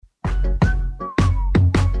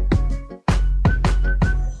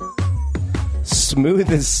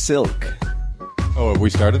Smooth as silk. Oh, have we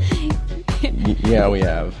started? Yeah, we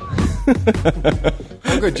have.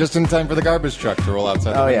 Oh, good. Just in time for the garbage truck to roll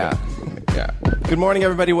outside. Oh, yeah. Good morning,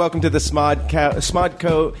 everybody. Welcome to the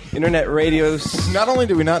Smodco Internet Radio. Not only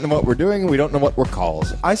do we not know what we're doing, we don't know what we're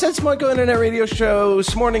called. I said Smodco Internet Radio Show,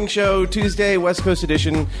 Smorning Show, Tuesday, West Coast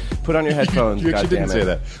Edition. Put on your headphones. You actually didn't say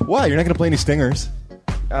that. Why? You're not going to play any stingers?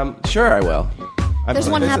 Sure, I will. There's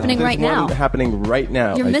one happening right now. Happening right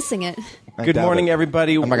now. You're missing it. Good morning,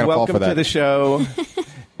 everybody. I'm not gonna fall for Welcome that. to the show.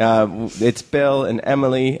 It's Bill and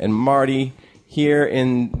Emily and Marty here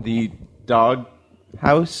in the dog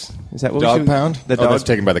house. Is that what Dog we should? pound? The dog. That's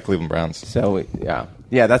taken by the Cleveland Browns. So yeah,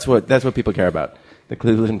 that's what people care about. The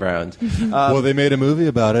Cleveland Browns. Well, they made a movie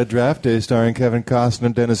about it, Draft Day, starring Kevin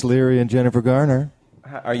Costner, Dennis Leary, and Jennifer Garner.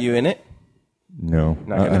 Are you in it? No,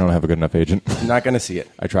 I don't have a good enough agent. Not going to see it.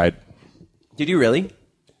 I tried. Did you really?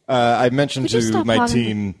 I mentioned Could you to stop my talking?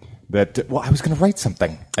 team that... Well, I was going to write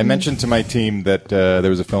something. I mentioned to my team that there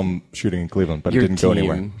was a film shooting in Cleveland, but Your it didn't go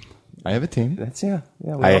team. anywhere. I have a team. That's yeah.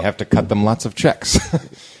 I have to cut them lots of checks.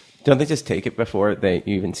 Don't they just take it before you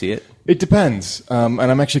even see it? It depends, and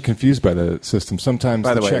I'm actually confused by the system. Sometimes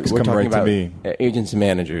By the way, checks we're come talking right to about me. Agents and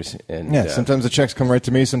managers. And, Yeah, sometimes the checks come right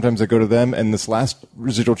to me. Sometimes they go to them. And this last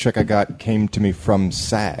residual check I got came to me from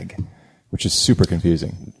SAG, which is super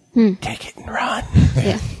confusing. take it and run.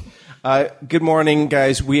 Yeah. Good morning,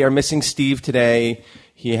 guys. We are missing Steve today.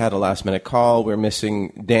 He had a last-minute call. We're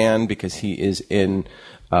missing Dan because he is in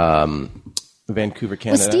Vancouver,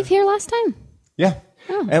 Canada. Was Steve here last time? Yeah.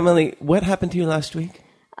 Oh. Emily, what happened to you last week?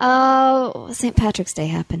 St. Patrick's Day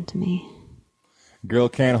happened to me. Girl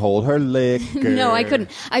can't hold her liquor. No, I couldn't.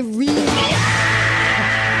 I really...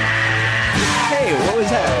 Hey, what was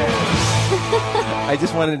that? I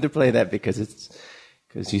just wanted to play that because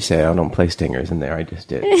you say I don't play stingers in there. I just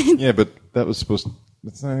did. Yeah, but that was supposed to...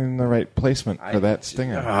 That's not even the right placement for that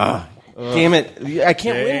stinger. Damn it! I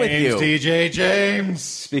can't win with you. DJ James.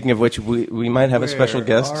 Speaking of which, we might have a special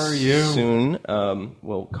guest are you? soon.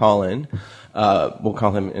 We'll call in. We'll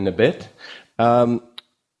call him in a bit. And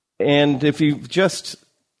if you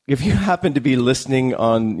happen to be listening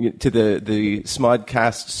to the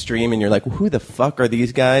Smodcast stream and you're like, who the fuck are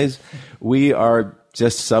these guys? We are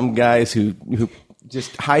just some guys who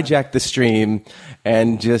just hijack the stream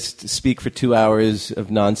and just speak for 2 hours of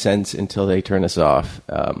nonsense until they turn us off,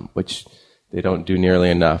 which they don't do nearly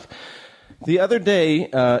enough. The other day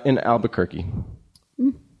in Albuquerque,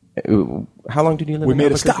 how long did you live We in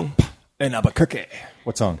made a Albuquerque? stop in Albuquerque.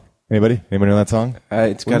 What song? Anybody know that song?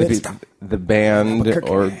 It's got to be stop. the band Albuquerque.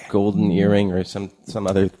 or Golden Earring or some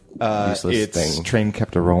other useless It's thing. Train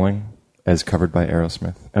Kept a Rolling, as covered by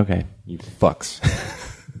Aerosmith. Okay. You fucks.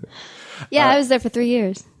 Yeah, I was there for 3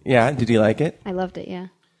 years. Yeah, did you like it? I loved it, yeah.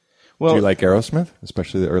 Well, Do you like Aerosmith,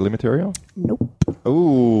 especially the early material? Nope.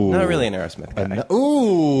 Ooh. not really an Aerosmith guy.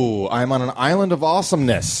 Ooh, I'm on an island of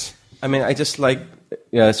awesomeness. I mean, I just like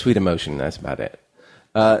Sweet Emotion. That's about it.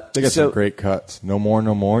 They got some great cuts. No More,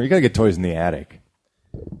 No More. You got to get Toys in the Attic.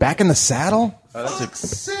 Back in the Saddle? Fuck's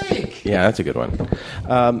sake. Yeah, that's a good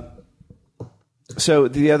one. So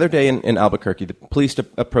the other day in Albuquerque, the police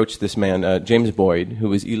approached this man, James Boyd, who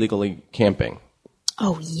was illegally camping.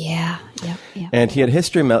 Oh, yeah. Yeah. And he had a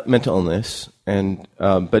history of mental illness,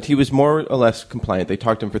 but he was more or less compliant. They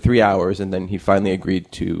talked to him for 3 hours, and then he finally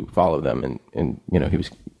agreed to follow them, and he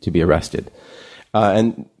was to be arrested.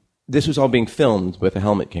 And this was all being filmed with a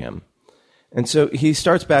helmet cam. And so he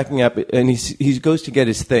starts backing up, and he goes to get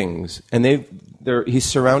his things, and he's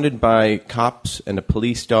surrounded by cops and a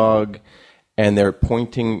police dog, and they're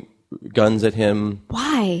pointing guns at him.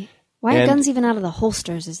 Why? Why are guns even out of the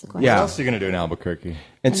holsters is the question. Yeah. What else are you going to do in Albuquerque?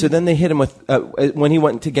 And so then they hit him with, when he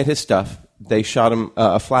went to get his stuff, they shot him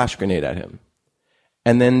a flash grenade at him.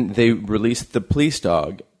 And then they released the police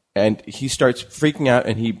dog, and he starts freaking out,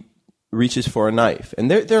 and he reaches for a knife.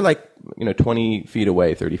 And they're like, 20 feet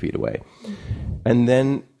away, 30 feet away. And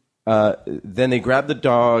then they grab the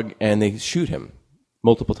dog, and they shoot him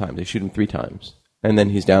multiple times. They shoot him 3 times. And then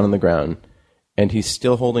he's down on the ground, and he's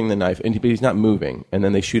still holding the knife, but he's not moving. And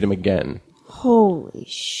then they shoot him again. Holy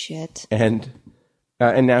shit. And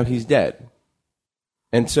now he's dead.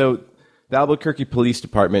 And so the Albuquerque Police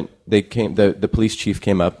Department, the police chief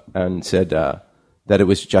came up and said that it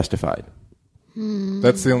was justified.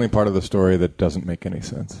 That's the only part of the story that doesn't make any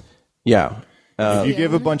sense. Yeah. If you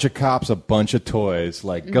give a bunch of cops a bunch of toys,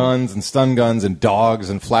 like guns and stun guns and dogs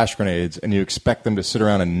and flash grenades, and you expect them to sit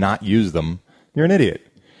around and not use them, you're an idiot.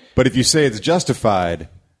 But if you say it's justified,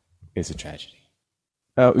 it's a tragedy.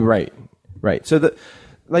 Right. So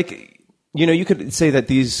you could say that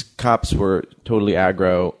these cops were totally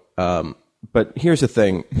aggro, But here's the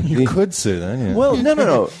thing. You could sue that. Yeah. Well,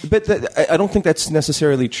 no. But I don't think that's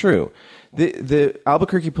necessarily true. The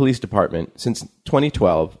Albuquerque Police Department, since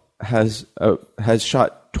 2012, has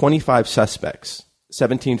shot 25 suspects,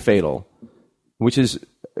 17 fatal, which is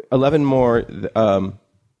 11 more.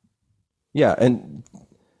 And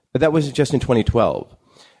that was just in 2012.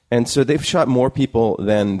 And so they've shot more people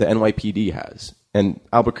than the NYPD has. And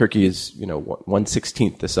Albuquerque is,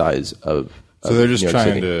 1/16 the size of. So they're just New York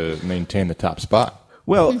trying City. to maintain the top spot.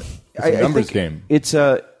 Well, It's a numbers think game. It's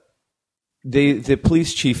the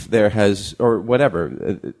police chief there has, or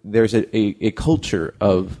whatever. There's a culture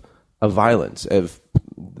of violence, of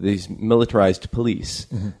these militarized police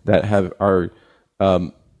that are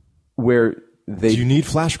where they. Do you need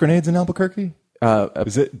flash grenades in Albuquerque?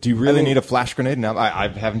 Do you really need a flash grenade? Now, I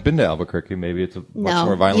haven't been to Albuquerque. Maybe it's much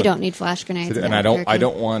more violent. You don't need flash grenades. And I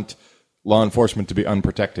don't want law enforcement to be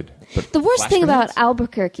unprotected. But the worst flash thing grenades? about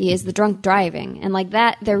Albuquerque is the drunk driving, and like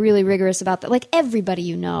that, they're really rigorous about that. Like everybody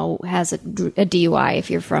has a DUI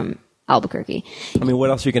if you're from Albuquerque. I mean,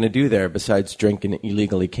 what else are you going to do there besides drink and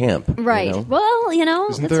illegally camp? Right. You know? Well,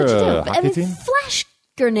 Isn't that's there what you a do. hockey team? Flash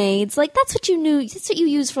grenades, like that's what you knew. That's what you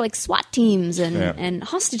use for like SWAT teams and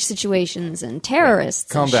hostage situations and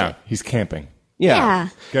terrorists. Calm and down. shit. He's camping. Yeah.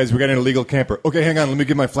 Guys, we got an illegal camper. Okay, hang on. Let me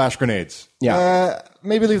get my flash grenades. Yeah.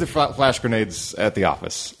 Maybe leave the flash grenades at the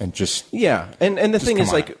office and just... Yeah. And the thing is,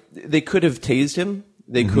 come on. like, they could have tased him.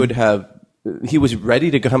 They could have... He was ready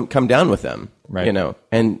to come down with them, Right.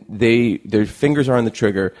 and their fingers are on the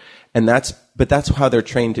trigger, and that's how they're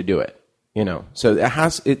trained to do it, So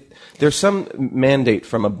there's some mandate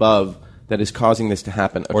from above that is causing this to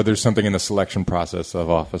happen. Or there's something in the selection process of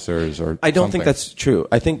officers or I don't something. think that's true.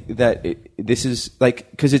 I think that this is like,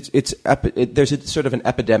 because there's a sort of an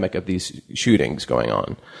epidemic of these shootings going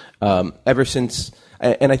on ever since,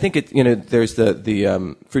 and I think there's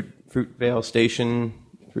the Fruitvale Station.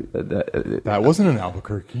 That wasn't in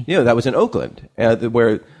Albuquerque. Yeah, that was in Oakland,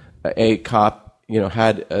 where a cop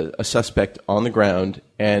had a suspect on the ground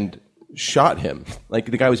and shot him.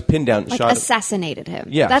 Like the guy was pinned down and Like shot him. assassinated him.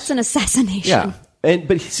 Yes. That's an assassination. Yeah,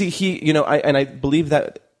 but see, I believe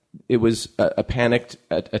that it was a panicked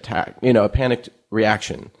attack, a panicked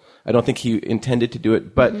reaction. I don't think he intended to do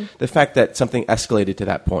it, but the fact that something escalated to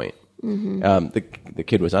that point. The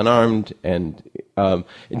kid was unarmed, and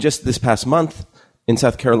just this past month in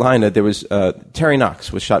South Carolina, there was Terry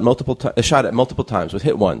Knox was shot at multiple times, was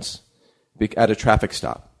hit once at a traffic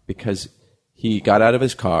stop because he got out of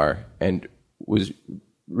his car and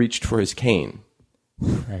reached for his cane.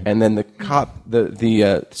 Right. And then the cop,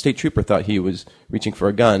 the state trooper, thought he was reaching for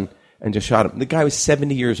a gun and just shot him. The guy was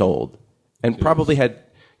 70 years old and probably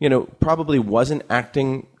wasn't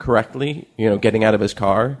acting correctly, getting out of his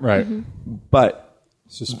car. Right. But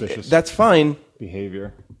Suspicious. that's fine.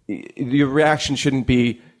 Behavior. Your reaction shouldn't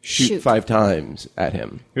be shoot 5 times at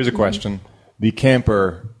him. Here's a question. The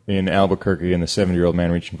camper in Albuquerque and the 70-year-old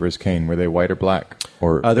man reaching for his cane, were they white or black?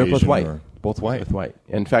 Or They're both Asian white. or- Both white. Both white.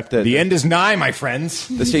 In fact, The end is nigh, my friends.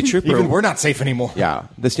 the state trooper... Even we're not safe anymore. Yeah.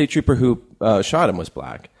 The state trooper who shot him was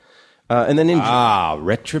black. And then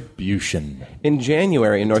retribution. in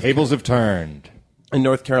January in Tables have turned.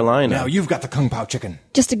 North Carolina... Now you've got the Kung Pao chicken.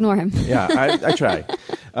 Just ignore him. Yeah, I try.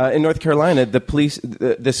 In North Carolina, the police,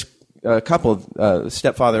 this couple,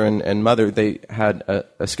 stepfather and mother, they had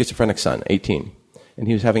a schizophrenic son, 18, and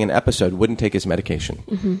he was having an episode, wouldn't take his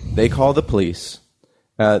medication. They called the police,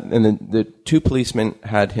 and the 2 policemen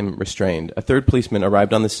had him restrained. A 3rd policeman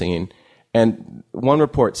arrived on the scene, and one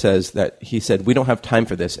report says that he said, "We don't have time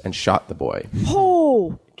for this," and shot the boy.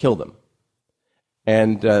 Oh. Killed him.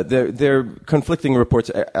 And there are conflicting reports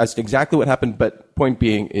as to exactly what happened, but point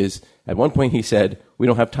being is, at one point he said, "We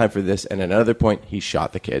don't have time for this," and at another point he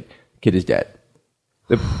shot the kid. Kid is dead.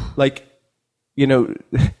 The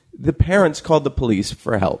parents called the police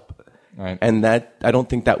for help. Right. And that, I don't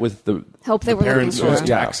think that was the Help they were looking Parents for. whose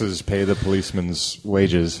taxes pay the policeman's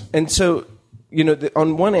wages. And so,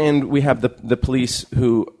 on one end, we have the police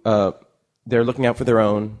who they're looking out for their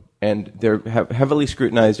own, and they're heavily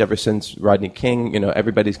scrutinized ever since Rodney King.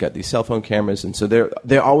 Everybody's got these cell phone cameras, and so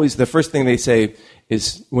they're always, the first thing they say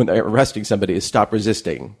is when they're arresting somebody is stop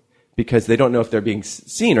resisting, because they don't know if they're being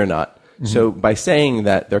seen or not. So by saying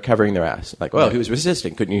that, they're covering their ass. Like, well, he was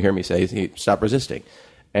resisting. Couldn't you hear me say he stopped resisting?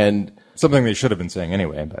 And Something they should have been saying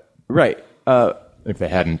anyway, but right. if they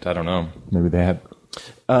hadn't, I don't know. Maybe they had.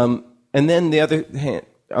 And then on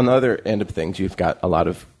the other end of things, you've got a lot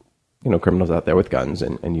of criminals out there with guns,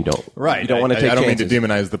 and you don't Right. You don't want to take I don't chances. mean to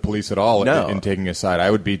demonize the police at all No. in taking a side.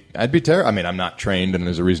 I'd be terrified. I mean, I'm not trained, and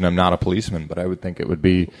there's a reason I'm not a policeman, but I would think it would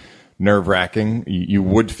be nerve-wracking. You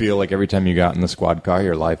would feel like every time you got in the squad car,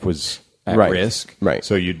 your life was at Right. risk. Right.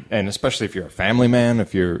 So and especially if you're a family man,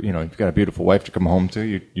 if you've got a beautiful wife to come home to,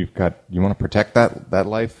 you want to protect that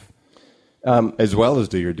life as well as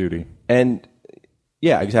do your duty. And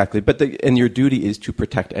yeah, exactly. But and your duty is to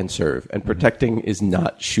protect and serve. And protecting is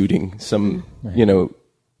not shooting some,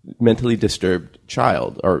 mentally disturbed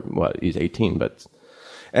child. Or, well, he's 18, but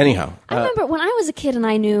anyhow. I remember when I was a kid and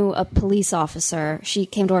I knew a police officer. She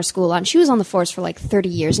came to our school and she was on the force for like 30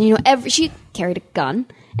 years. And, she carried a gun.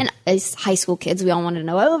 And as high school kids, we all wanted to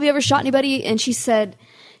know, have you ever shot anybody? And she said,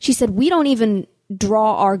 we don't even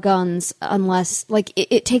draw our guns unless, like,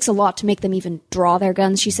 it takes a lot to make them even draw their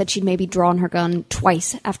guns. She said she'd maybe drawn her gun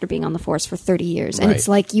twice after being on the force for 30 years. And it's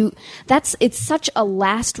like it's such a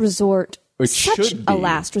last resort. A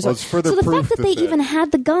last resort. Well, so the fact that they even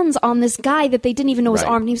had the guns on this guy that they didn't even know was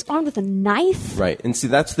armed, and he was armed with a knife. Right. And see,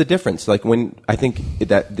 that's the difference. Like when I think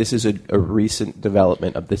that this is a recent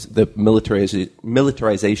development of the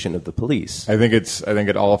militarization of the police. I think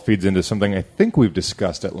it all feeds into something I think we've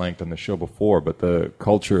discussed at length on the show before, but the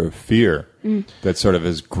culture of fear that sort of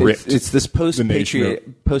has gripped. It's this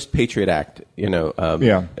post-Patriot Act,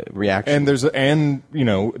 reaction. And there's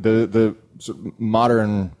the sort of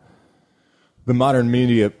modern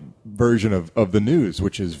media version of the news,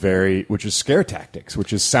 which is scare tactics,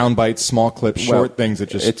 which is sound bites, small clips, short things that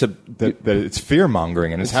just it's fear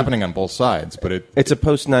mongering, and it's happening on both sides. But it's a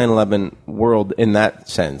post 9/11 world in that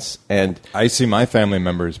sense, and I see my family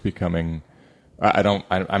members becoming. I'm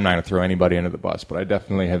not going to throw anybody under the bus, but I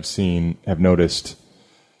definitely have noticed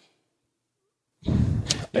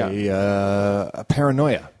a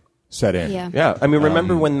paranoia set in. Yeah. I mean,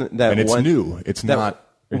 remember when that and it's new. It's not.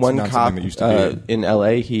 It's one not cop that used to be. In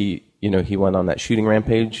L.A., he went on that shooting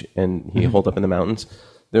rampage and he holed up in the mountains.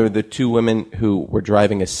 There were the two women who were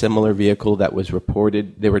driving a similar vehicle that was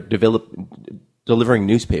reported. They were delivering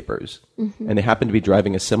newspapers, and they happened to be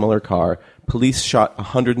driving a similar car. Police shot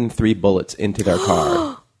 103 bullets into their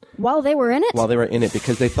car. While they were in it? While they were in it,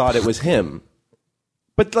 because they thought it was him.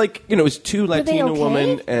 But, it was two Latino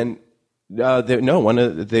women, and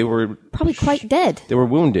they were... Probably quite dead. They were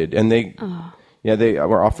wounded, and they... Yeah, they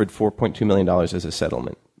were offered $4.2 million as a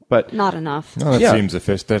settlement, but not enough. No,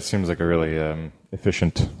 that seems like a really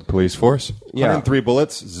efficient police force. 103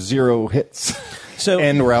 bullets, 0 hits,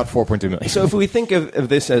 and we're out $4.2 million. So if we think of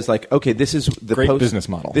this as this is the great business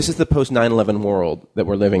model. This is the post 9/11 world that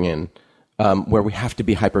we're living in, where we have to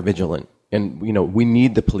be hyper vigilant, and we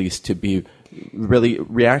need the police to be really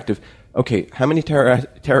reactive. Okay, how many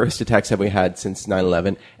terrorist attacks have we had since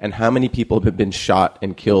 9/11, and how many people have been shot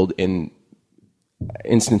and killed in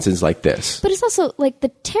instances like this? But it's also like the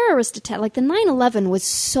terrorist attack, like the 9/11 was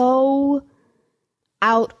so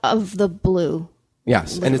out of the blue.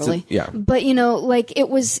 Yes, literally. And it's But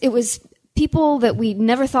it was people that we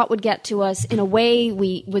never thought would get to us in a way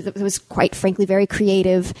it was quite frankly very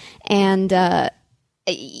creative, and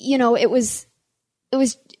it was.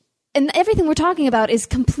 And everything we're talking about is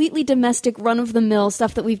completely domestic, run-of-the-mill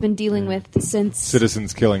stuff that we've been dealing with since...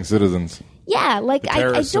 Citizens killing citizens. Yeah, I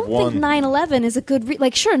don't think 9/11 is a good...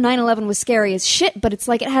 sure, 9/11 was scary as shit, but it's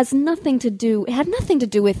like it had nothing to do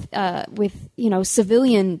with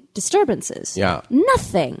civilian disturbances. Yeah.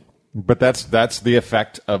 Nothing. But that's the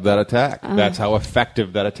effect of that attack. That's how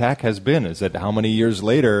effective that attack has been, is that how many years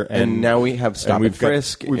later... And now we have stop and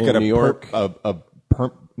frisk in New York.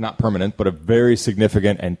 Not permanent, but a very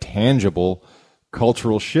significant and tangible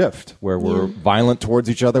cultural shift where we're violent towards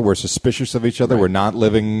each other, we're suspicious of each other, we're not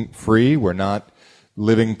living free, we're not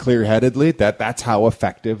living clear-headedly. That's how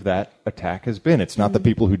effective that attack has been. It's not the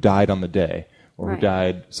people who died on the day or who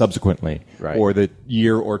died subsequently or the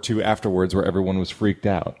year or two afterwards where everyone was freaked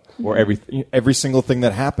out. Or every single thing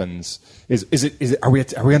that happens is are we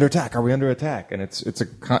under attack? Are we under attack? And it's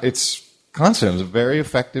constant. It's a very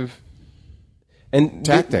effective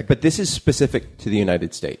tactic. But this is specific to the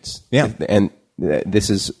United States. Yeah. And this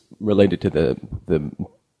is related to the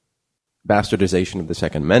bastardization of the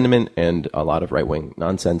Second Amendment and a lot of right-wing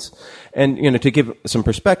nonsense. And, to give some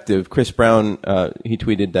perspective, Chris Brown, he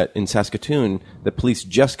tweeted that in Saskatoon, the police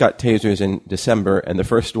just got tasers in December, and the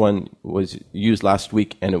first one was used last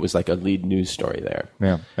week, and it was like a lead news story there.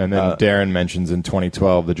 Yeah. And then Darren mentions in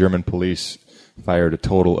 2012, the German police fired a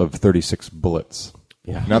total of 36 bullets.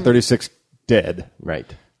 Yeah. Not 36 dead.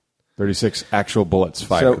 Right. 36 actual bullets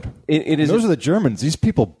fired. So it is. Those are the Germans. These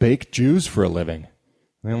people bake Jews for a living.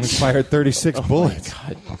 They only fired 36 bullets.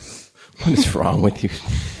 My God. What is wrong with you,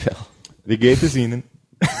 Phil? Wie geht es Ihnen?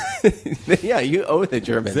 Yeah, you owe the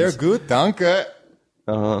Germans. Sehr gut, danke.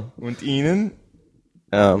 Und Ihnen?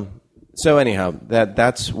 So anyhow,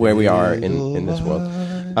 that's where we are in this world.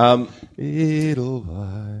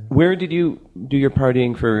 Edelweiss. Where did you do your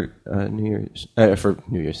partying for New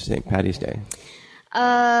Year's St. Patty's Day?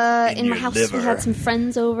 In my house, we had some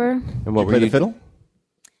friends over. And what Did you play the fiddle?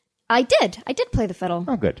 I did play the fiddle.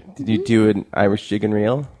 Oh, good. Did you do an Irish jig and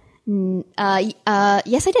reel? Yes,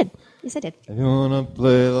 I did. If you wanna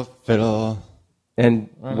play the fiddle. And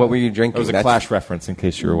what were you drinking? That was a Clash reference, in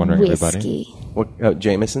case you were wondering, everybody. Whiskey. What,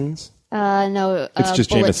 Jameson's? No. It's just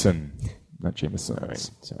Bullet. Jameson, not Jameson. All right,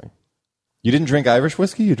 sorry. You didn't drink Irish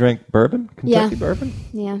whiskey? You drank bourbon? Kentucky bourbon?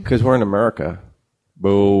 Yeah. Because we're in America.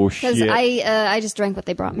 Bullshit. Because I just drank what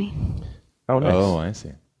they brought me. Oh, nice. Oh, I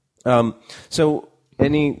see. So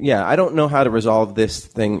I don't know how to resolve this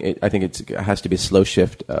thing. I think it has to be a slow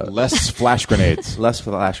shift. Less flash grenades. Less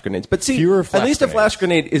flash grenades. But see, Fewer at flash least a grenades. flash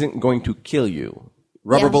grenade isn't going to kill you.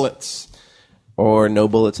 Rubber Yeah. bullets. Or no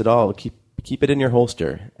bullets at all. Keep it in your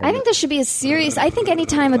holster. I think there should be a serious. I think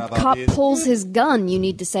anytime a cop pulls his gun, you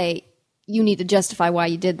need to justify why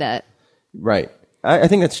you did that. Right. I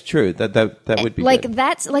think that's true. That would be like good.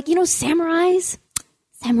 that's like samurais.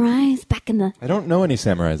 Samurais back in the I don't know any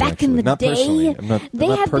samurais, back actually. in the not day, personally. I'm not had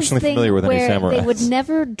personally this thing familiar with any where samurais. they would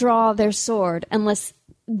never draw their sword unless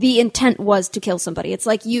the intent was to kill somebody. It's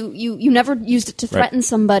like you never used it to threaten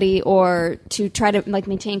somebody or to try to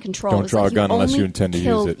maintain control. Don't It's draw like a gun unless only you intend to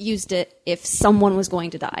use it. Used it if someone was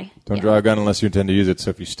going to die. Don't draw a gun unless you intend to use it.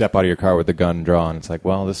 So if you step out of your car with the gun drawn, it's like,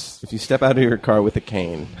 well, this If you step out of your car with a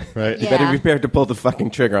cane, right. you Yeah. better be prepared to pull the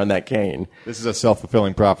fucking trigger on that cane. This is a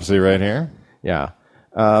self-fulfilling prophecy right here. Yeah.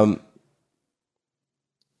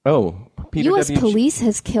 Peter U.S. W. police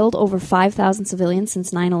has killed over 5,000 civilians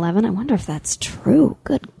since 9/11. I wonder if that's true.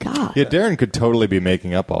 Good God. Yeah, Darren could totally be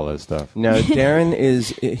making up all this stuff. No, Darren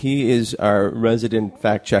is our resident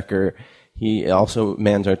fact checker. He also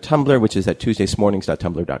mans our Tumblr, which is at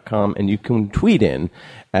tuesdaysmornings.tumblr.com, and you can tweet in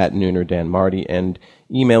at Nooner Dan Marty and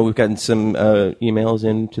email. We've gotten some emails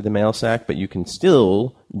into the mail sack, but you can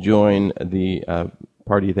still join the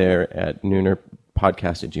party there at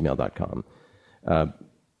noonerpodcast@gmail.com.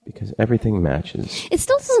 Because everything matches. It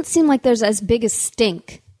still doesn't seem like there's as big a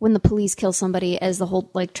stink when the police kill somebody as the whole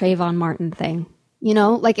Trayvon Martin thing. You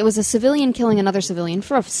know, like it was a civilian killing another civilian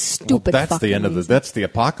for a stupid. That's fucking the end of reason. that's the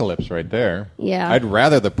apocalypse right there. Yeah. I'd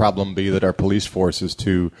rather the problem be that our police force is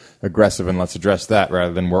too aggressive, and let's address that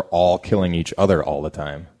rather than we're all killing each other all the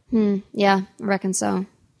time. Yeah, I reckon so.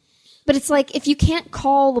 But it's like if you can't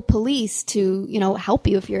call the police to help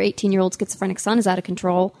you if your 18-year-old schizophrenic son is out of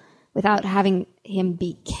control without having him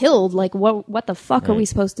be killed, like what the fuck are we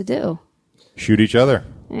supposed to do? Shoot each other.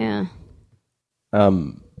 Yeah. Are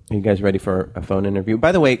you guys ready for a phone interview?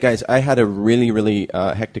 By the way, guys, I had a really, really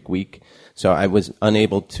hectic week, so I was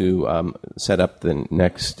unable to set up the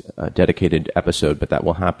next dedicated episode, but that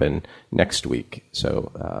will happen next week.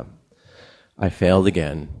 So I failed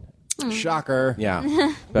again. Shocker. Yeah.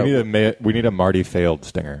 But, We need a Marty failed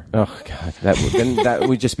stinger. oh, God. That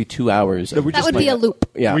would just be 2 hours. That would be a loop.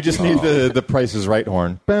 Yeah. We just need the Price is Right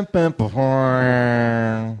horn.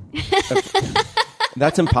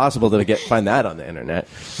 That's impossible to find that on the internet.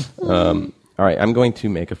 All right, I'm going to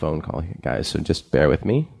make a phone call, guys, so just bear with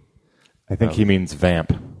me. I think he means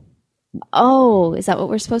vamp. Oh, is that what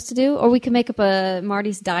we're supposed to do? Or we could make up a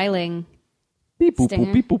Marty's dialing Beep, boop, stinger.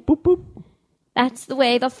 boop, beep, boop, boop, boop. That's the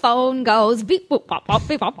way the phone goes. Beep, boop, bop, bop,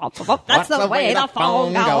 beep, bop, bop, bop. That's the way the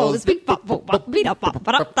phone goes. Beep, bop, boop, bop, beep, bop, bop,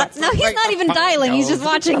 bop. That's no, he's not even dialing. He's just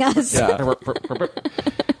watching us. Yeah.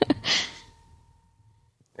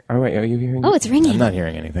 All right, are you hearing? Oh, it's ringing. I'm not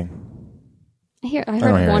hearing anything. I don't heard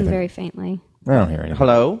hear one anything. very faintly. I don't hear anything.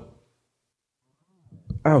 Hello?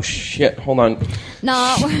 Oh, shit. Hold on.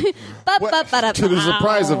 No. To the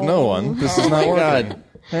surprise of no one, this is not Oh, my working. God.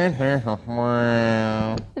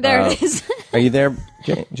 There it is. Are you there,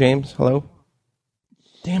 James? Hello?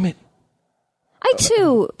 Damn it. I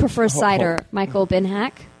too prefer cider, Michael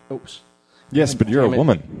Binhack. Oops. Yes, but you're a Damn it.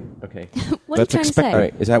 woman. Okay. What are you That's trying to expect- say? All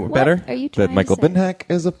right, is that What better? are you trying That Michael to say? Binhack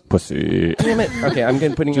is a pussy. Damn it. Okay, I'm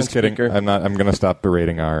putting you Just on kidding. speaker. I'm not. I'm going to stop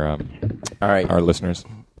berating our All right. our listeners.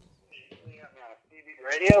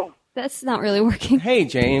 Radio? That's not really working. Hey,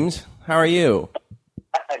 James. How are you?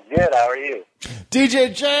 Good, how are you?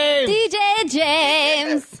 DJ James. DJ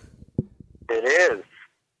James. It is.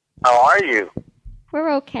 How are you?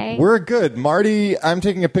 We're okay. We're good, Marty. I'm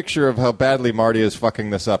taking a picture of how badly Marty is fucking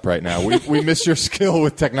this up right now. We miss your skill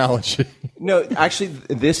with technology. No, actually,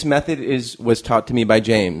 this method was taught to me by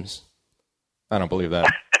James. I don't believe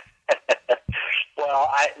that. Well,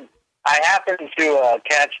 I happened to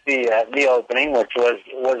catch the opening, which was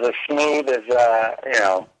as smooth as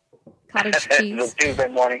Cottage as the cheese. Tuesday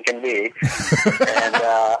morning can be, and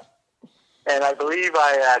And I believe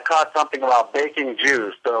I caught something about baking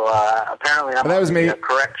Jews, so apparently I'm That was on me. the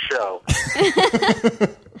correct show.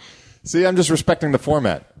 See, I'm just respecting the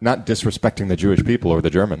format, not disrespecting the Jewish people or the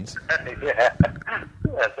Germans. Yeah,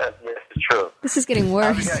 that's true. This is getting How's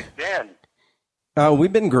worse. you guys been?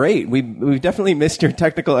 We've been great. We've definitely missed your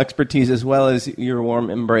technical expertise as well as your warm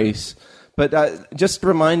embrace. But just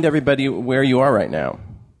remind everybody where you are right now.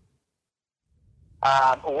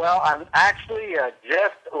 Well, I'm actually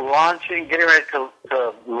just getting ready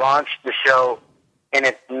to launch the show in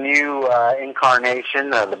its new incarnation,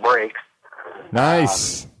 The Breaks.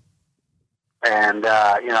 Nice. And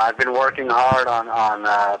I've been working hard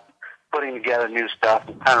on putting together new stuff,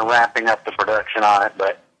 and kind of ramping up the production on it.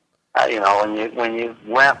 But when you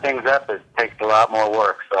ramp things up, it takes a lot more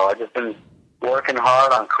work. So I've just been working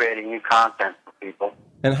hard on creating new content for people.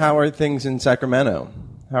 And how are things in Sacramento?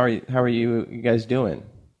 How are you guys doing?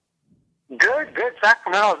 Good.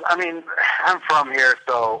 Sacramento. I mean, I'm from here,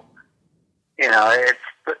 so it's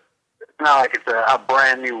not like it's a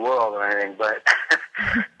brand new world or anything, but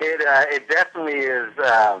it definitely is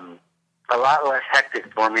a lot less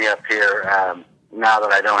hectic for me up here now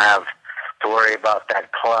that I don't have to worry about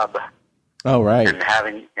that club. Oh, right. And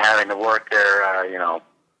having to work there,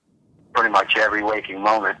 pretty much every waking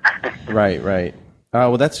moment. Right.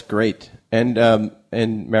 Well, that's great. And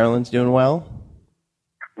Marilyn's doing well?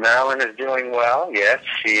 Marilyn is doing well. Yes,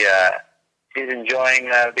 she's enjoying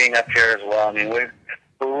being up here as well. I mean, we're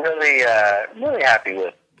really happy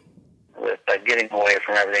with getting away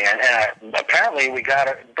from everything. And apparently, we got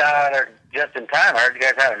her just in time. I heard you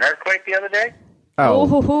guys had an earthquake the other day.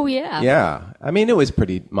 Oh, yeah. Yeah. I mean, it was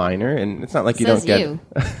pretty minor, and it's not like you Says don't get. you.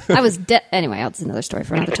 I was dead. Anyway, that's another story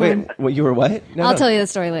for another time. Wait, what, you were what? I'll tell you the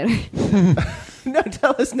story later. No,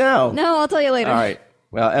 tell us now. No, I'll tell you later. All right.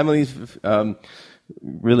 Well, Emily's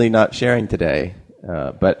really not sharing today.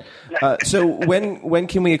 So when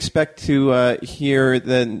can we expect to hear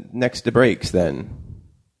the next breaks then?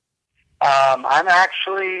 I'm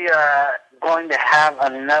actually going to have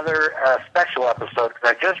another special episode because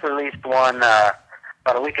I just released one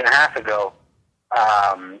about a week and a half ago.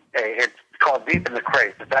 It's called Deep in the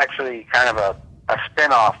Crates. It's actually kind of a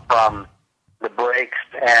spin-off from The Breaks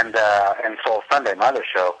and Soul Sunday, my other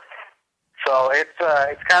show. So it's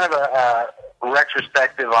kind of a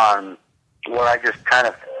retrospective on where I just kind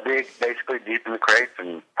of dig basically deep in the crates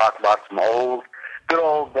and talk about some good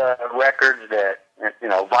old records that,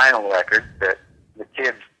 vinyl records that the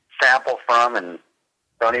kids sample from and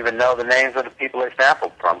don't even know the names of the people they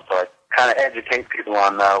sampled from. So I kind of educate people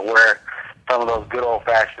on where some of those good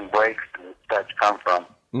old-fashioned breaks and such come from.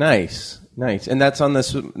 Nice. And that's on the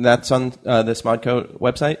Smodco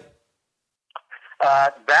website?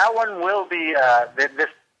 That one will be this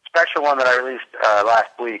special one that I released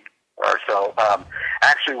last week or so.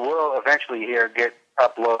 Actually, will eventually get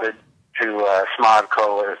uploaded to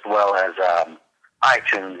Smodco as well as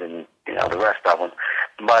iTunes and the rest of them.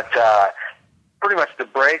 But pretty much the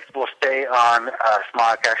breaks will stay on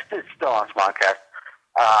Smodcast. It's still on Smodcast,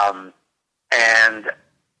 and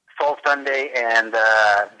Soul Sunday and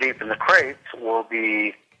Deep in the Crates will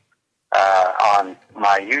be on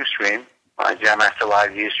my Ustream, my Jam Master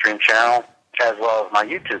Live Ustream channel, as well as my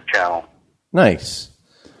YouTube channel. Nice.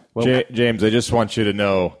 Well, James, I just want you to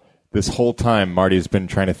know, this whole time Marty's been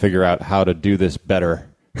trying to figure out how to do this better,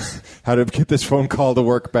 how to get this phone call to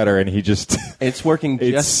work better, and he just... It's working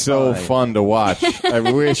just It's so fine. fun to watch. I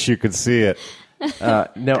wish you could see it.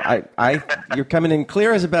 No, you're coming in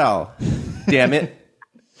clear as a bell. Damn it.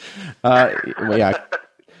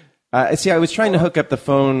 See, I was trying to hook up the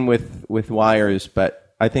phone with wires,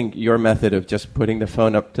 but I think your method of just putting the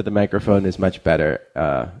phone up to the microphone is much better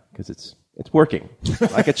because it's working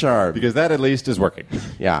like a charm. Because that at least is working.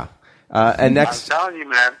 Yeah. And next, I'm telling you,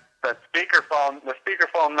 man, the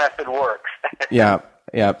speakerphone method works. yeah.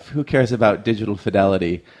 Who cares about digital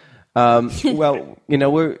fidelity? Well,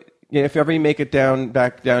 if ever you make it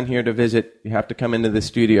back down here to visit, you have to come into the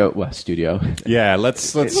studio. Well, studio. Yeah,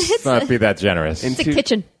 let's not be that generous. The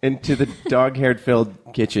kitchen. Into the dog-haired filled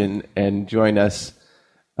kitchen and join us.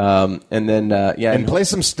 And then, and play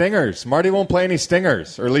some stingers. Marty won't play any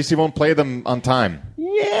stingers, or at least he won't play them on time.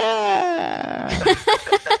 Yeah.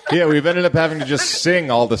 Yeah, we've ended up having to just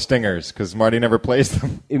sing all the stingers because Marty never plays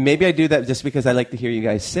them. Maybe I do that just because I like to hear you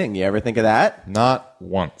guys sing. You ever think of that? Not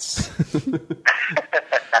once. Well,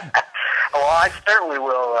 I certainly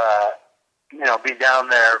will, be down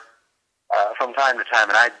there from time to time,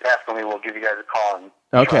 and I definitely will give you guys a call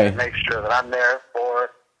and try to make sure that I'm there for,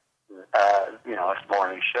 a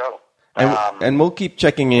morning show. And we'll keep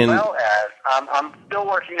checking in. Well, as I'm still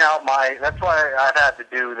working out that's why I've had to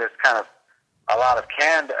do this kind of a lot of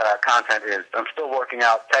canned content is. I'm still working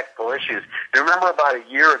out technical issues. You remember about a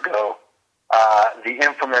year ago, the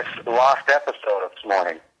infamous lost episode of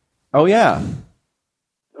Smorning? Oh, yeah.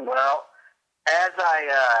 Well, as I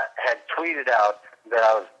had tweeted out that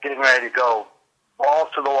I was getting ready to go balls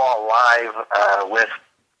to the wall live with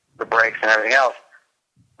the breaks and everything else,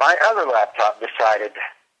 my other laptop decided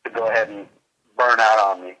to go ahead and burn out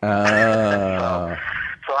on me.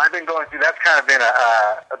 So I've been going through, that's kind of been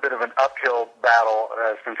a bit of an uphill battle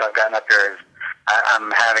since I've gotten up here.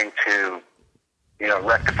 I'm having to,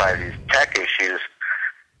 rectify these tech issues.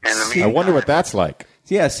 In the meantime, I wonder what that's like.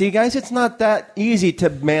 Yeah, see, guys, it's not that easy to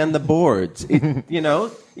man the boards.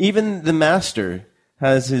 Even the master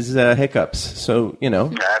has his hiccups. So,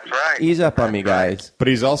 that's right. Ease up on me, guys. But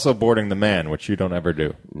he's also boarding the man, which you don't ever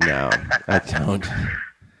do. No, I don't.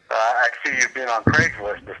 I see you've been on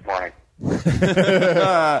Craigslist this morning.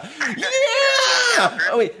 Yeah!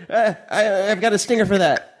 Oh, wait, I've got a stinger for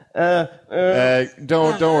that.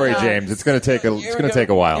 Don't worry, James. It's going to take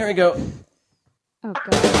a while. Here we go. Oh,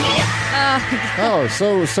 God. Oh,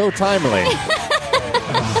 so timely.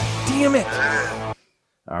 Damn it.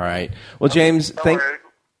 All right. Well, James, We can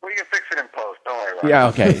fix it in post. Don't worry about it. Yeah,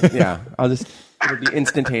 okay. Yeah. It'll be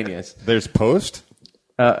instantaneous. There's post?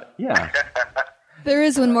 Yeah. There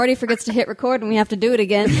is when Morty forgets to hit record and we have to do it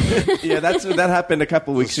again. Yeah, that happened a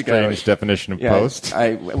couple weeks ago. Strange definition of post.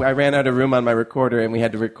 I ran out of room on my recorder, and we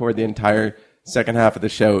had to record the entire second half of the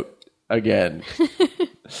show again.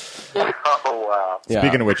 Oh, wow. Yeah.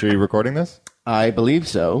 Speaking of which, are you recording this? I believe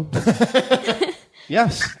so.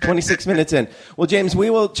 Yes, 26 minutes in. Well, James, we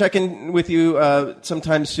will check in with you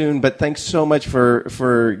sometime soon, but thanks so much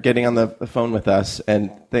for getting on the phone with us, and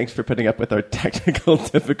thanks for putting up with our technical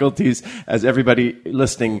difficulties, as everybody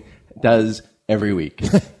listening does every week.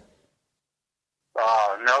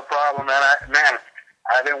 Oh, no problem, man.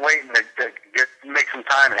 I've been waiting to make some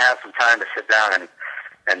time and have some time to sit down and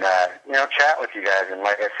chat with you guys. And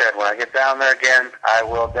like I said, when I get down there again, I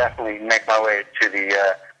will definitely make my way to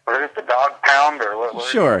the what is it, the dog pound or what?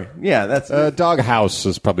 Sure. Yeah, that's dog house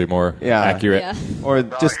is probably more accurate. Yeah. or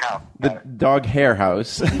Dog just house. the dog hair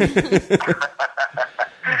house. Right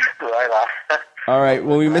on. All right.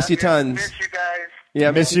 Well, we miss you tons. Miss you guys. Yeah,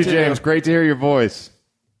 Miss you, too. James. Great to hear your voice.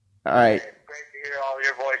 All right. It's great to hear all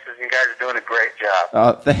your voices. You guys are doing a great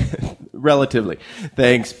job. Relatively.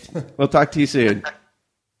 Thanks. We'll talk to you soon.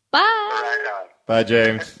 Bye. Right on. Bye,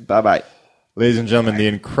 James. Bye-bye. Ladies and gentlemen, the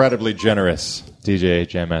incredibly generous DJ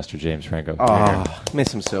Jam Master James Franco. Oh,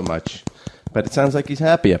 miss him so much. But it sounds like he's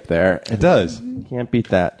happy up there. It does. Can't beat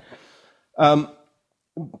that.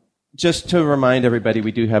 Just to remind everybody,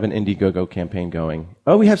 we do have an Indiegogo campaign going.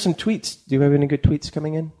 Oh, we have some tweets. Do you have any good tweets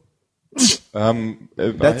coming in?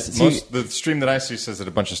 The stream that I see says that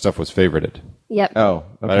a bunch of stuff was favorited. Yep. Oh,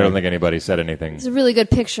 okay. I don't think anybody said anything. It's a really good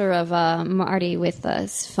picture of Marty with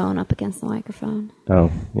his phone up against the microphone.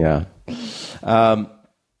 Oh, yeah.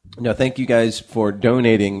 No, thank you guys for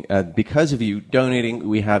donating. Because of you donating,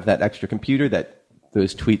 we have that extra computer that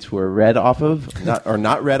those tweets were read off of,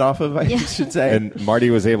 not read off of, I should say. And Marty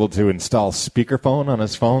was able to install speakerphone on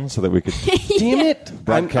his phone so that we could Damn it!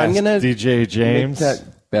 I'm gonna DJ James. make that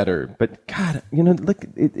better. But God, look,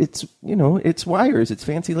 it's wires. It's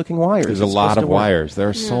fancy looking wires. There's a lot of wires. There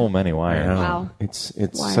are so many wires. Wow. It's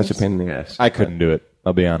Wires. such a pain in the ass. I couldn't do it.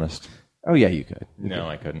 I'll be honest. Oh yeah, you could. No,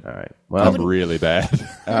 I couldn't. All right. Well, I'm really bad.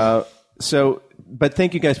 But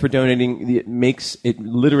thank you guys for donating. It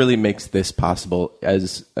literally makes this possible,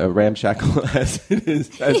 as ramshackle as it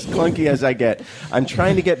is, as clunky as I get. I'm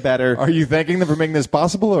trying to get better. Are you thanking them for making this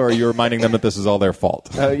possible, or are you reminding them that this is all their fault?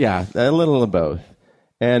 Yeah, a little of both.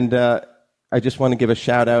 And I just want to give a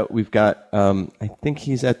shout out. We've got, I think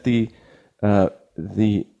he's at the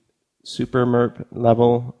super MERP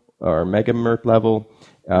level or mega MERP level.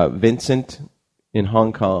 Vincent in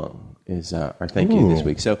Hong Kong is our thank you this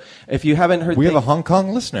week. So if you haven't heard, We have a Hong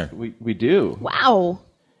Kong listener. we do. Wow.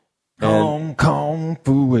 Hong Kong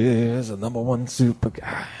Fu is the number one super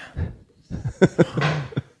guy.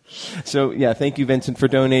 So yeah, thank you, Vincent, for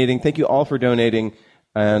donating. Thank you all for donating,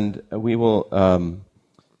 and we will.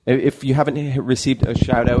 If you haven't received a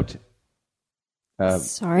shout out,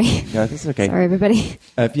 Sorry. no, that's okay. Sorry, everybody.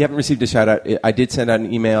 If you haven't received a shout out, I did send out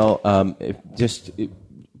an email.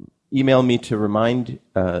 Email me to remind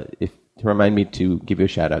me to give you a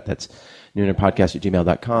shout out. That's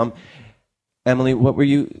noonerpodcast@gmail.com. Emily, what were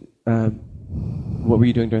you doing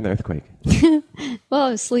during the earthquake? Well,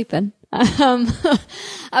 I was sleeping. I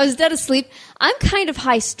was dead asleep. I'm kind of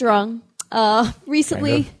high strung.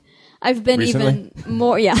 Recently, I've been Recently? even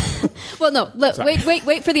more. Yeah. Well, no.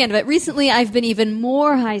 Wait for the end of it. Recently, I've been even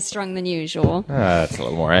more high-strung than usual. That's a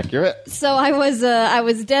little more accurate. So I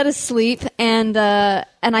was dead asleep, and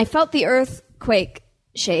I felt the earthquake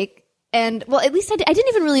shake. And, well, at least I didn't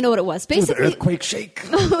even really know what it was. Basically, the earthquake shake.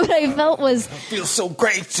 What I felt was... Feels so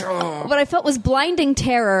great. Oh. What I felt was blinding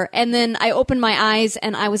terror, and then I opened my eyes,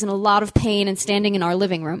 and I was in a lot of pain and standing in our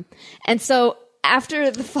living room. And so,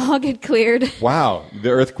 after the fog had cleared... Wow, the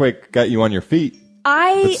earthquake got you on your feet,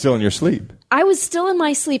 but still in your sleep. I was still in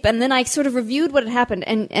my sleep, and then I sort of reviewed what had happened,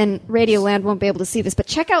 and Radioland won't be able to see this, but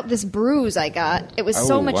check out this bruise I got. It was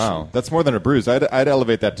so much... Wow, that's more than a bruise. I'd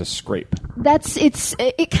elevate that to scrape.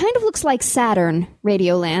 It kind of looks like Saturn,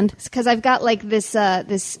 Radioland, because I've got like this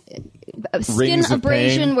skin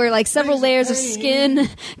abrasion where like several layers of skin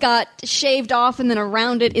got shaved off, and then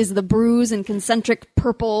around it is the bruise and concentric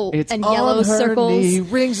purple and yellow circles.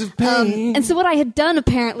 Rings of pain. And so what I had done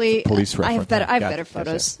apparently, Police I have reference. better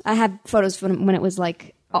photos. I had photos when it was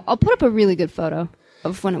like, I'll put up a really good photo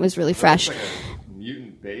of when it was really fresh. Like a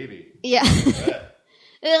mutant baby. Yeah.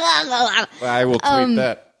 I will tweet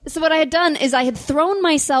that. So what I had done is I had thrown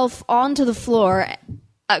myself onto the floor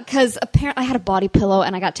because apparently I had a body pillow,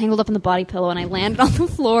 and I got tangled up in the body pillow, and I landed on the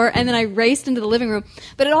floor, and then I raced into the living room.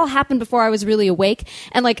 But it all happened before I was really awake,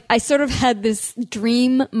 and like I sort of had this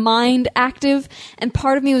dream mind active, and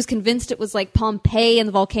part of me was convinced it was like Pompeii and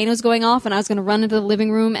the volcanoes going off, and I was going to run into the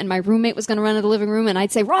living room, and my roommate was going to run into the living room, and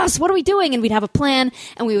I'd say, "Ross, what are we doing?" And we'd have a plan,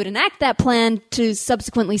 and we would enact that plan to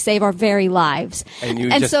subsequently save our very lives. And you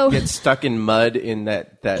just get stuck in mud in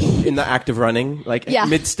that in the act of running, like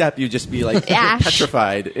mid-step, you just be like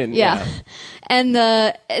petrified. And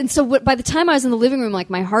so by the time I was in the living room,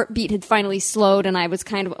 like my heartbeat had finally slowed, and I was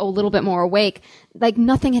kind of a little bit more awake. Like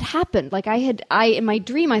nothing had happened. Like in my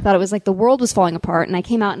dream, I thought it was like the world was falling apart, and I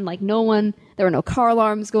came out and like there were no car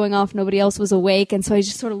alarms going off, nobody else was awake, and so I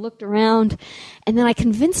just sort of looked around, and then I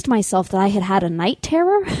convinced myself that I had a night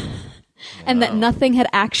terror. And that nothing had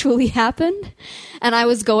actually happened, and I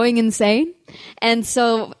was going insane. And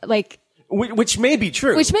so, like, which may be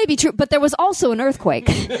true. But there was also an earthquake.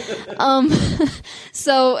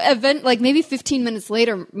 So, maybe 15 minutes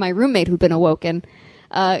later, my roommate, who'd been awoken,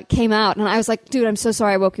 came out, and I was like, "Dude, I'm so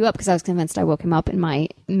sorry I woke you up," because I was convinced I woke him up in my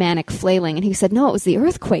manic flailing. And he said, "No, it was the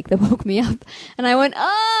earthquake that woke me up." And I went,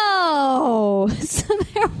 "Oh, so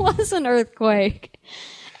there was an earthquake."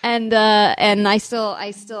 And I still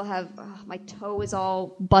have my toe is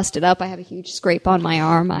all busted up. I have a huge scrape on my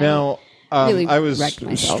arm. Now, really I was wrecked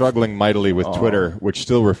myself. struggling mightily with Twitter, which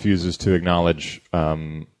still refuses to acknowledge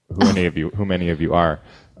who many of you are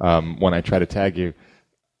when I try to tag you.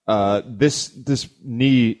 This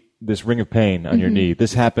ring of pain on your knee.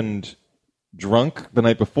 This happened drunk the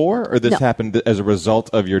night before, or this happened as a result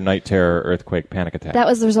of your night terror earthquake panic attack? That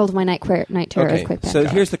was the result of my night terror earthquake panic. So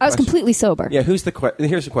here's the question. I was completely sober. Yeah, here's the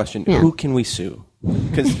question. Yeah. Who can we sue?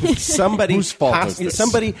 Because somebody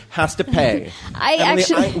has to pay.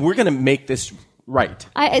 We're going to make this right.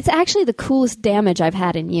 It's actually the coolest damage I've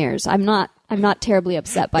had in years. I'm not terribly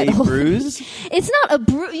upset by the whole bruise? thing. It's not a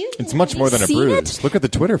bruise. It's much more than a bruise. Look at the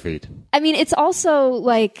Twitter feed. I mean, it's also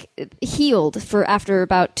like healed after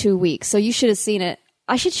about 2 weeks. So you should have seen it.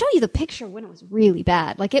 I should show you the picture when it was really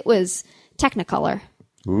bad. Like it was Technicolor.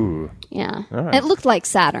 Ooh. Yeah. Right. It looked like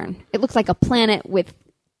Saturn. It looked like a planet with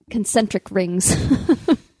concentric rings.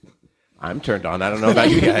 I'm turned on. I don't know about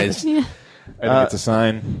you guys. Yeah. I think it's a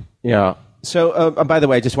sign. Yeah. So, by the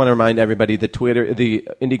way, I just want to remind everybody the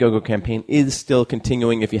Indiegogo campaign is still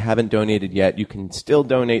continuing. If you haven't donated yet, you can still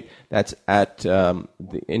donate. That's at the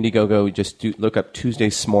Indiegogo. Just look up Tuesday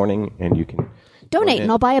Smorning, and you can donate,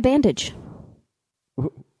 and I'll buy a bandage.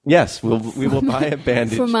 Yes, we will buy a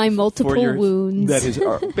bandage for my multiple wounds. That is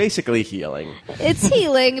basically healing. It's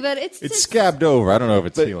healing, but it's scabbed over. I don't know if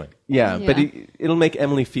it's healing. Yeah, but it'll make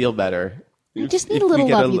Emily feel better. I just need a little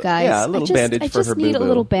love, you guys. Yeah, a little bandage for her boo-boo. I just need a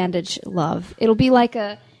little bandage love. It'll be like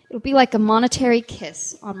a monetary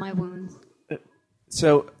kiss on my wounds.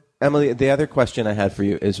 So, Emily, the other question I had for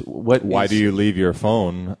you is why do you leave your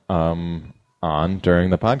phone on during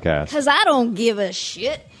the podcast? Because I don't give a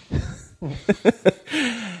shit.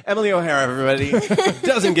 Emily O'Hara, everybody,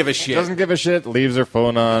 doesn't give a shit. Doesn't give a shit, leaves her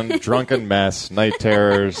phone on, drunken mess, night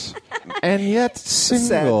terrors, and yet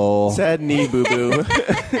single. Sad knee boo-boo.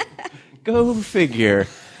 Go figure.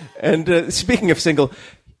 And speaking of single,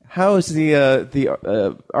 how is the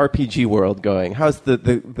RPG world going? How's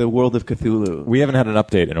the world of Cthulhu? We haven't had an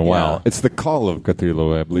update in a while. It's the Call of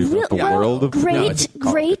Cthulhu, I believe. Really? The world of great.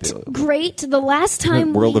 The last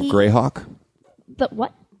time world of Greyhawk. The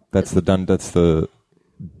what? That's the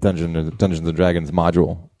Dungeons and Dragons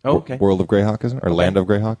module Oh, okay. World of Greyhawk, isn't it? Or Land of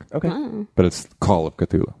Greyhawk? Okay. But it's Call of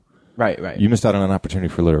Cthulhu. Right. You missed out on an opportunity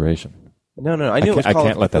for alliteration. No. I knew it was I Call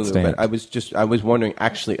can't of let that Cthulhu, stand. But I was wondering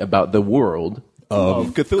actually about the world of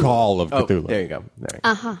Cthulhu. Call of Oh, Cthulhu. there you go. There.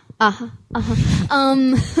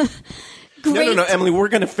 Great. No, Emily, we're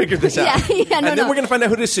going to figure this out. Yeah, and then we're going to find out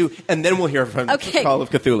who to sue, and then we'll hear from Call of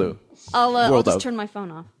Cthulhu. I'll just turn my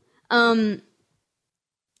phone off.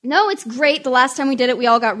 No, it's great. The last time we did it, we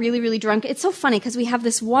all got really, really drunk. It's so funny because we have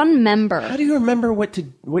this one member. How do you remember what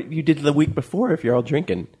you did the week before if you're all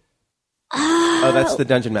drinking? Oh, that's the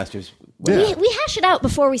Dungeon Masters. We hash it out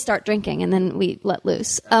before we start drinking, and then we let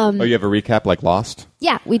loose. You have a recap like Lost?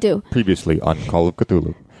 Yeah, we do. Previously on Call of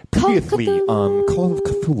Cthulhu. Previously on Call of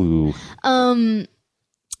Cthulhu.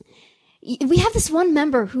 We have this one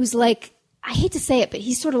member who's like, I hate to say it, but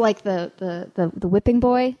he's sort of like the whipping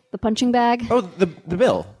boy, the punching bag. Oh, the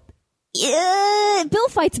Bill. Yeah, Bill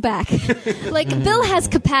fights back. Like, Bill has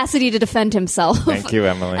capacity to defend himself. Thank you,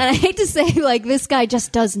 Emily. And I hate to say, like, this guy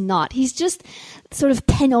just does not. He's just sort of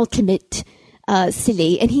penultimate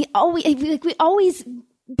silly. And we always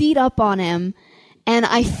beat up on him. And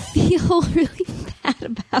I feel really bad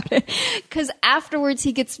about it. Because afterwards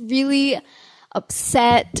he gets really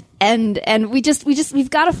upset. And we've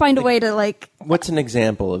got to find a way to, like... What's an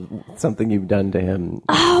example of something you've done to him?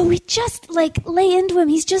 Oh, we just, like, lay into him.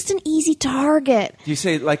 He's just an easy target. You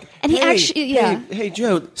say, like, and he hey,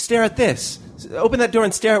 Joe, stare at this. Open that door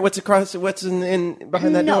and stare at what's in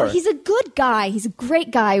behind that door. No, he's a good guy. He's a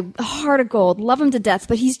great guy. A heart of gold. Love him to death,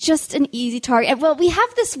 but he's just an easy target. And, well, we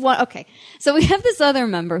have this one. Okay. So we have this other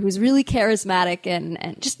member who's really charismatic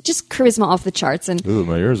and just charisma off the charts. And ooh,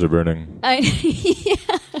 my ears are burning. Yeah.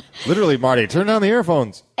 Literally, Marty, turn down the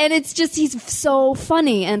earphones. And it's just, he's so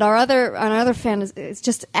funny. And our other fan is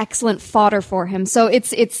just excellent fodder for him. So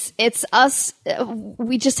it's us.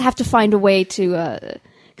 We just have to find a way to,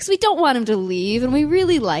 because we don't want him to leave, and we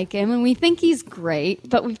really like him, and we think he's great,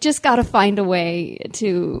 but we've just got to find a way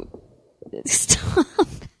to stop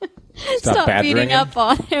beating up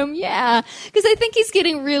on him. Yeah, because I think he's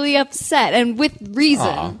getting really upset, and with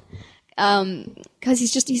reason. Because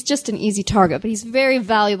he's just an easy target, but he's very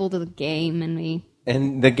valuable to the game,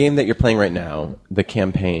 And the game that you're playing right now, the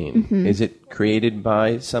campaign, is it created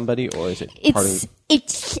by somebody, or is it part of?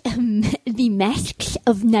 It's the Masks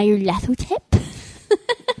of Nyarlathotep.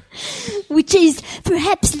 Which is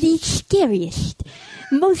perhaps the scariest,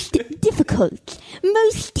 most difficult,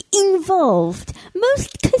 most involved,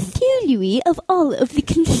 most Cthulhu-y of all of the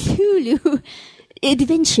Cthulhu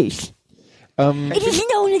adventures. It is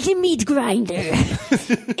known as a meat grinder.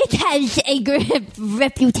 It has a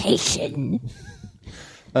reputation.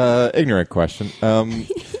 Ignorant question.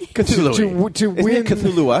 Cthulhu. To Isn't win it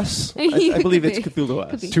Cthulhu-us? I believe it's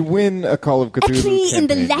Cthulhu-us. To win a Call of Cthulhu Actually,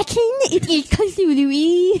 campaign. in the Latin, it is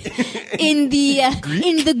Cthulhu-y. In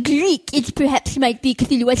the Greek, it perhaps might be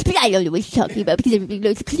Cthulhu-us, but I don't know what you're talking about because everybody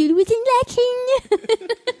knows Cthulhu is in Latin.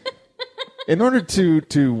 In order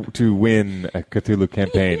to win a Cthulhu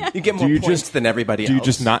campaign, You get more points than everybody else. Do you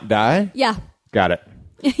just not die? Yeah. Got it.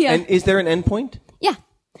 Yeah. And is there an endpoint? Yeah.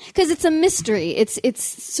 Because it's a mystery. It's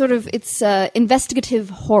investigative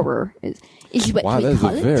horror. Is what Wow, we that is call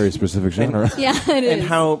a it. very specific genre. Yeah, it is. And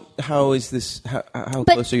how is this? How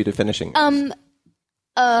close are you to finishing?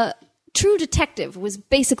 True Detective was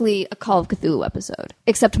basically a Call of Cthulhu episode,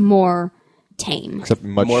 except more tame. Except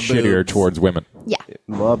much More shittier boobs. towards women. Yeah.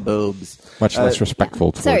 More boobs. Much less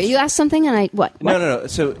respectful towards... Sorry, you asked something and I what? No.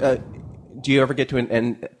 So, do you ever get to an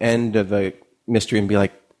end of a mystery and be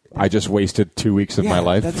like, I just wasted 2 weeks of my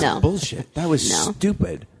life. That's No. bullshit. That was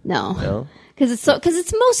stupid. No. Because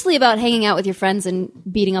it's mostly about hanging out with your friends and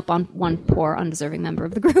beating up on one poor, undeserving member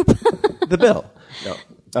of the group. The Bill. No.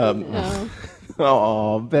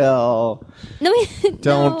 Oh, Bill. No,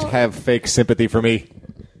 Don't have fake sympathy for me.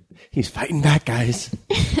 He's fighting back, guys.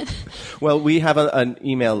 Well, we have an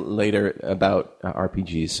email later about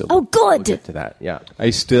RPGs, so Oh, good. we'll get to that. Yeah.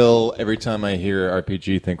 I still, every time I hear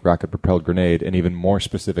RPG, think rocket-propelled grenade, and even more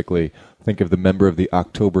specifically, think of the member of the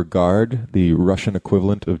October Guard, the Russian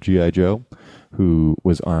equivalent of G.I. Joe, who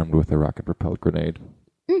was armed with a rocket-propelled grenade.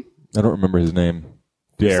 I don't remember his name.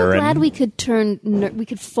 I'm so Darren. glad we could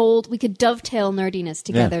we could dovetail nerdiness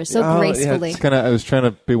together so gracefully. It's kinda, I was trying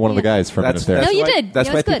to be one of the guys for a minute there. No, you why- did. That's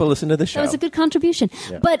That why was good. people listen to the show. That was a good contribution.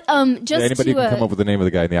 Yeah. But just Anybody to can come up with the name of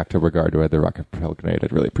the guy in the October Guard who had the rocket-propelled grenade.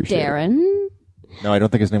 I'd really appreciate it. Darren. No, I don't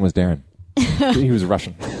think his name was Darren. He was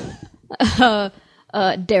Russian.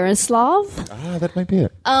 Darrenslav. That might be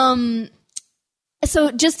it.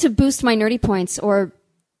 So just to boost my nerdy points or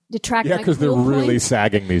detract Yeah, my because they're cool really points.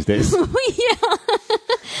 sagging these days. Yeah.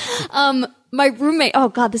 My roommate. Oh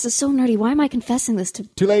God, this is so nerdy. Why am I confessing this to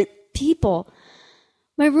Too late. people?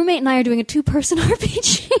 My roommate and I are doing a 2-person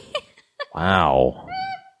RPG. Wow.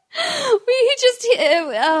 We just.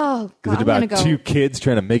 Oh God, Is it about two kids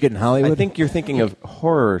trying to make it in Hollywood? I think you're thinking of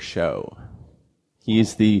Horror Show.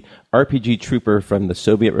 He's the RPG trooper from the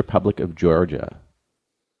Soviet Republic of Georgia.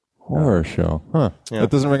 Horror show. Huh. Yeah.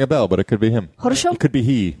 That doesn't ring a bell, but it could be him. Horosho? It could be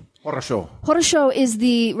he. Horosho is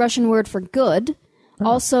the Russian word for good.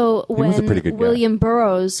 Also, was a pretty good when guy. William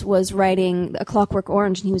Burroughs was writing A Clockwork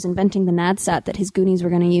Orange and he was inventing the NADSAT that his Goonies were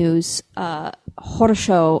going to use, horror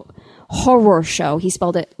show, he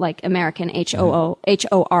spelled it like American, HORRORSHOW,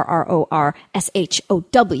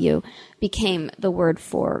 became the word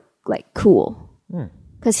for like cool.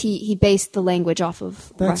 Because he based the language off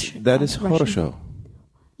of Russian. That is Russian. Horosho.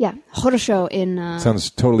 Yeah, horosho in... Sounds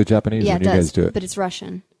totally Japanese yeah, when it you does, guys do it. but it's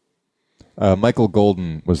Russian. Michael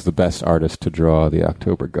Golden was the best artist to draw the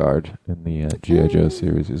October Guard in the G.I. Joe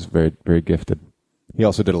series. He's very, very gifted. He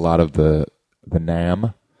also did a lot of the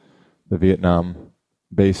NAM, the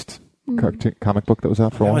Vietnam-based comic book that was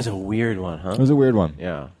out for a That while. was a weird one, huh? It was a weird one.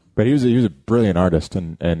 Yeah. But he was a brilliant artist,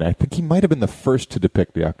 and I think he might have been the first to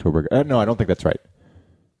depict the October Guard. No, I don't think that's right.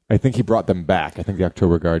 I think he brought them back. I think the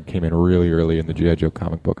October Guard came in really early in the G.I. Joe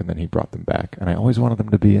comic book, and then he brought them back. And I always wanted them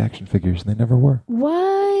to be action figures, and they never were.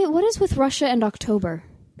 Why? What is with Russia and October?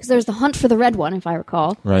 Because there's the hunt for the red one, if I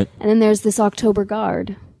recall. Right. And then there's this October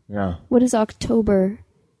Guard. Yeah. What does October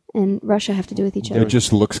and Russia have to do with each other? It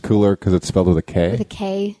just looks cooler because it's spelled with a K. With a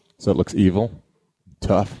K. So it looks evil,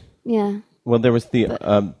 tough. Yeah. Well, there was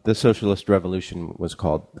the Socialist Revolution was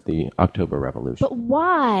called the October Revolution. But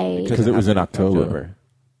why? Because it was in October.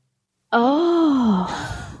 Oh.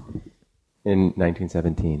 In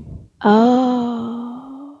 1917.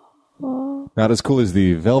 Oh. Not as cool as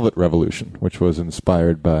the Velvet Revolution, which was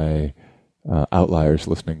inspired by outliers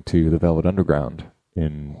listening to the Velvet Underground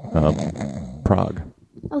in Prague.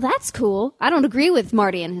 Oh, that's cool. I don't agree with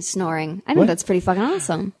Marty and his snoring. I think that's pretty fucking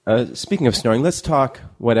awesome. Speaking of snoring, let's talk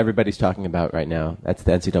what everybody's talking about right now. That's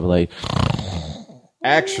the NCAA.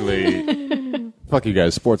 Actually, fuck you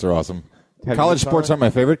guys. Sports are awesome. Have College you sports saw it? aren't my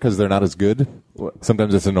favorite because they're not as good.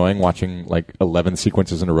 Sometimes it's annoying watching like 11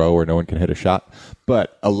 sequences in a row where no one can hit a shot.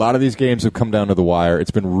 But a lot of these games have come down to the wire. It's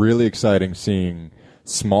been really exciting seeing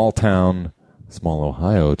small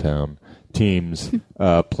Ohio town teams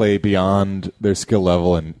play beyond their skill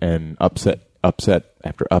level and upset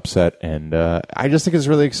after upset. And I just think it's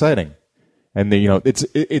really exciting. And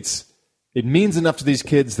it means enough to these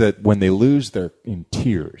kids that when they lose, they're in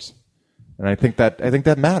tears. And I think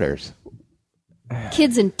that matters.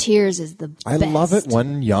 Kids in tears is the best. I love it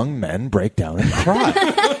when young men break down and cry.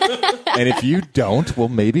 And if you don't, well,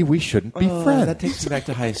 maybe we shouldn't be friends. That takes me back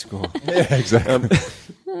to high school. Yeah, exactly.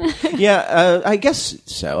 I guess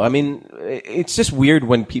so. I mean, it's just weird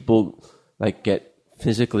when people like get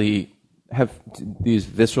physically have these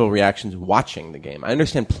visceral reactions watching the game. I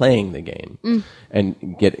understand playing the game and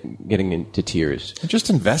getting into tears. I'm just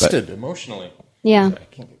invested emotionally. Yeah.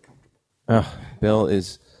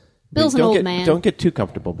 Bill's an old man. Don't get too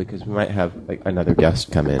comfortable because we might have like another guest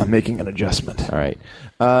come in. I'm making an adjustment. All right.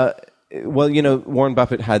 Well, Warren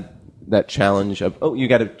Buffett had that challenge of you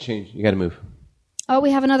got to change, you got to move. Oh,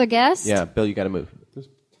 we have another guest? Yeah, Bill, you got to move. There's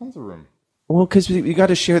tons of room. Well, because you got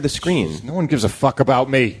to share the screen. No one gives a fuck about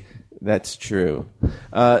me. That's true.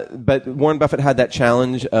 But Warren Buffett had that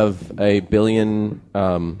challenge of $1 billion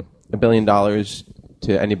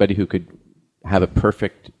to anybody who could have a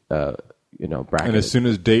perfect, bracket. And as soon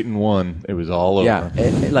as Dayton won, it was all over. Yeah,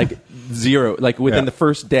 like zero. Like within the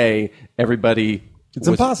first day, everybody. It's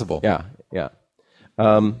impossible. Yeah.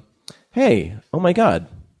 Hey, oh my God!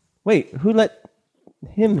 Wait, who let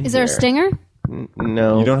him? Is there a stinger?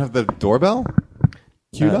 No. You don't have the doorbell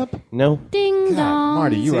queued up? No. Ding dong.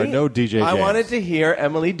 Marty, you are no DJ I James. wanted to hear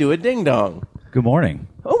Emily do a ding dong. Good morning.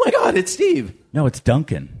 Oh my God! It's Steve. No, it's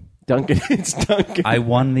Duncan. Duncan. It's Duncan. I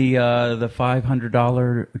won the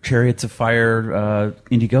 $500 Chariots of Fire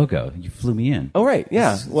Indiegogo. You flew me in. Oh right,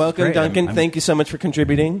 yeah. This is Welcome, great. Duncan. I'm- Thank you so much for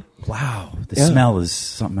contributing. Wow, the Yeah. smell is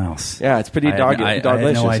something else. Yeah, it's pretty I had no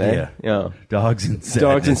doglicious. idea. Yeah. Dogs and sadness.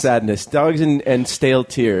 Dogs and sadness. Dogs and stale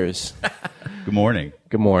tears. Good morning.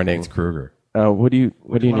 Good morning. It's Kruger. What do you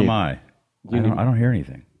What need? am I? I don't hear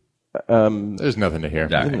anything. There's nothing to hear.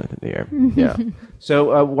 Yeah. There's nothing there. Yeah.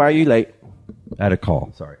 So why are you late? I had a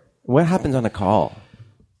call. Sorry. What happens on a call?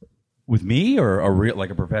 With me or a real,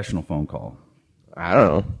 like a professional phone call? I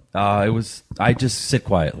don't know. I just sit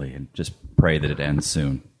quietly and just pray that it ends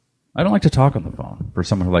soon. I don't like to talk on the phone for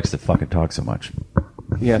someone who likes to fucking talk so much.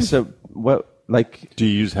 Yeah. So what Like, Do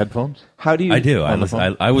you use headphones? how do you? I do. On the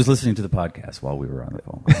phone? I was listening to the podcast while we were on the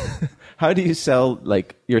phone. How do you sell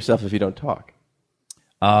like yourself if you don't talk?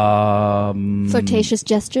 Flirtatious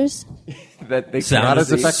gestures. That they Sound Not as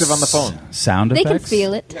see? effective on the phone. Sound They effects. can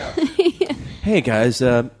feel it. Hey guys,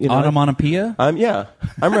 Onomatopoeia. I'm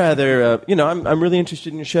rather, I'm really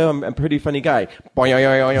interested in your show. I'm a pretty funny guy.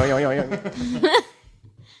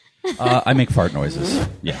 I make fart noises.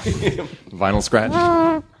 Yeah. Vinyl scratch.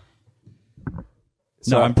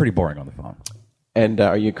 No, I'm pretty boring on the phone. And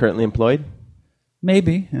are you currently employed?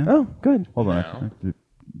 Maybe. Yeah. Oh, good. Hold on. I have to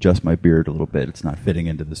adjust my beard a little bit. It's not fitting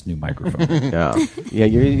into this new microphone. Yeah,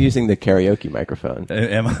 you're using the karaoke microphone.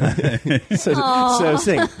 Am I? So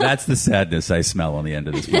sing. That's the sadness I smell on the end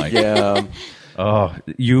of this mic. Yeah, Oh,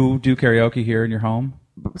 you do karaoke here in your home?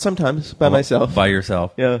 sometimes by myself. By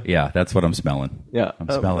yourself? Yeah. Yeah, that's what I'm smelling. Yeah. I'm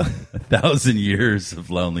Oh. smelling 1,000 years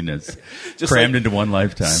of loneliness Just crammed like into one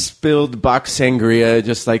lifetime. Spilled box sangria,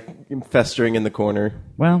 just like festering in the corner.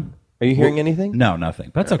 Well, Are you hearing anything? no,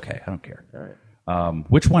 nothing. That's okay. I don't care. All right.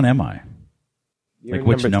 Which one am I? You're Like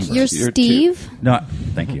which number number? two. You're You're Steve. No,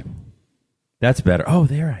 thank you. That's better. Oh,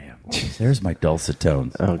 there I am. There's my dulcet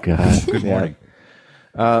tones. Oh God. Good morning.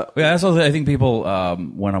 Yeah, that's also, I think people,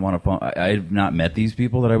 when I'm on a phone, I've not met these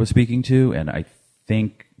people that I was speaking to, and I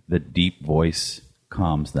think the deep voice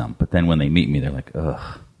calms them. But then when they meet me, they're like,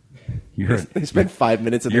 ugh. They spent 5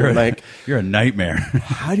 minutes in You're the mic. you're a nightmare.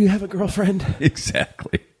 How do you have a girlfriend?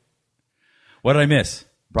 Exactly. What did I miss?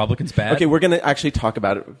 Republicans bad? Okay, we're going to actually talk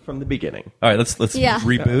about it from the beginning. All right, let's Yeah.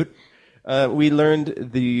 reboot. We learned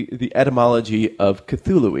the etymology of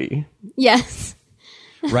Cthulhu. Yes.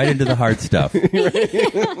 Right into the hard stuff.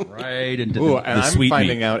 Right into Ooh, the and I'm sweet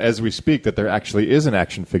finding meat. out as we speak that there actually is an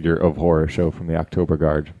action figure of Horror Show from the October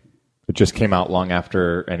Guard. It just came out long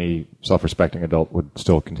after any self-respecting adult would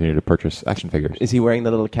still continue to purchase action figures. Is he wearing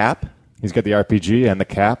the little cap? He's got the RPG and the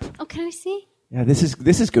cap. Oh, can I see? Yeah, this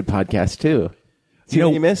is good podcast too. See You know-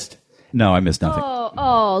 what you missed? No, I missed nothing.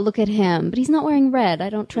 Oh, look at him. But he's not wearing red. I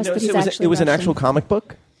don't trust No, that he's so actually it was an Russian. actual comic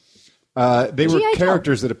book? They were G.I. Joe.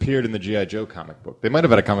 characters that appeared in the G.I. Joe comic book. They might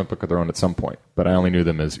have had a comic book of their own at some point, but I only knew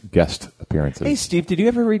them as guest appearances. Hey, Steve, did you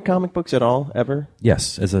ever read comic books at all, ever?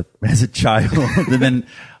 Yes, as a child, and then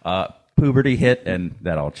puberty hit, and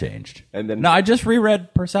that all changed. And then- no, I just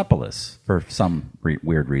reread Persepolis for some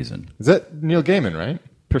weird reason. Is that Neil Gaiman, right?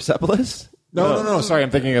 Persepolis? No. Sorry, I'm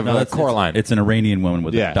thinking of Coraline. It's an Iranian woman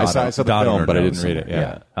with Yeah, a dot. I saw the dot on film, her but I nose didn't read it,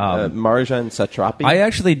 somewhere. yeah. Marjan Satrapi? I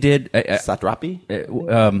actually did. Satrapi?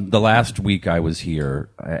 The last week I was here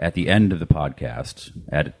at the end of the podcast,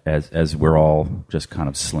 as we're all just kind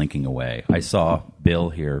of slinking away, I saw Bill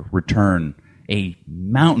here return a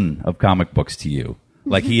mountain of comic books to you,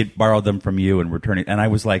 like he had borrowed them from you and returning. And I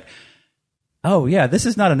was like, "Oh yeah, this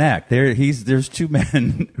is not an act. There's two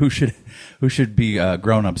men who should be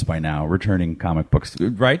grown-ups by now, returning comic books,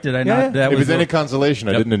 right? Did I not? Yeah. That If it was any the- consolation,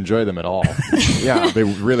 I didn't enjoy them at all. Yeah. They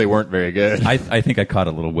really weren't very good. I think I caught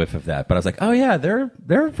a little whiff of that, but I was like, oh yeah, they're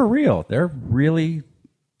for real. They're really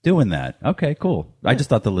doing that. Okay, cool. I just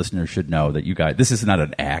thought the listeners should know that you guys, this is not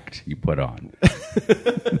an act you put on.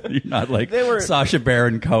 You're not like Sacha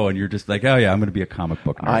Baron Cohen. You're just like, oh yeah, I'm going to be a comic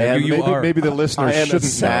book nerd. I am. You are. Maybe the I listeners am a shouldn't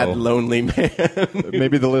sad, know. lonely man.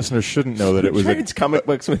 Maybe the listeners shouldn't know that it was a Trades comic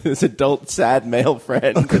books with his adult, sad male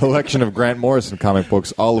friend. collection of Grant Morrison comic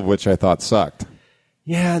books, all of which I thought sucked.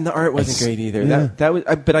 Yeah, and the art wasn't great either. Yeah. That was,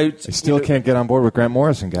 but I I still can't get on board with Grant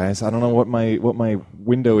Morrison, guys. I don't know what my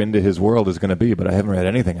window into his world is going to be, but I haven't read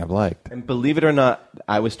anything I've liked. And believe it or not,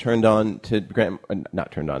 I was turned on to Grant.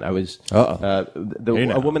 Not turned on. I was. Uh-oh. Hey,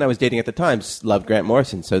 now. A woman I was dating at the time loved Grant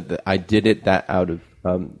Morrison, so I did it that out of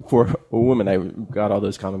for a woman. I got all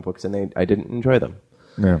those comic books, and I didn't enjoy them.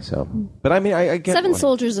 Yeah. So, but I mean, I get Seven why.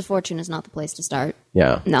 Soldiers of Fortune is not the place to start.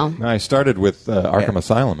 Yeah. No. I started with Arkham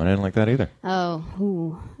Asylum, and I didn't like that either. Oh,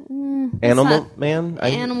 ooh. Animal not- Man.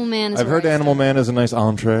 Animal Man is I've where heard I Animal started. Man is a nice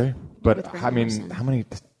entree, but With Grant I mean, Morrison.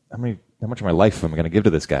 how much of my life am I going to give to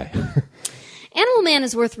this guy? Animal Man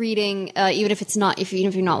is worth reading, even if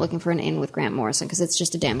you're not looking for an in with Grant Morrison, because it's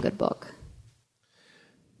just a damn good book.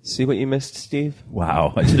 See what you missed, Steve?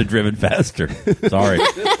 Wow, I should have driven faster. Sorry,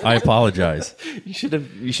 I apologize. You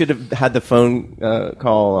should have had the phone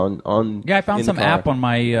call on. Yeah, I found in some the car. app on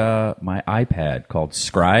my my iPad called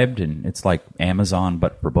Scribed, and it's like Amazon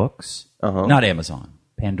but for books. Not Amazon,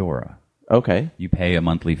 Pandora. Okay, You pay a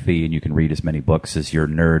monthly fee, and you can read as many books as your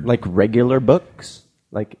nerd. like regular books,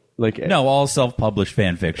 like No, all self-published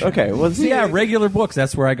fan fiction. Okay, well, see- yeah, regular books.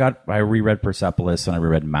 That's where I reread Persepolis and I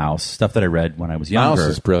reread Mouse, stuff that I read when I was younger. Mouse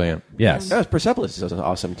is brilliant. Yes, Persepolis is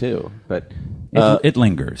awesome too, but it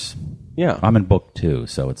lingers. Yeah. I'm in book 2,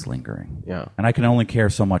 so it's lingering. Yeah. And I can only care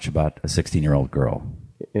so much about a 16-year-old girl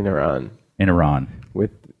In Iran.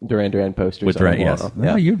 with Duran Duran posters with on the yes. wall.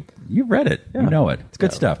 No, you read it. Yeah. You know it. It's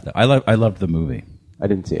good stuff. I loved the movie. I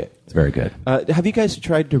didn't see it. It's very good. Have you guys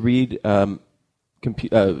tried to read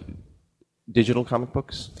digital comic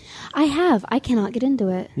books? I have. I cannot get into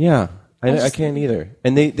it. Yeah. I can't either.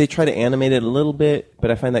 And they try to animate it a little bit,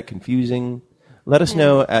 but I find that confusing. Let us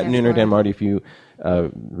know at Nooner Dan Marty if you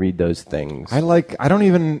read those things. I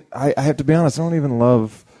have to be honest, I don't even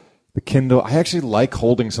love the Kindle. I actually like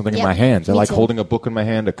holding something in my hands. I like holding a book in my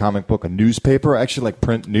hand, a comic book, a newspaper. I actually like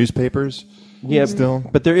print newspapers. Yeah, still.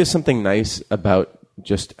 But there is something nice about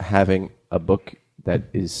just having a book that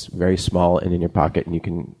is very small and in your pocket, and you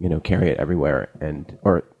can carry it everywhere,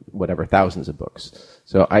 or whatever, thousands of books.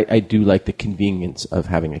 So I do like the convenience of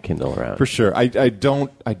having a Kindle around. For sure. I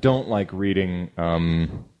don't like reading.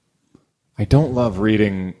 I don't love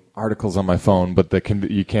reading articles on my phone, but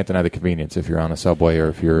you can't deny the convenience if you're on a subway or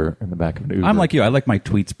if you're in the back of an Uber. I'm like you. I like my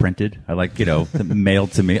tweets printed. I like,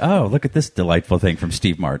 mailed to me. Oh, look at this delightful thing from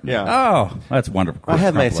Steve Martin. Yeah. Oh, that's wonderful. I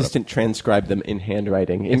have my assistant transcribe them in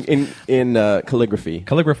handwriting, in calligraphy.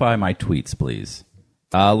 Calligraphy my tweets, please.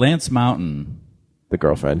 Lance Mountain, The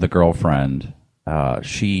girlfriend.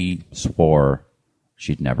 she swore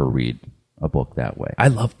she'd never read a book that way. I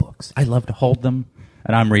love books. I love to hold them.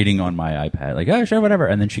 And I'm reading on my iPad, like, oh, sure, whatever.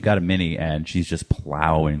 And then she got a mini, and she's just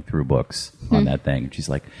plowing through books on that thing. And she's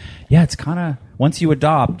like, yeah, it's kind of, once you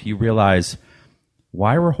adopt, you realize,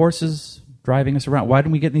 why were horses driving us around? Why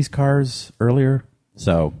didn't we get in these cars earlier?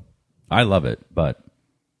 So I love it, but...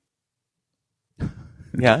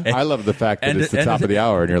 Yeah. I love the fact that it's the top of the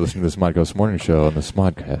hour and you're listening to the Smodcast Morning Show on the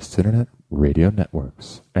Smodcast Internet Radio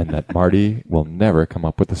Networks, and that Marty will never come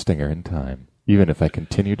up with a stinger in time, even if I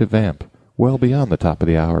continue to vamp well beyond the top of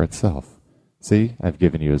the hour itself. See, I've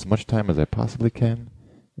given you as much time as I possibly can,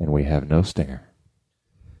 and we have no stinger.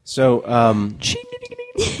 So, oh,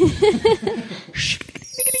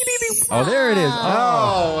 there it is.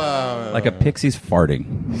 Oh, like a pixie's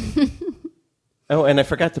farting. oh, and I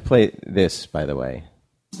forgot to play this, by the way.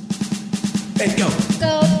 And go.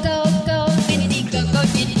 Go, go, go, Minnie, go, go,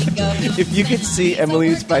 Minnie, go. If you could see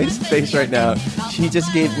Emily's face right now, she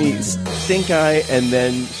just gave me stink eye, and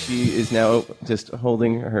then she is now just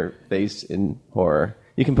holding her face in horror.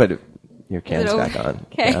 You can put your cans back on.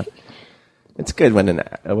 Okay. Yeah. It's good when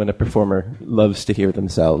a performer loves to hear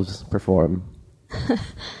themselves perform.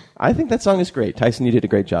 I think that song is great. Tyson, you did a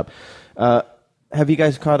great job. Have you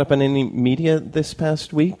guys caught up on any media this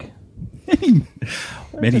past week?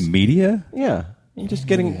 Any media? Yeah. I'm just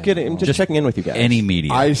checking in with you guys. Any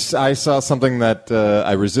media. I saw something that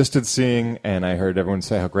I resisted seeing, and I heard everyone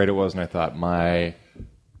say how great it was, and I thought, my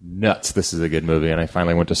nuts, this is a good movie. And I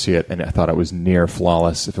finally went to see it, and I thought it was near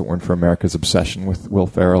flawless if it weren't for America's obsession with Will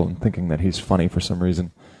Ferrell and thinking that he's funny for some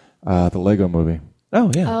reason. The Lego Movie.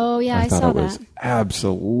 Oh, yeah. Oh, yeah, I thought saw it was that.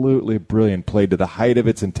 absolutely brilliant, played to the height of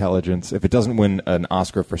its intelligence. If it doesn't win an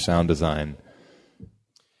Oscar for sound design,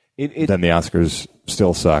 then the Oscars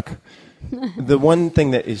still suck. The one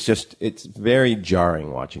thing that is it's very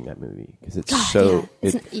jarring watching that movie because it's so.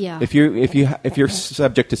 Yeah. If you're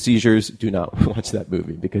subject to seizures, do not watch that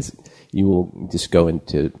movie because you will just go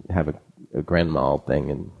into have a grand mal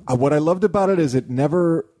thing. And what I loved about it is it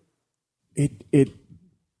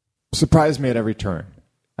surprised me at every turn.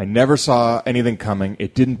 I never saw anything coming.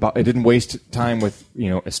 It didn't waste time with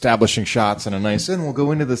establishing shots and and we'll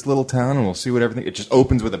go into this little town and we'll see what everything. It just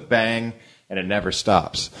opens with a bang and it never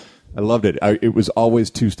stops. I loved it. It was always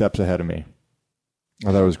 2 steps ahead of me.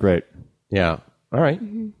 I thought it was great. yeah, all right.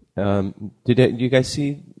 Did you guys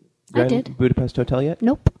see I did. Budapest Hotel yet?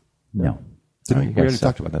 Nope. No. You We guys already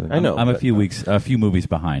suck. talked about that. I know. I'm a but- few movies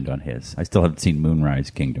behind on his. I still haven't seen Moonrise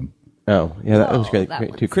Kingdom. Oh, yeah, that was great that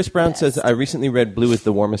too. was Chris Brown best. says, I recently read Blue is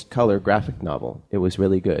the Warmest Color graphic novel. It was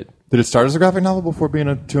really good. Did it start as a graphic novel before being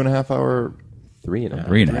a 2.5 hour? 3.5.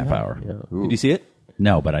 3.5 hour. Yeah. Did you see it?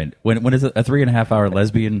 No, but when is it a 3.5 hour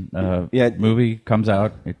lesbian movie comes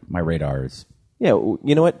out? My radar is. Yeah,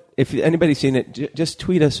 you know what? If anybody's seen it, just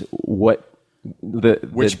tweet us which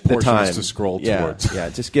portions time to scroll towards. towards. Yeah,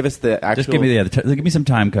 just give us the actual. Just give me give me some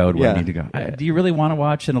time code where Yeah. I need to go. Do you really want to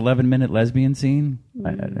watch an 11-minute lesbian scene?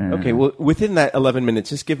 Okay, well, within that 11 minutes,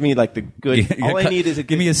 just give me like the good. All I need is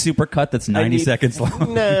give me a super cut that's 90 seconds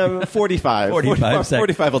long. No, 45. 45 seconds.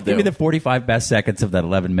 45 will do. Give me the 45 best seconds of that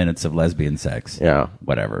 11 minutes of lesbian sex. Yeah.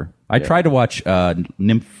 Whatever. I tried to watch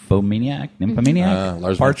Nymphomaniac.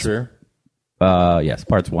 Lars von Trier. Yes,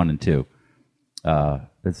 parts 1 and 2.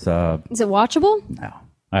 It's Is it watchable? no,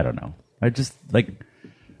 I don't know. I just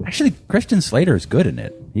actually Christian Slater is good in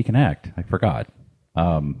it. He can act. I forgot.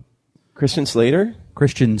 Christian Slater?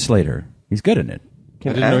 Christian Slater. He's good in it.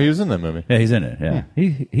 I didn't know he was in that movie. Yeah, he's in it. Yeah,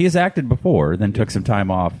 he has acted before, then took some time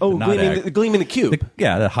off. Oh, to not act. Gleaming the Cube.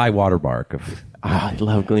 The high water mark of. I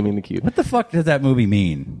love Gleaming the Cube. What the fuck does that movie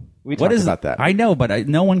mean? We talked about that. I know, but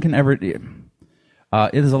no one can ever.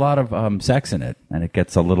 There's a lot of sex in it, and it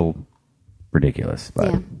gets a little ridiculous.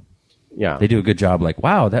 But Yeah. they do a good job. Like,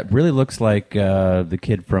 wow, that really looks like the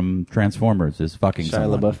kid from Transformers is fucking Shia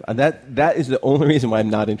someone. LaBeouf. That is the only reason why I'm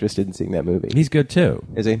not interested in seeing that movie. He's good too.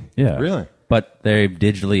 Is he? Yeah, Really? But they've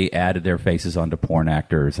digitally added their faces onto porn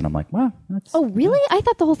actors, and I'm like, well, that's. Oh, really? I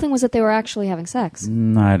thought the whole thing was that they were actually having sex.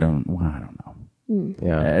 I don't know.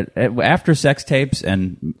 Yeah. After sex tapes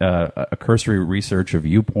and a cursory research of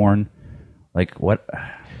YouPorn, like what?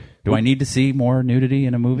 Do I need to see more nudity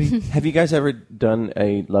in a movie? Have you guys ever done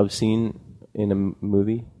a love scene in a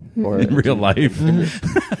movie or In real life?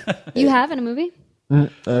 You have in a movie?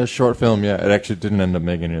 A short film, yeah. It actually didn't end up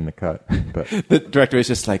making it in the cut. But The director was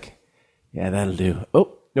just like, "Yeah, that'll do."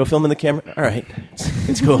 Oh, no film in the camera. All right,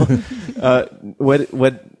 it's cool. What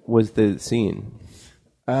was the scene?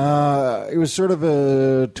 it was sort of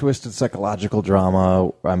a twisted psychological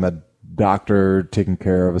drama. I'm a doctor taking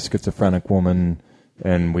care of a schizophrenic woman,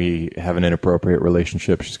 and we have an inappropriate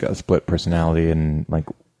relationship. She's got a split personality, and like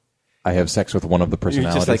I have sex with one of the You're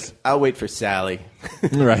personalities. just like, "I'll wait for Sally.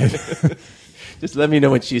 Right. Just let me know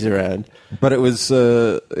when she's around." But it was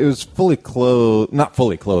fully clothed, not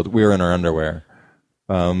fully clothed. We were in our underwear.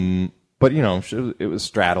 But you know, it was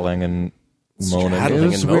straddling and moaning. Straddling It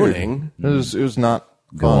was and weird. moaning? It was not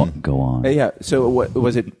Go fun. on. Go on. Yeah. So, what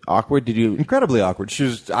was it? Awkward? Did you? Incredibly awkward.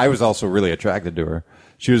 I was also really attracted to her.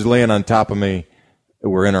 She was laying on top of me.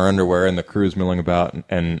 We're in our underwear, and the crew's milling about,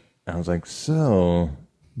 and I was like, "So,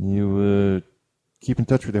 you keep in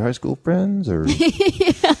touch with your high school friends, or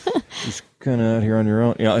just kind of out here on your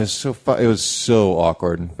own?" You know, it was so it was so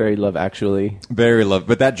awkward. Very Love Actually. Very love,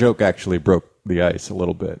 but that joke actually broke the ice a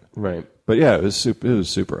little bit. Right. But yeah, it was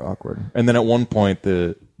super awkward. And then at one point,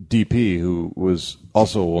 the DP, who was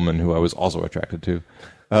also a woman who I was also attracted to,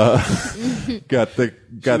 got the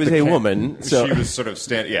a woman, so- she was sort of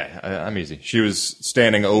standing. Yeah, I'm easy. She was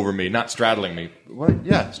standing over me, not straddling me. What?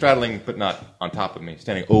 Yeah, straddling, but not on top of me.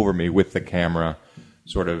 Standing over me with the camera,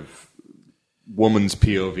 sort of woman's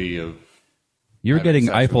POV of. You were getting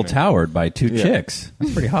sex with Eiffel me. Towered by two chicks.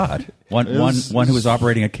 That's pretty hot. One who was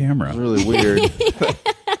operating a camera. Really weird.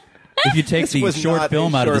 If you take the was short not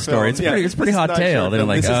film a out of the short story, film. it's pretty This is hot not a tale. short They're film.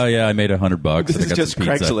 like, This is- oh yeah, I made $100. This and I is got just some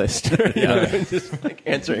pizza. Craigslist. You know, just like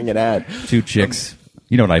answering an ad. Two chicks.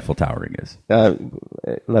 You know what Eiffel Towering is?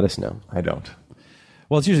 Let us know. I don't.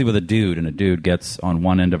 Well, it's usually with a dude, and a dude gets on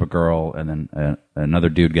one end of a girl, and then another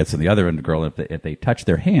dude gets on the other end of a girl. And if they touch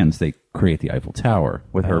their hands, they create the Eiffel Tower,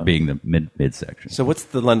 with her being the midsection. So, what's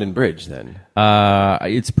the London Bridge then?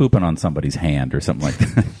 It's pooping on somebody's hand or something like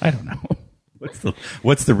that. I don't know.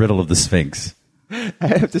 What's the riddle of the Sphinx? I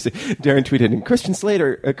have to say, Darren tweeted, and Christian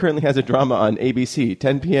Slater currently has a drama on ABC,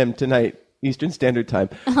 10 p.m. tonight, Eastern Standard Time.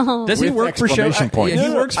 Does he With work for show? exclamation points. He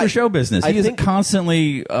works for show business. I He is think-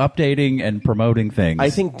 constantly updating and promoting things.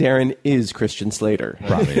 I think Darren is Christian Slater.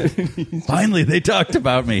 Probably. Finally, they talked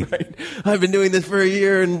about me. I've been doing this for a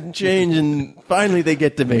year and change, and finally they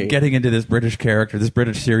get to me. Getting into this British character, this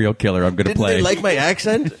British serial killer I'm going to Didn't play. they like my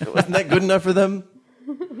accent? Wasn't that good enough for them?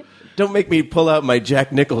 Don't make me pull out my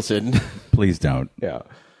Jack Nicholson. Please don't. Yeah.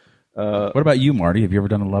 What about you, Marty? Have you ever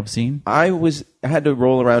done a love scene? I had to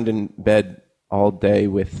roll around in bed all day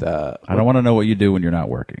with. I don't want to know what you do when you're not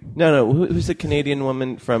working. No. Who's the Canadian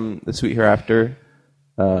woman from The Sweet Hereafter?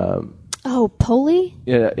 Oh, Polly?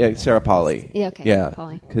 Yeah, Sarah Polley. Yeah, okay, Yeah,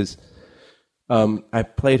 Polley. because I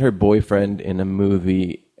played her boyfriend in a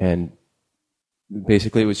movie, and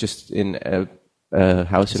basically it was just in a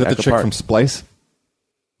house Is in that the Echo chick Park. from Splice?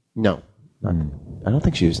 No, I don't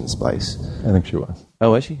think she was in Splice. I think she was.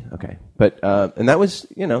 Oh, was she? Okay, but and that was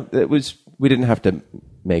we didn't have to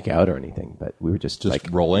make out or anything, but we were just like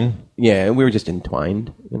rolling. yeah, and we were just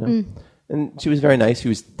entwined, And she was very nice. She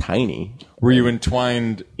was tiny. Were you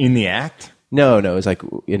entwined in the act? No, it was like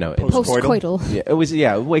Post-coital. Yeah, it was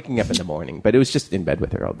waking up in the morning, but it was just in bed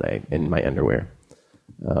with her all day in my underwear.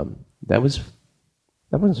 That wasn't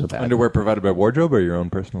so bad. Underwear provided by wardrobe or your own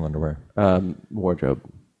personal underwear? Wardrobe.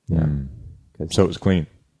 Yeah. So it was clean.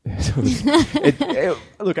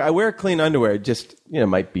 Look, I wear clean underwear. It just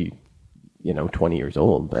might be 20 years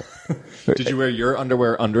old, but Did you wear your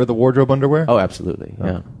underwear under the wardrobe underwear? oh, absolutely,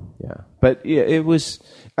 yeah. But yeah, it was.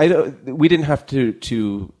 We didn't have to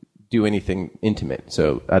do anything intimate,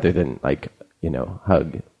 so other than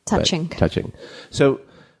hug, Touching. touching. So,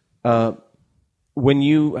 when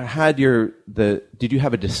you had did you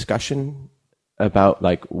have a discussion about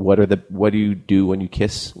like what do you do when you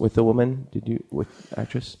kiss with a woman? Did you with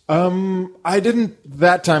actress? I didn't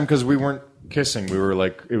that time because we weren't kissing. We were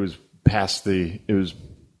like it was past the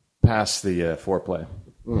foreplay.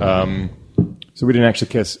 So we didn't actually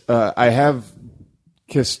kiss. I have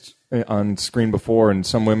kissed on screen before, and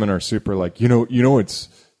some women are super like you don't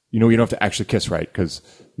have to actually kiss, right? Because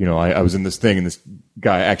I was in this thing and this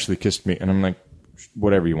guy actually kissed me, and I'm like,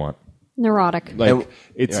 whatever you want. Neurotic. Like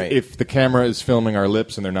if the camera is filming our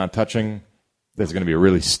lips and they're not touching, there's going to be a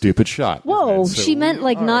really stupid shot. Whoa, So she meant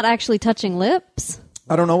like not actually touching lips?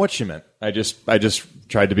 I don't know what she meant. I just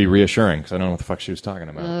tried to be reassuring because I don't know what the fuck she was talking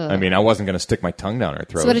about. I mean, I wasn't going to stick my tongue down her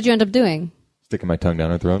throat. So what did you end up doing? Sticking my tongue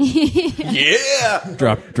down her throat. Yeah.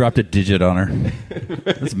 Dropped a digit on her.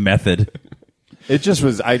 That's method. It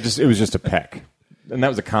was just a peck. And that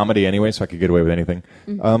was a comedy anyway, so I could get away with anything.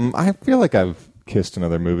 I feel like I've kissed in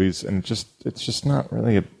other movies, and it's just not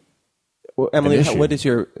really a. Well, Emily, what is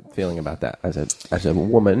your feeling about that as a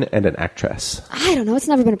woman and an actress? I don't know. It's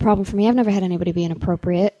never been a problem for me. I've never had anybody be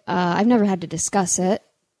inappropriate. I've never had to discuss it.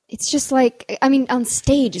 It's just like, I mean, on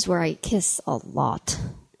stage is where I kiss a lot.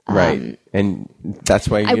 Right. And that's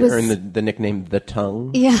why you earned the nickname The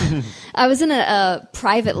Tongue? Yeah. I was in a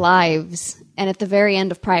Private Lives, and at the very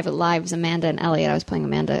end of Private Lives, Amanda and Elliot, I was playing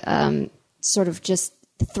Amanda, sort of just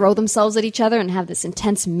throw themselves at each other and have this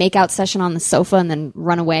intense make-out session on the sofa and then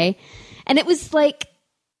run away. And it was like,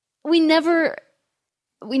 we never,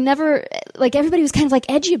 like, everybody was kind of like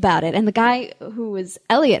edgy about it. And the guy who was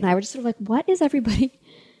Elliot and I were just sort of like, what is everybody?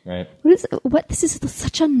 Right. This is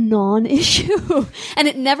such a non-issue. And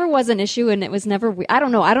it never was an issue, and it was never, I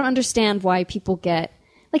don't know. I don't understand why people get,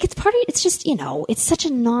 like, it's just, it's such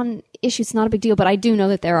a non-issue. It's not a big deal. But I do know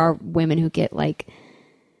that there are women who get, like,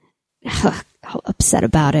 upset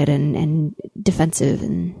about it and defensive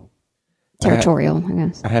and territorial, I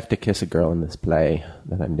guess. I have to kiss a girl in this play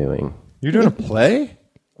that I'm doing. You're doing a play?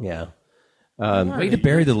 Yeah. Way to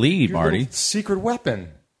bury the lead, Marty. Secret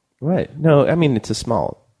weapon. Right. No, I mean, it's a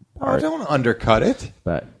small Oh, part. don't undercut it.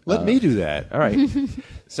 But Let me do that. all right.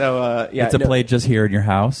 So, yeah. It's a play just here in your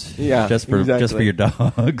house. Yeah, just for exactly. your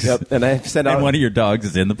dogs. Yep. And I've sent out. And one of your dogs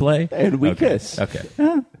is in the play. And we Okay. kiss. Okay,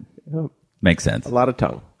 makes sense. A lot of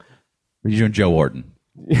tongue. You're doing Joe Orton.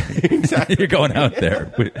 Exactly. You're going out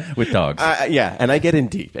there with dogs. Yeah, and I get in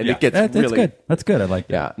deep, and it gets that's really good. That's good. I like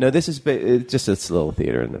that. Yeah. No, this is it's just a little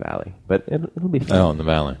theater in the valley, but it'll be fun. Oh, in the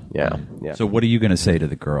valley. Yeah. Yeah. So what are you going to say to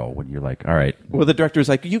the girl when you're like, all right, Well, the director's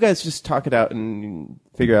like, you guys just talk it out and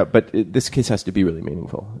figure out, but this kiss has to be really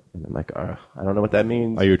meaningful. And I'm like, I don't know what that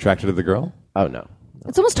means. Are you attracted to the girl? Oh, no.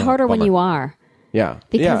 It's almost harder when you are. Yeah.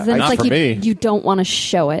 Because yeah. then it's Not like for me. you don't want to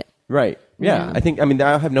show it. Right. Yeah. Yeah. I mean,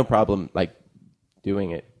 I'll have no problem, like,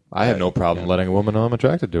 doing it. I have no problem letting a woman know I'm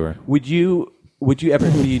attracted to her. Would you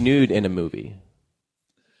ever be nude in a movie?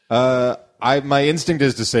 My instinct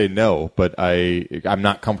is to say no, but I'm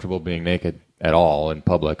not comfortable being naked at all in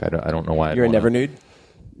public. I don't know why. You're never nude?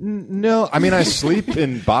 No, I mean I sleep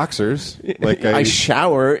in boxers. Like I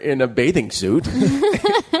shower in a bathing suit.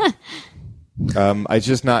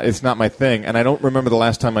 It's not my thing, and I don't remember the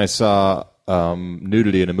last time I saw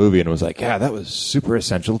nudity in a movie and was like, yeah, that was super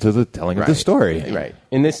essential to the telling of the story. Right.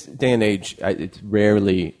 In this day and age, it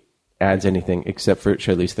rarely adds anything except for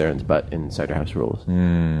Charlize Theron's butt in Cider House Rules.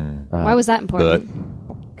 Why was that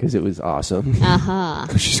important? Because it was awesome.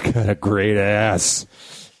 She's got a great ass.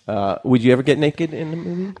 Would you ever get naked in a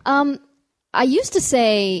movie? I used to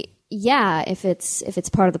say, yeah, if it's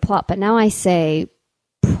part of the plot, but now I say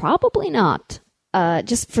probably not.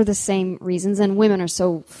 Just for the same reasons, and women are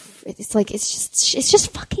so. It's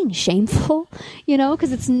just fucking shameful,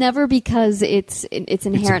 because it's never because it's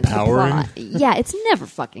inherent to the plot. Yeah, it's never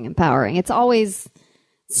fucking empowering. It's always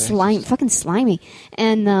fucking slimy.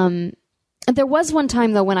 And there was one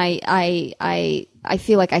time though when I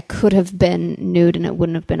feel like I could have been nude and it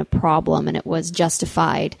wouldn't have been a problem and it was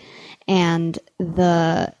justified, and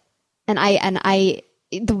the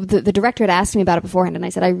director had asked me about it beforehand, and I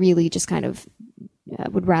said I really just kind of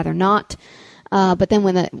would rather not. But then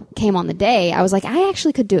when it came on the day, I was like, I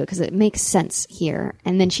actually could do it because it makes sense here.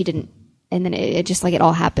 And then she didn't. And then it just like it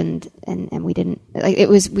all happened, and we didn't. Like it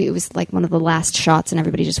was like one of the last shots, and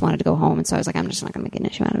everybody just wanted to go home. And so I was like, I'm just not going to make an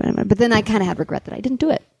issue out of it. But then I kind of had regret that I didn't do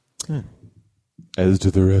it. As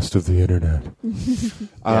do the rest of the internet.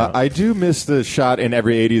 I do miss the shot in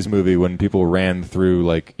every 80s movie when people ran through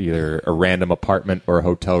like either a random apartment or a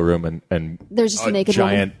hotel room and There's just a naked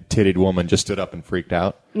giant tittied woman just stood up and freaked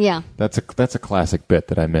out. Yeah, That's a classic bit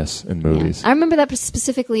that I miss in movies. I remember that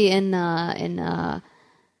specifically in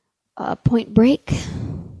Point Break.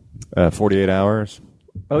 48 Hours.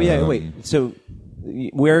 Oh yeah. Wait. So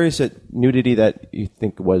Where is it nudity that you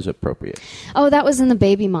think was appropriate? Oh, that was in the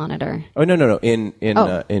baby monitor. Oh no, in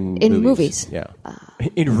movies. Yeah,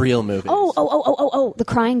 in real movies. Oh, the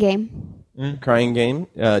Crying Game. Crying Game.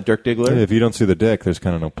 Dirk Diggler. If you don't see the dick, there's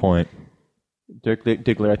kind of no point. Dirk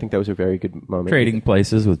Diggler. I think that was a very good moment. Trading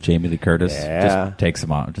Places with Jamie Lee Curtis. Yeah. Just takes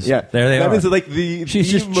them on. Just, Yeah, there they are. That is like she's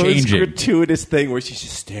just most changing. gratuitous thing where she's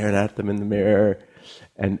just staring at them in the mirror,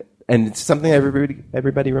 and it's something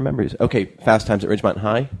everybody remembers. Okay, Fast Times at Ridgemont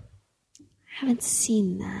High. I haven't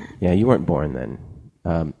seen that. Yeah, you weren't born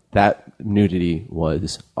then. That nudity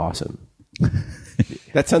was awesome.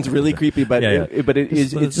 That sounds really creepy, but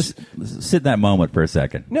it's just sit in that moment for a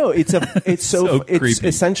second. no, it's so it's creepy.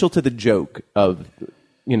 essential to the joke of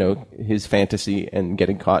his fantasy and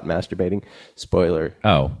getting caught masturbating. Spoiler.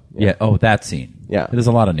 Oh, yeah. Oh, that scene. Yeah. There's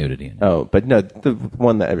a lot of nudity in it. Oh, but no, the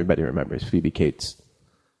one that everybody remembers, Phoebe Cates.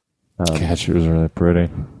 God, she was really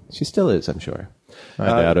pretty. She still is, I'm sure. I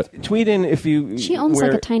doubt it. Tweet in if you. She owns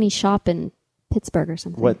like a tiny shop in Pittsburgh or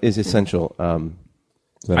something. What is essential?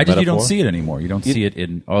 Is that a You don't metaphor? see it anymore. You don't see it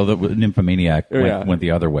in. Oh, the Nymphomaniac went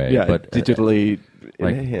the other way. Yeah, but digitally.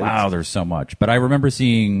 like wow, there's so much. But I remember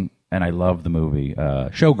seeing, and I love the movie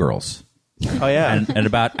Showgirls. Oh yeah, and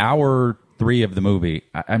about hour 3 of the movie,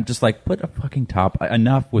 I'm just like, put a fucking top.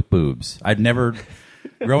 Enough with boobs. I'd never.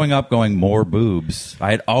 Growing up, going more boobs.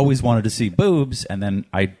 I had always wanted to see boobs, and then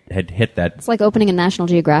I had hit that. It's like opening a National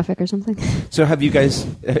Geographic or something. So have you guys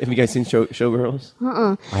seen Showgirls?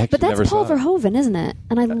 But that's Paul Verhoeven, isn't it?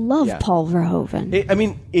 And I love yeah. Paul Verhoeven.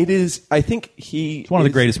 It is. I think It's one of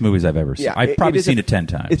the greatest movies I've ever seen. Yeah, I've probably seen it 10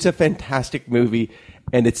 times. It's a fantastic movie,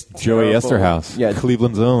 and it's Joey terrible. Esterhaus. Yeah,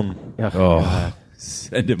 Cleveland's own. Oh,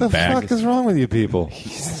 send him The back. fuck is wrong with you people?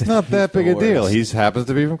 It's not that big a deal. He happens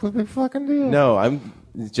to be a big fucking deal. No, I'm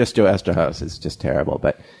just Joe Esterhaus. It's just terrible,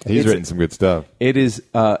 but He's written some good stuff. It is.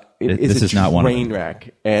 This is a not one of train them.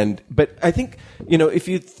 wreck, but I think if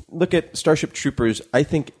you look at Starship Troopers, I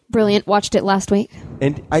think. Brilliant. Watched it last week.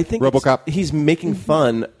 And I think RoboCop. he's making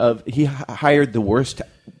fun of. He hired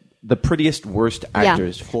the prettiest, worst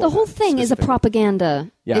actors. Yeah. For The whole thing is a specific-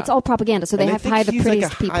 propaganda. Yeah. It's all propaganda. So they And I have to think hire the he's prettiest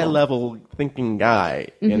like a people. high-level thinking guy,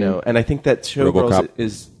 and I think that Showgirls RoboCop.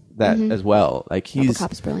 is that as well. Like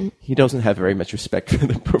RoboCop's brilliant. He doesn't have very much respect for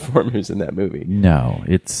the performers in that movie. No,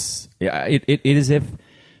 it is if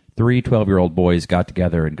 3 12-year-old boys got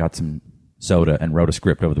together and got some soda and wrote a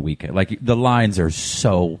script over the weekend. Like the lines are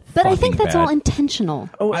so. But I think that's bad. all intentional.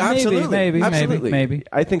 Oh, Maybe, absolutely, maybe, maybe.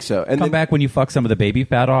 I think so. And Come back when you fuck some of the baby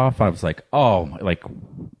fat off. I was like, oh, like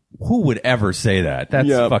who would ever say that? That's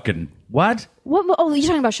Yeah. fucking what? What? Oh, you're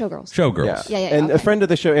talking about Showgirls. Showgirls. Yeah, and okay. a friend of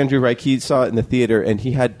the show, Andrew Reich, he saw it in the theater, and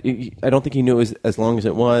I don't think he knew it was as long as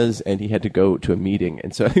it was, and he had to go to a meeting,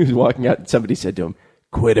 and so he was walking out, and somebody said to him,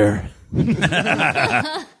 "Quitter."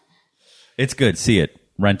 It's good. See it.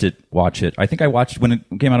 Rent it. Watch it. I think I watched when it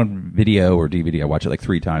came out on video or DVD. I watched it like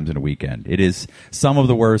 3 times in a weekend. It is some of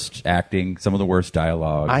the worst acting, some of the worst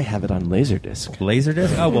dialogue. I have it on Laserdisc.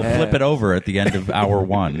 Laserdisc? Oh, we'll flip it over at the end of hour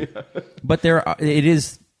 1. But it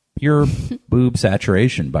is pure boob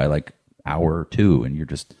saturation by like hour 2, and you're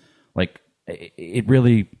just like, it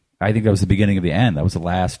really. I think that was the beginning of the end. That was the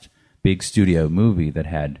last big studio movie that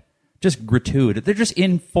had just gratuity. They're just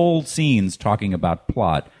in full scenes talking about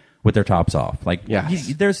plot with their tops off. Like,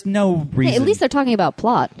 Yes. there's no reason. Hey, at least they're talking about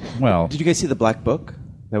plot. Well, Did you guys see The Black Book?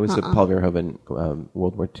 That was the Paul Verhoeven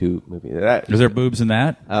World War II movie. is there boobs in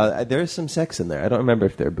that? There's some sex in there. I don't remember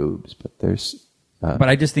if they're boobs, but there's. But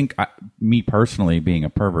I just think, me personally, being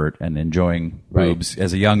a pervert and enjoying boobs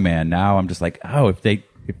as a young man, now I'm just like, oh, if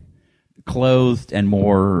clothed and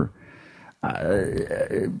more.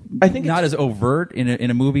 I think not as overt in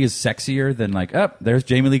a movie is sexier than like, there's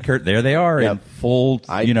Jamie Lee Curtis. There they are in full,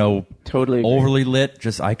 totally agree. overly lit.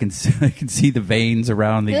 Just I can see the veins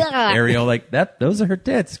around the area like that. Those are her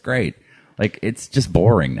tits. Great. Like it's just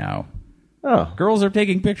boring now. Oh, Girls are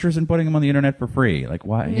taking pictures and putting them on the internet for free. Like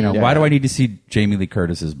why? Why do I need to see Jamie Lee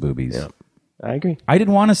Curtis's boobies? yeah, I agree. I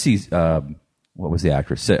didn't want to see what was the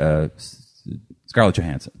actress Scarlett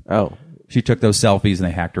Johansson. Oh, She took those selfies and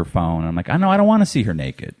they hacked her phone. And I'm like, I don't want to see her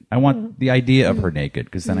naked. I want the idea of her naked.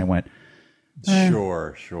 Because then I went,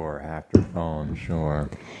 Sure. Hacked her phone, sure.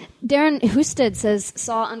 Darren Husted says,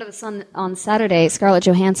 saw Under the Sun on Saturday, Scarlett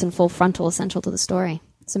Johansson full frontal essential to the story.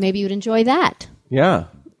 So maybe you would enjoy that. yeah.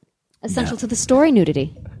 Essential to the story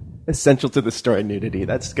nudity. Essential to the story nudity.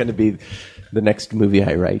 That's going to be the next movie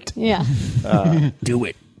I write. Yeah. do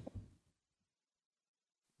it.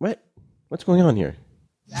 What's going on here?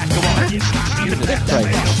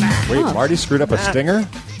 Wait, Marty screwed up a stinger?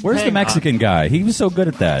 Where's the Mexican guy? He was so good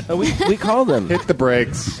at that. We called him. Hit the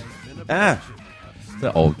brakes. Ah,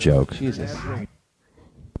 The old joke. Jesus.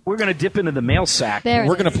 We're going to dip into the mail sack. There.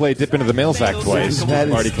 We're going to play Dip into the Mail Sack twice. That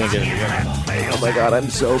is- Marty can't get it again. Oh my god, I'm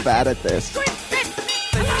so bad at this. Make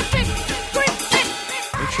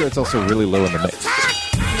sure it's also really low in the mix.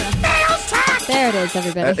 There it is,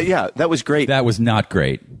 everybody. Yeah, that was great. That was not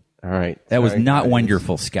great. All right. That was Sorry, not guys.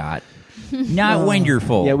 wonderful, Scott. Not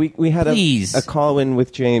wonderful. Yeah, we had Please. a call in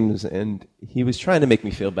with James, and he was trying to make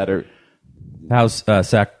me feel better. How's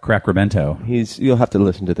Sacramento? You'll have to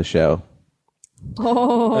listen to the show.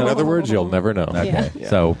 Oh. In other words, you'll never know. Okay.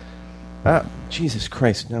 So Jesus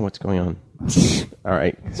Christ, now what's going on? All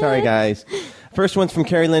right. Sorry, guys. First one's from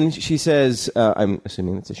Carrie Lynn. She says, I'm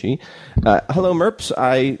assuming it's a she. Hello, Merps.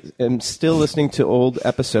 I am still listening to old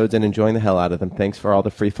episodes and enjoying the hell out of them. Thanks for all the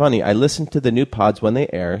free funny. I listen to the new pods when they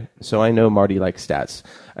air, so I know Marty likes stats.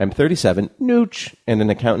 I'm 37, nooch, and an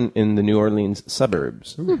accountant in the New Orleans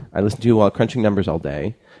suburbs. I listen to you while crunching numbers all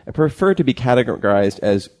day. I prefer to be categorized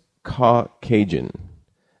as Caucasian.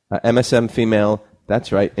 MSM female.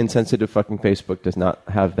 That's right. Insensitive fucking Facebook does not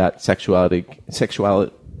have that sexuality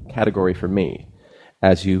category for me.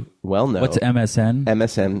 As you well know. what's MSN?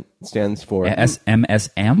 MSM stands for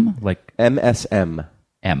MSM? Like MSM.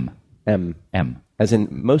 M. As in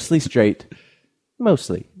mostly straight.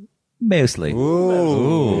 Mostly. Mostly.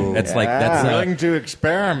 Ooh. That's like that's Willing to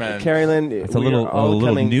experiment. Carrie Lynn, it's a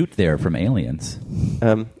little newt there from Aliens.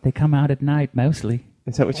 They come out at night mostly.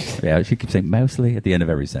 Is that what you said? Yeah, she keeps saying mostly at the end of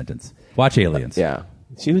every sentence. Watch Aliens. Yeah.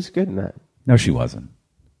 She was good in that. No, she wasn't.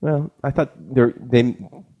 Well, I thought I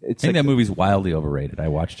think that movie's wildly overrated. I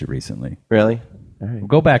watched it recently. Really? All right.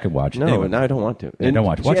 Go back and watch it. No, Anyway. no, I don't want to. Yeah, don't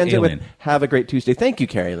watch it. Watch She ends it Alien. with, have a great Tuesday. Thank you,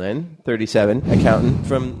 Carrie Lynn, 37, accountant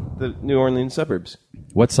from the New Orleans suburbs.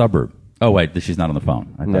 What suburb? Oh wait, she's not on the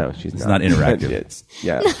phone. I No, thought- she's it's not. not interactive.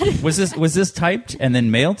 Yeah. Was this typed and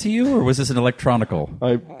then mailed to you, or was this an electronical?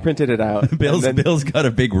 I printed it out. Bill's and then- Bill's got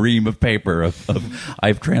a big ream of paper of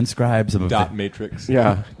I've transcribed some of Dot it. matrix.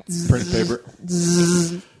 Yeah. Print paper.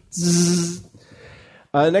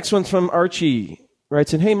 Next one's from Archie.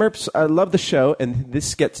 Writes in, hey, Merps, I love the show, and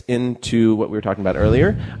this gets into what we were talking about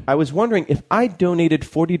earlier. I was wondering if I donated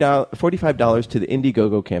 $45 to the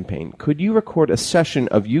Indiegogo campaign, could you record a session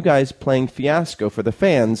of you guys playing Fiasco for the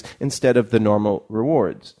fans instead of the normal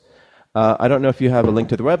rewards? I don't know if you have a link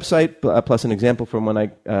to the website, plus an example from when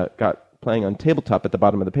I got playing on tabletop at the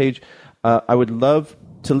bottom of the page. I would love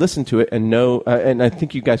to listen to it and know, and I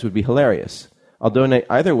think you guys would be hilarious. I'll donate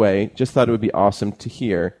either way. Just thought it would be awesome to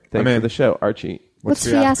hear. Thanks for the show, Archie. What's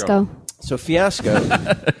Fiasco? So Fiasco,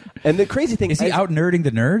 and the crazy thing Is he out nerding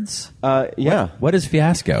the nerds? Yeah, What is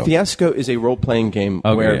Fiasco? Fiasco is a role-playing game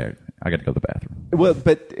Okay, where, I got to go to the bathroom. well,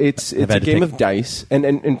 but it's had a to game take- of dice, and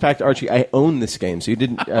in fact, Archie, I own this game, so you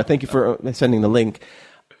didn't. Thank you for sending the link.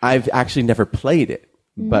 I've actually never played it,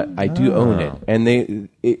 but I do own it, and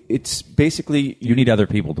it's basically You need other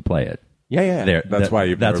people to play it. yeah. There, That's why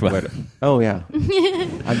you've that's never why, played it. Oh yeah,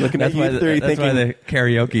 I'm looking That's at why you three that's thinking. why the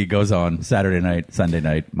karaoke goes on Saturday night, Sunday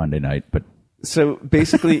night, Monday night. But So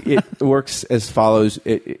basically, it works as follows.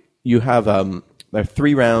 You have there are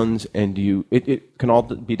 3 rounds, and it can all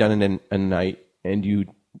be done in a night, and you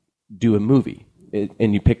do a movie,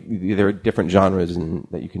 and you pick. There are different genres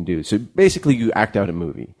that you can do. So basically, you act out a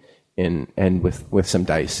movie, and with some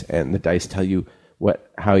dice, and the dice tell you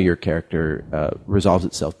how your character resolves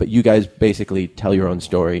itself. But you guys basically tell your own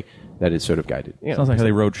story that is sort of guided. You know, sounds like how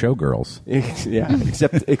they wrote Showgirls. yeah.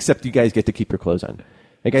 Except you guys get to keep your clothes on.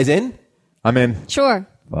 Hey guys, in? I'm in. Sure.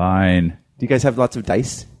 Fine. Do you guys have lots of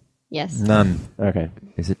dice? Yes. None. Okay.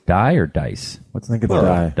 Is it die or dice? What's I think it's Plural.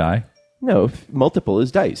 die. Die? No, multiple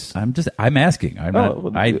is dice. I'm asking. I'm not.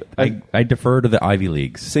 well, I defer to the Ivy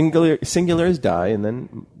Leagues. Singular is die, and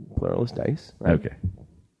then plural is dice. Right? Okay.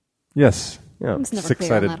 Yes. Yeah. It's never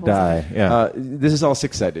clear on Six-sided that whole die. thing. Yeah. This is all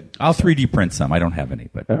 6-sided. I'll 3D print some. I don't have any,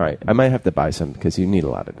 but All right. I might have to buy some because you need a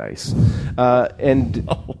lot of dice. And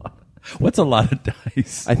what's a lot of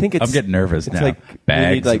dice? I think it's... I'm getting nervous it's now. Like, you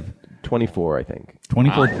Bags. need like 24, I think.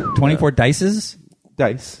 24 dices?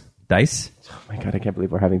 Dice. Dice? Oh my God, I can't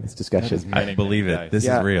believe we're having this discussion. I believe it. This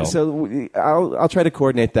Yeah, is real. So I'll try to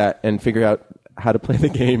coordinate that and figure out how to play the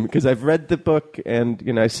game because I've read the book and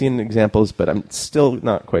I've seen examples, but I'm still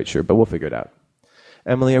not quite sure. But we'll figure it out.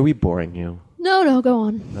 Emily, are we boring you? No, go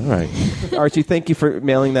on. All right, Archie. Thank you for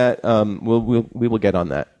mailing that. We will get on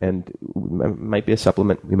that, and it might be a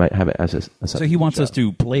supplement. We might have it as a supplement. So he wants us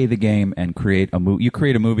to play the game and create a movie. You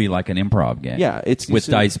create a movie like an improv game. Yeah, it's with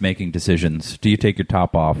dice making decisions. Do you take your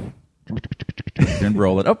top off and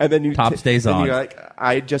roll it up? and then top stays and on. You're like,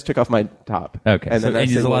 I just took off my top. Okay, and so then I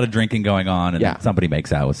say, there's a lot well, of drinking going on, and Yeah. then somebody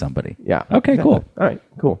makes out with somebody. Yeah. Okay, exactly. cool. All right,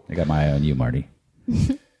 cool. I got my eye on you, Marty.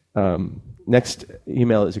 Next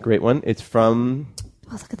email is a great one. It's from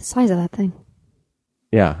Oh, look at the size of that thing.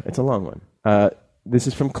 Yeah, it's a long one. This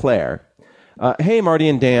is from Claire. Hey, Marty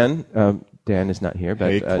and Dan. Dan is not here,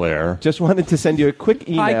 but Hey, Claire. Just wanted to send you a quick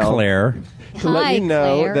email. Hi, Claire. To let you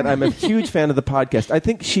know Claire. that I'm a huge fan of the podcast. I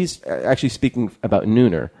think she's actually speaking about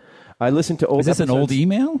Nooner. I listened to old Is this episodes. an old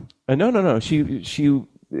email? No.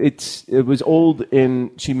 It was old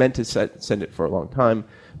she meant to send it for a long time,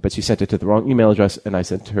 but she sent it to the wrong email address, and I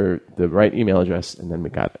sent her the right email address, and then we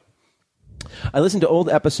got it. I listen to old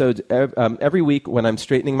episodes every week when I'm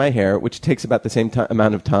straightening my hair, which takes about the same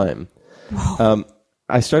amount of time.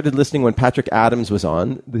 I started listening when Patrick Adams was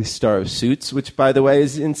on, the star of Suits, which, by the way,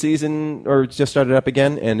 is in season or just started up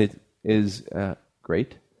again, and it is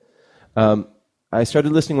great. I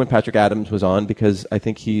started listening when Patrick Adams was on because I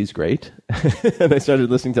think he's great. And I started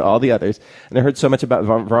listening to all the others. And I heard so much about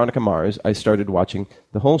Veronica Mars, I started watching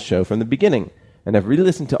the whole show from the beginning. And I've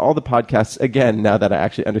re-listened to all the podcasts again now that I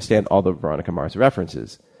actually understand all the Veronica Mars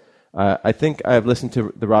references. I think I've listened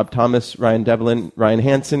to the Rob Thomas, Ryan Devlin, Ryan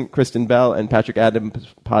Hansen, Kristen Bell, and Patrick Adams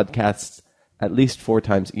podcasts at least 4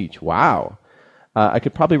 times each. Wow. I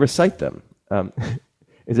could probably recite them.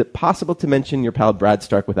 Is it possible to mention your pal Brad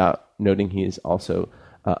Stark without noting he is also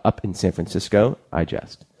up in San Francisco? I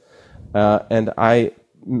jest. And I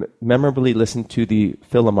memorably listened to the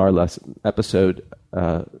Phil Lamar episode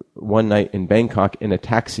one night in Bangkok in a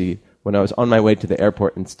taxi when I was on my way to the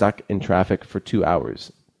airport and stuck in traffic for 2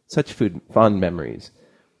 hours. Such fond memories.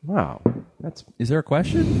 Wow. Is there a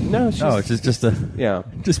question? No, it's just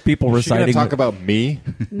just people Is she going to reciting. talk about me?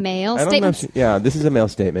 Male I don't know. statements. This is a male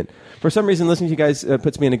statement. For some reason, listening to you guys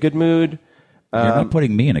puts me in a good mood. You're not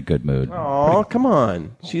putting me in a good mood. Oh, come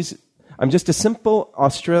on. I'm just a simple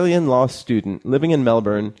Australian law student living in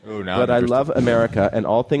Melbourne, Oh, now but I'm I interested. love America and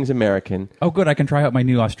all things American. Oh, good. I can try out my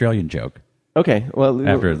new Australian joke Okay, well,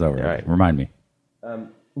 after it's over. All right. Remind me.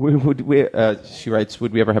 She writes,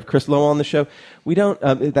 would we ever have Chris Lowell on the show? We don't.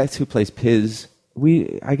 That's who plays Piz.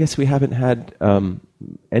 I guess we haven't had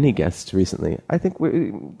any guests recently. I think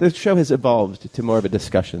the show has evolved to more of a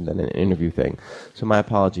discussion than an interview thing. So my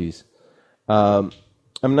apologies. I'm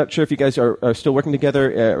not sure if you guys are still working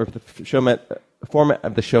together or if the format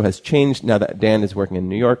of the show has changed now that Dan is working in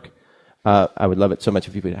New York. I would love it so much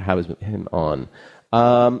if you could have him on.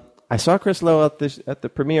 I saw Chris Lowe at the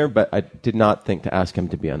premiere, but I did not think to ask him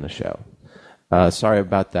to be on the show. Sorry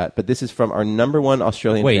about that. But this is from our number one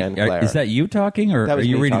Australian fan, Claire. Is that you talking, or That are was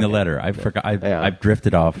you me reading the talking. letter? I forgot. Yeah. I've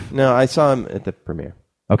drifted off. No, I saw him at the premiere.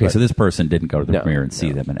 Okay, But- so this person didn't go to the No, premiere and see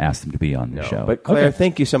no. them and ask them to be on the show. But Claire, Okay.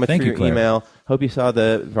 thank you so much Thank for you, your Claire. email. Hope you saw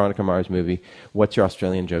the Veronica Mars movie. What's your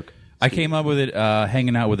Australian joke? I came up with it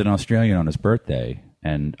hanging out with an Australian on his birthday,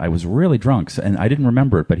 and I was really drunk, and I didn't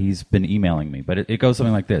remember it, but he's been emailing me. But it goes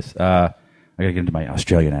something like this. I got to get into my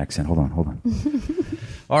Australian accent. Hold on.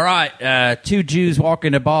 All right, 2 Jews walk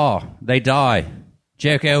in a bar. They die.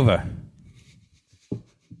 Joke over.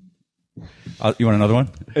 You want another one?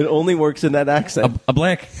 It only works in that accent. A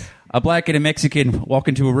black and a Mexican walk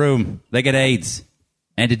into a room. They get AIDS.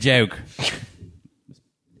 And a joke.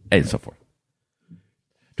 And so forth.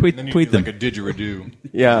 Tweet them. Like a didgeridoo.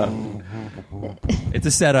 Yeah. It's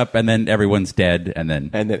a setup, and then everyone's dead, and a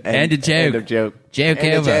joke. End of joke. Joke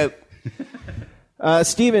End of over. joke.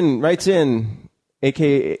 Steven writes in,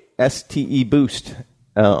 a.k.a. STE Boost,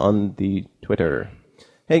 on the Twitter.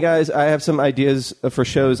 Hey guys, I have some ideas for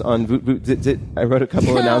shows on Voot Voot Zit Zit. I wrote a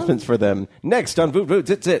couple announcements for them. Next on Voot Voot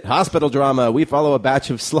Zit Zit, hospital drama. We follow a batch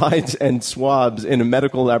of slides and swabs in a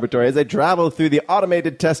medical laboratory as they travel through the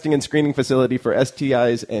automated testing and screening facility for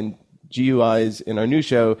STIs and GUIs in our new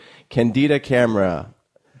show, Candida Camera.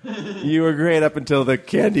 You were great up until the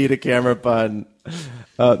Candida Camera pun.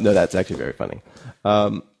 No, that's actually very funny.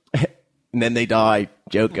 And then they die.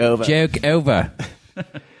 Joke over. Joke over.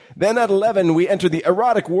 Then at 11, we enter the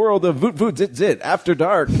erotic world of Voot Voot Zit Zit After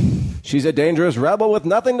Dark. She's a dangerous rebel with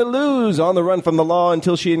nothing to lose, on the run from the law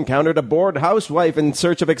until she encountered a bored housewife in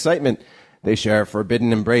search of excitement. They share a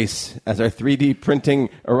forbidden embrace as our 3D printing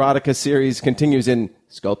erotica series continues in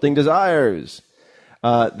Sculpting Desires.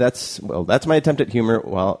 That's my attempt at humor.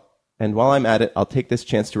 While I'm at it, I'll take this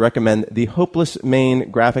chance to recommend the Hopeless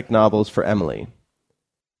Maine graphic novels for Emily.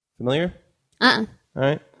 Familiar? All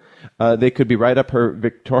right. They could be right up her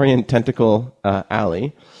Victorian tentacle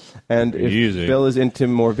alley. And if Easy. Bill is after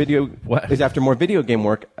more video game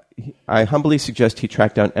work, I humbly suggest he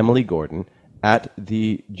track down Emily Gordon at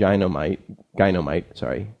the Gynomite,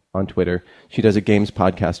 on Twitter. She does a games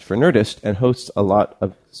podcast for Nerdist and hosts a lot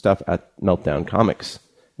of stuff at Meltdown Comics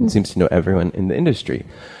and seems to know everyone in the industry.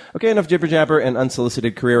 Okay, enough jibber jabber and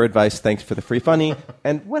unsolicited career advice. Thanks for the free funny.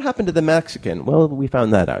 And what happened to the Mexican? Well, we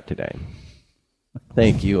found that out today.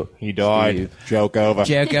 Thank you. He died. Steve. Joke over.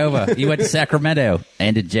 Joke over. You went to Sacramento.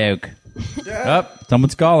 And a joke. Oh,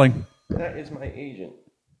 someone's calling. That is my agent.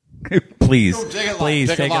 Please. take it live. Please,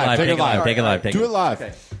 Take it take it live. live. Take Take it it live. live. Take it live. Take Do it it live.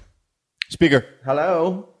 Okay. Speaker.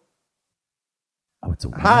 Hello. Oh, it's a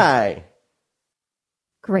woman. Hi.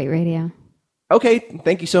 Great radio. Okay.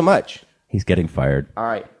 Thank you so much. He's getting fired. All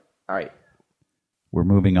right. All right. We're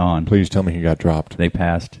moving on. Please tell me he got dropped. They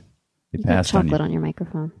passed. They You got passed on you. chocolate on your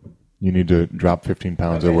microphone. You need to drop 15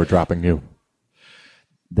 pounds or we're dropping you.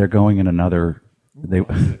 They're going in another.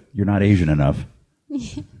 You're not Asian enough.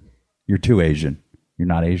 You're too Asian. You're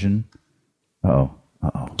not Asian. Uh-oh.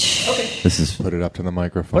 This is. Put it up to the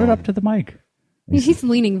microphone. Put it up to the mic. He's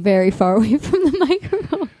leaning very far away from the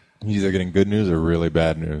microphone. He's either getting good news or really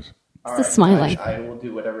bad news. Just smiling. I will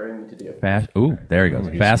do whatever I need to do. Fast. Ooh, there he goes.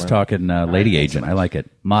 Fast talking lady agent. I like it.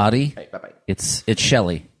 Marty. Bye-bye. It's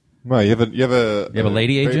Shelley. Well, you have a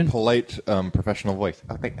lady very agent? polite, professional voice.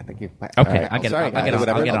 Oh, thank you. Okay, I get it. sorry, I'll get guys. on.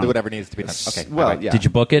 I'll get I'll on. do whatever needs to be done. Okay. Well, bye-bye. yeah. Did you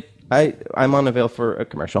book it? I'm on avail for a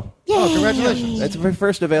commercial. Oh, congratulations. That's my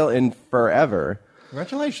first avail in forever.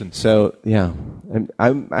 Congratulations. So yeah,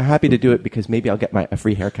 I'm happy to do it because maybe I'll get a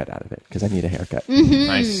free haircut out of it because I need a haircut.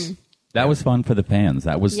 Nice. That was fun for the fans.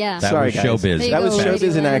 That was Yeah. that Sorry, was guys. showbiz. There you That was go, showbiz in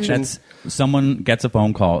radio action. That's someone gets a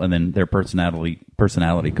phone call and then their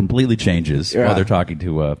personality completely changes Yeah. while they're talking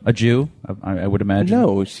to a Jew. I would imagine.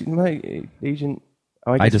 No, my agent.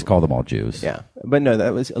 Oh, I just call them all Jews. yeah, but no,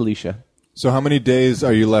 that was Alicia. So how many days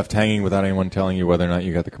are you left hanging without anyone telling you whether or not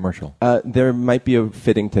you got the commercial? There might be a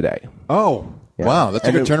fitting today. Oh, Yeah. wow. That's a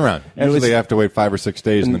And good it- turnaround. and it Usually was- I have to wait 5 or 6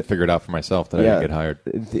 days and then figure it out for myself that I didn't get hired.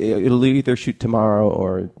 It'll either shoot tomorrow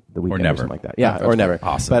or the weekend never. something like that. Yeah, That's or never.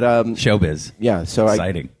 Awesome. But Showbiz. yeah, so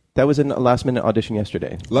Exciting. that was a last minute audition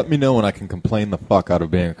yesterday. Let me know when I can complain the fuck out of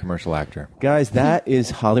being a commercial actor. Guys, that is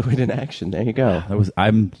Hollywood in action. There you go.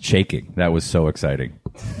 I'm shaking. That was so exciting.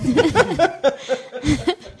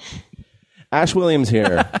 Ash Williams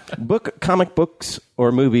here. Comic books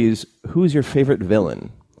or movies, who's your favorite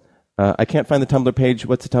villain? I can't find the Tumblr page.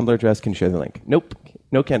 What's the Tumblr address? Can you share the link? Nope.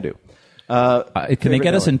 No can do. Can they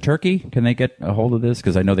get us in Turkey? Can they get a hold of this?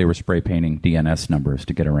 Because I know they were spray painting DNS numbers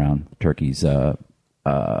to get around Turkey's shutting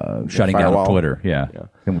down firewall. of Twitter. Yeah.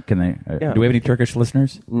 Can they? Yeah. Do we have any Turkish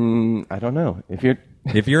listeners? I don't know.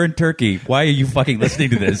 If you're in Turkey, why are you fucking listening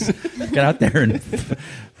to this? Get out there and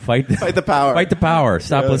fight the power. Fight the power.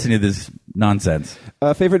 Stop listening to this nonsense.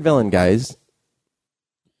 Favorite villain, guys?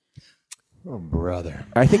 Oh, brother.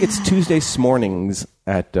 I think it's Tuesday Smornings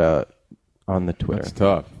at on the Twitter. That's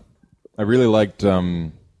tough. I really liked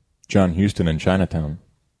John Huston in Chinatown.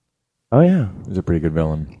 Oh yeah. He's a pretty good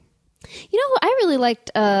villain. You know, I really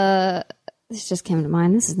liked. This just came to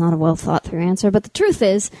mind. This is not a well thought through answer, but the truth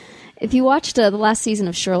is, if you watched the last season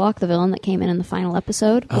of Sherlock, the villain that came in the final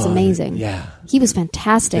episode was amazing. Yeah. He was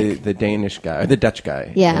fantastic. The Danish guy, or the Dutch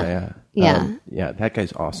guy. Yeah. Yeah, that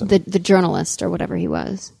guy's awesome. The journalist or whatever he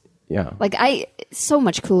was. Yeah. Like so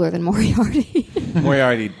much cooler than Moriarty.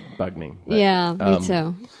 Moriarty bugged me. But, yeah, me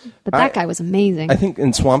too. But that guy was amazing. I think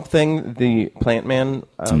in Swamp Thing, the Plant Man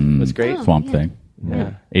was great. Swamp Thing.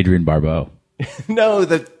 Yeah. Adrian Barbeau. No,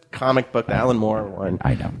 the comic book, the Alan Moore one.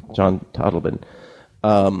 I know. John Toddleben.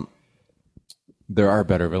 There are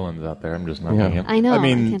better villains out there. I'm just not Yeah. thinking. I know. I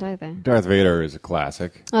mean, I can't either. Darth Vader is a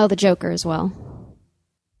classic. Oh, the Joker as well.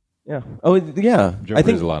 Yeah. Oh, yeah. Joker I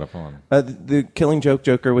think is a lot of fun. the Killing Joke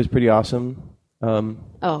Joker was pretty awesome.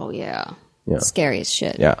 Oh yeah. Yeah. Scary as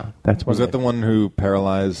shit. Yeah, that's Was that the one who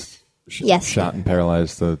paralyzed? Yes. Shot and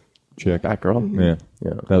paralyzed the chick. Batgirl? Yeah.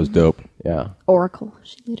 Yeah. That was dope. Yeah. Oracle.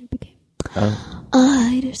 She later became.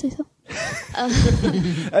 I dare say so.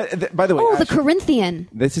 By the way, Oh, the Ash, Corinthian.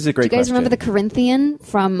 this is a great Do you guys question. remember the Corinthian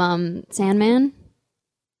from Sandman?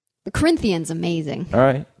 The Corinthian's amazing. All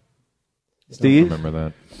right. I Steve? remember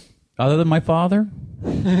that. Other than my father,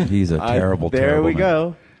 he's a terrible, There terrible we man.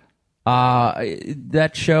 go.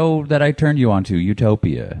 That show that I turned you on to,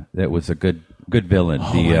 Utopia, that was a good villain.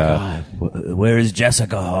 Where is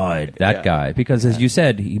Jessica Hyde? That guy. Because as you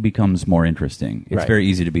said, he becomes more interesting. It's Right. very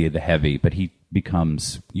easy to be the heavy, but he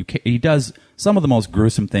becomes he does some of the most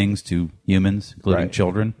gruesome things to humans, including Right.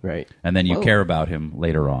 children. Right. And then you care about him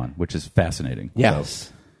later on, which is fascinating.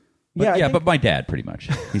 Yes. So, but my dad pretty much.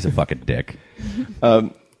 He's a fucking dick.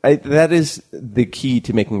 That is the key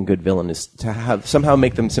to making a good villain, is to somehow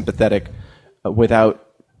make them sympathetic without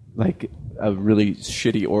like a really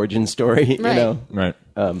shitty origin story. You Right. know, Right.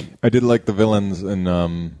 I did like the villains in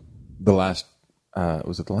the last.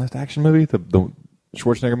 Was it the last action movie? The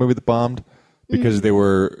Schwarzenegger movie that bombed because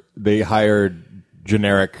they hired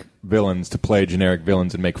generic villains to play generic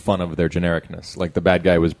villains and make fun of their genericness. Like the bad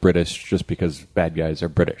guy was British just because bad guys are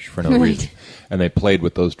British for no reason, and they played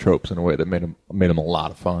with those tropes in a way that made them a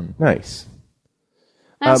lot of fun. Nice.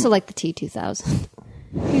 I also like the T-2000.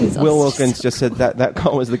 Will Wilkins just said that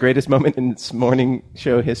call was the greatest moment in this morning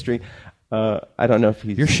show history. I don't know if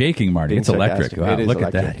he's... You're shaking, Marty. It's electric. Wow, look electric.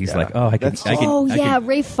 at that. He's Yeah. like, oh, I can...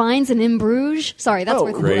 Ray Fiennes and In Bruges. Sorry, that's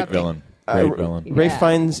worth Great interrupting. villain. Great villain. Ray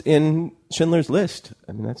Fiennes in Schindler's List.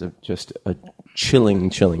 I mean, that's just a chilling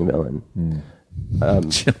villain.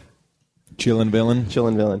 Chillin' villain.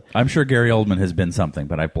 Chilling villain. I'm sure Gary Oldman has been something,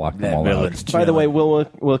 but I blocked them all out. By the way, Will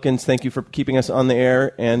Wilkins, thank you for keeping us on the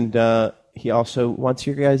air, and he also wants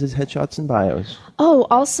your guys' headshots and bios. Oh,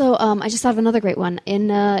 also, I just thought of another great one in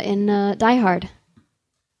Die Hard.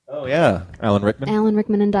 Oh, yeah. Alan Rickman? Alan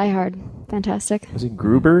Rickman in Die Hard. Fantastic. Was it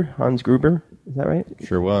Gruber? Hans Gruber? Is that right?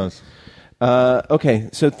 Sure was. Okay,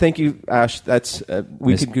 so thank you, Ash. That's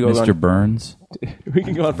we could go Mr. on. Burns. We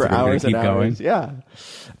can go on for We're gonna hours and keep hours. going?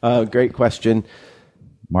 Yeah. Great question.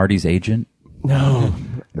 Marty's agent. No,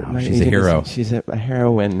 she's a hero. She's a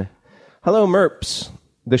heroine. Hello, Merps.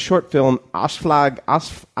 The short film Afslag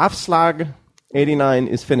 89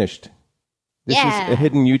 is finished. This is a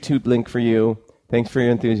hidden YouTube link for you. Thanks for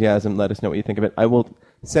your enthusiasm. Let us know what you think of it. I will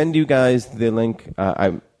send you guys the link.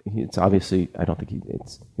 It's obviously, I don't think he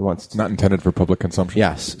wants to. It's not intended for public consumption.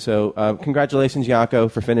 Yes. So congratulations, Jaco,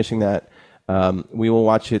 for finishing that. We will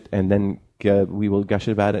watch it, and then we will gush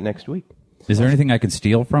about it next week. Is there anything I could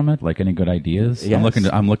steal from it? Like any good ideas? Yes.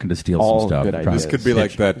 I'm looking to steal All some stuff. good ideas. This could be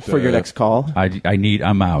like that. For your next call.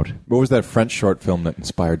 I'm out. What was that French short film that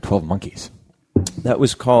inspired 12 Monkeys? That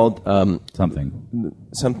was called Something.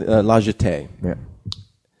 La Jetée. Yeah.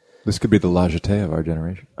 This could be the La Jetée of our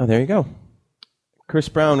generation. Oh, there you go. Chris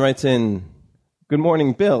Brown writes in, good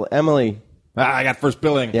morning, Bill, Emily. I got first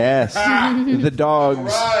billing. Yes. The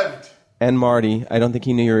dogs. And Marty. I don't think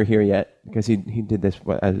he knew you were here yet because he did this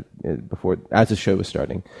before as the show was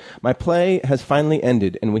starting. My play has finally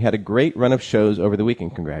ended, and we had a great run of shows over the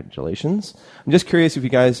weekend. Congratulations. I'm just curious if you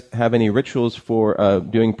guys have any rituals for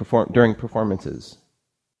during performances.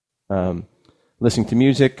 Listening to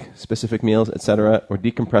music, specific meals, etc., or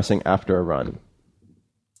decompressing after a run.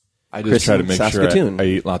 I just Chris try to in make Saskatoon. sure I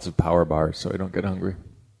eat lots of power bars so I don't get hungry.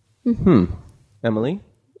 Emily?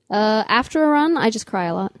 After a run, I just cry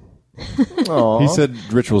a lot. He said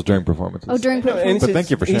rituals during performances. Oh, during performance. But thank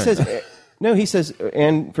you for sharing. He says,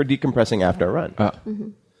 and for decompressing after a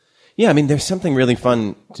run. Yeah, I mean, there's something really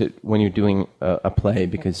fun when you're doing a play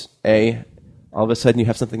because, all of a sudden you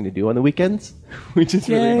have something to do on the weekends, which is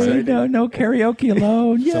really exciting. No karaoke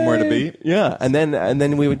alone. Yay. Somewhere to be. Yeah, and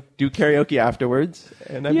then we would do karaoke afterwards.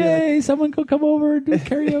 And I'd be like, someone could come over and do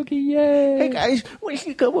karaoke. Yay. hey guys, why don't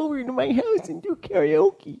you come over to my house and do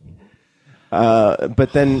karaoke?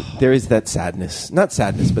 But then there is that sadness. Not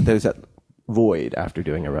sadness, but there's that void after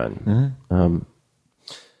doing a run.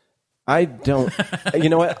 I don't... You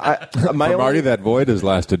know what? For Marty, that void has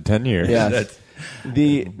lasted 10 years. Yes.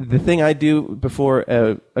 The thing I do before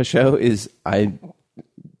a show is I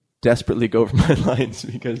desperately go over my lines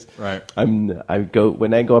because when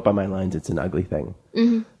I go up on my lines, it's an ugly thing.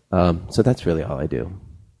 So that's really all I do.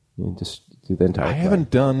 You just do the entire. I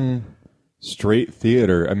haven't done straight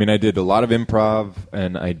theater. I mean, I did a lot of improv,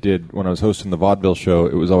 and I did when I was hosting the vaudeville show.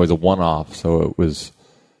 It was always a one-off, so it was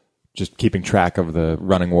just keeping track of the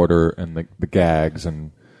running order and the gags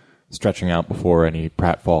and stretching out before any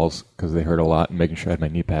pratfalls because they hurt a lot and making sure I had my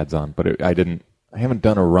knee pads on. But I haven't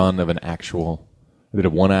done a run of an actual. I did a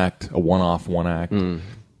one-off one act.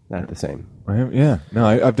 Not the same.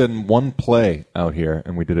 I've done one play out here,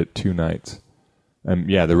 and we did it 2 nights. And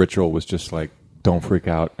the ritual was just like, don't freak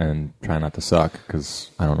out and try not to suck because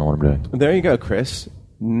I don't know what I'm doing. There you go, Chris.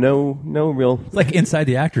 No real... Like inside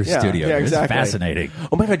the actor's studio. Yeah, exactly. It's fascinating.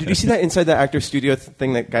 Oh my God, did you see that inside the actor's studio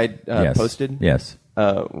thing that guy posted? Yes.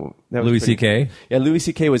 Louis C.K.? Yeah, Louis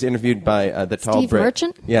C.K. was interviewed by the tall Steve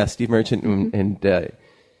Merchant? Yeah, Steve Merchant. And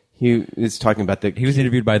he was talking about He was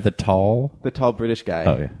interviewed by the tall British guy.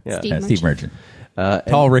 Oh, yeah. Steve Merchant.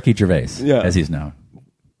 Tall Ricky Gervais, as he's known.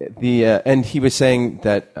 And he was saying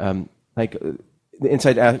that the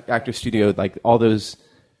inside actor studio, like all those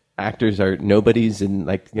actors are nobodies, and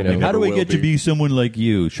How do I get to be someone like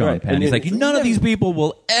you, Sean Right. Penn? And He's like, it's none of these people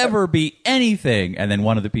will ever be anything. And then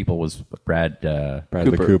one of the people was Bradley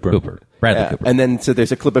Cooper. Bradley Cooper. And then so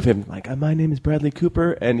there's a clip of him like, my name is Bradley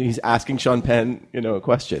Cooper, and he's asking Sean Penn, a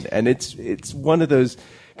question, and it's one of those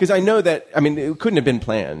because I know that it couldn't have been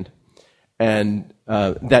planned, and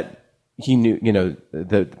that he knew,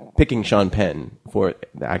 the picking Sean Penn for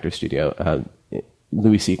the actor studio,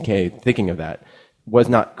 Louis C.K. thinking of that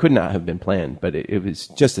could not have been planned, but it was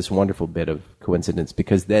just this wonderful bit of coincidence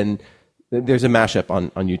because then there's a mashup on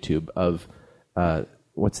YouTube of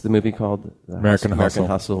what's the movie called? American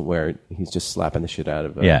Hustle, where he's just slapping the shit out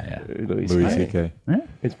of Louis C.K. Yeah.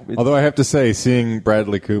 It's Although I have to say, seeing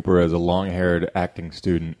Bradley Cooper as a long-haired acting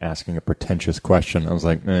student asking a pretentious question, I was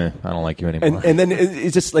like, I don't like you anymore. and then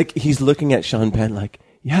it's just like he's looking at Sean Penn like,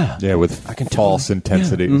 with I can false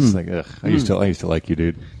intensity. Yeah. It's like, ugh, I used to like you,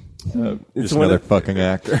 dude. Just another fucking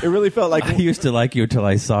actor. It really felt like I used to like you until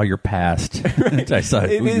I saw your past. I saw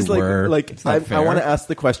it who is you were. like It's not I fair. want to ask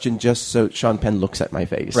the question just so Sean Penn looks at my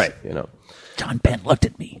face, Right. You know. John Penn looked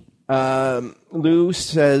at me. Lou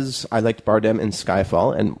says I liked Bardem in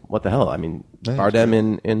Skyfall, and what the hell? I mean,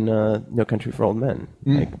 Bardem in No Country for Old Men.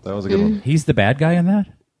 Like, That was a good one. He's the bad guy in that?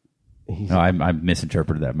 No, I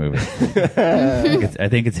misinterpreted that movie. I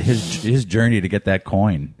think it's his journey to get that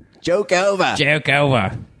coin. joke over. Joke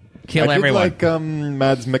over. Kill I everyone. did like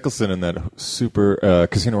Mads Mikkelsen in that super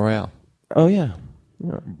Casino Royale. Oh yeah.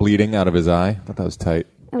 Bleeding out of his eye. I thought that was tight.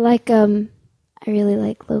 I really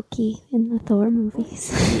like Loki in the Thor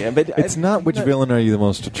movies. Yeah, but It's not which villain are you the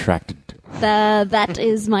most attracted to? That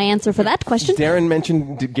is my answer for that question. Darren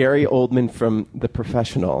mentioned Gary Oldman from The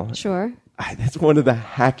Professional. Sure. That's one of the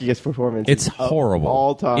hackiest performances. It's of horrible.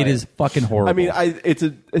 all time. It is fucking horrible. I mean,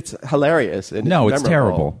 it's hilarious. And No, it's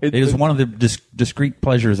memorable. terrible. It is one of the discreet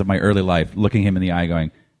pleasures of my early life, looking him in the eye going,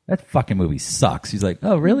 that fucking movie sucks. He's like,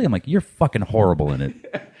 oh, really? I'm like, you're fucking horrible in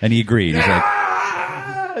it. And he agreed. He's like,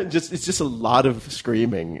 it's just a lot of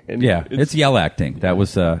screaming. And yeah, it's yell acting. That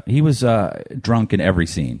was he was drunk in every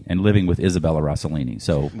scene and living with Isabella Rossellini.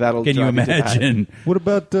 So That'll can you drive you to imagine? What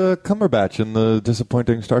about Cumberbatch in the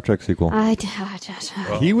disappointing Star Trek sequel?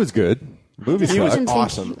 He was good. Movie He was sucked.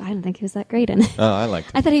 awesome. I didn't think he was that great in it. Oh, I liked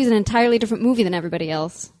it. I thought he was an entirely different movie than everybody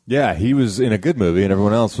else. Yeah, he was in a good movie, and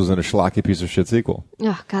everyone else was in a schlocky piece of shit sequel.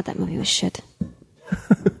 Oh God, that movie was shit.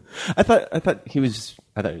 I thought he was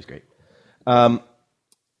great.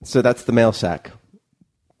 So that's the mail sack.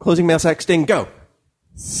 Closing mail sack sting. Go.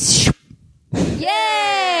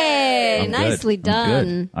 Yay! I'm Nicely good. I'm done.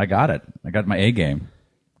 good. I got it. I got my A game.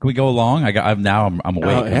 Can we go along? I'm awake.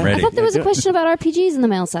 Oh, yeah. I'm ready. I thought there was a question about RPGs in the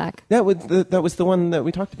mail sack. That was the one that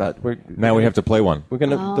we talked about. Now we have to play one. We're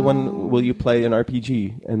gonna the one. Will you play an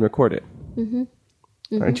RPG and record it? Mm-hmm.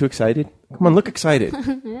 Aren't you excited? Come on, look excited.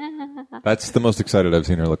 That's the most excited I've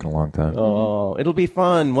seen her look in a long time. Oh, it'll be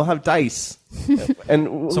fun. We'll have dice. And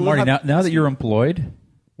So, we'll Marty, have- now that you're employed,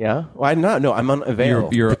 yeah. Well, I'm not. No, I'm on Avail.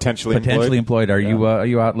 you're Potentially employed. Are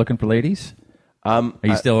you out looking for ladies? Are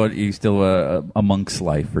you still a monk's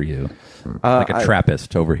life for you? Like a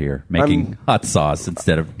Trappist over here, making hot sauce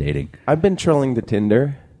instead of dating. I've been trolling the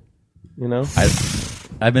Tinder. You know,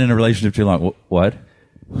 I've been in a relationship too long. What?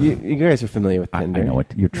 you guys are familiar with I Tinder. know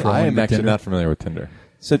what you're trolling. I am the actually Tinder? not familiar with Tinder.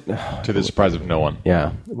 So, To the surprise of no one.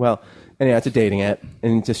 yeah. Well, anyhow, it's a dating app,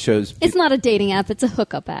 and it just shows. It's not a dating app; it's a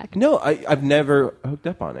hookup app. No, I've never hooked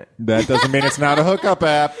up on it. That doesn't mean it's not a hookup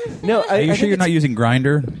app. No, Are you sure you're not using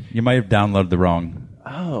Grindr? You might have downloaded the wrong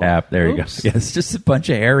app. There you go. Oops. Yes, just a bunch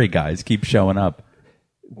of hairy guys keep showing up.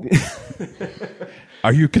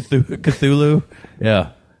 Are you Cthulhu?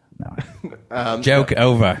 Yeah. No. Joke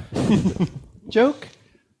over. joke?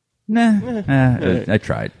 Nah. I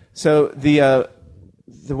tried. So the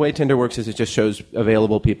way Tinder works is it just shows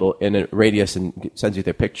available people in a radius and sends you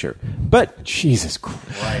their picture. But Jesus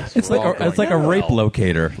Christ. It's like a rape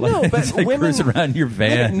locator. no, but it's like women cruising around your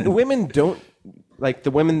van. Women don't like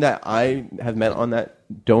the women that I have met on that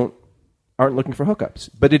aren't looking for hookups.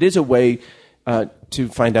 But it is a way to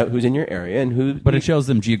find out who's in your area and who. But it shows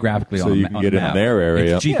them geographically So on you the can on get the in map. their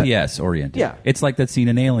area. It's GPS oriented. Yeah. It's like that scene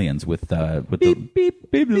in Aliens with the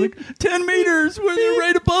beep, they're like 10 meters. They're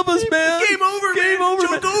right above us, man. Game over,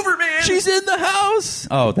 Joke over, man. She's in the house.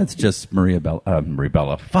 Oh, that's just Maria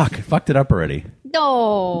Bella. Fucked it up already.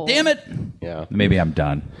 No. Damn it. Yeah. Maybe I'm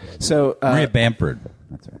done. So Maria Bamford.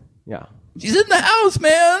 That's right. yeah, She's in the house,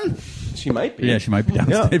 man. she might be. Yeah, she might be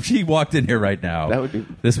downstairs. Yeah. If she walked in here right now,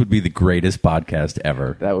 this would be the greatest podcast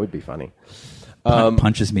ever. That would be funny.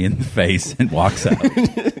 Punches me in the face and walks out.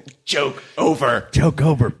 Joke over. Joke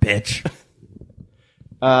over, bitch.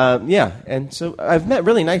 Yeah, and so I've met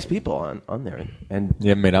really nice people on there, and You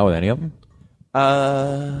haven't made out with any of them?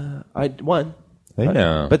 I won. Hey,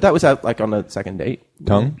 no. But that was out like on a second date.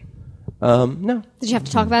 Tongue? No. Did you have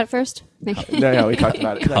to talk about it first? No, we talked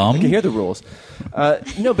about it. Cum? I can hear the rules.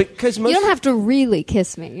 No, because most. You don't have to really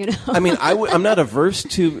kiss me, you know. I mean, I'm not averse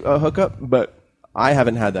to a hookup, but I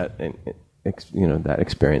haven't had that, that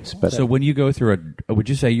experience. But So when you go through would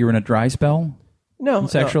you say you're in a dry spell? no,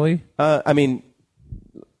 Sexually? I mean,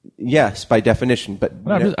 Yes, by definition, but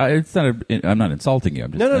I'm not insulting you.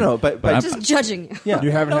 I'm just no. But Just judging you. yeah,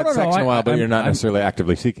 You haven't had sex in a while, but you're not necessarily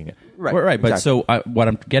actively seeking it. right. But exactly. so what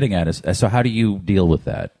I'm getting at is, so how do you deal with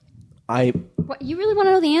that? What, you really want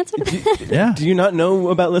to know the answer to that? Yeah. Do you not know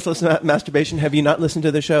about listless masturbation? Have you not listened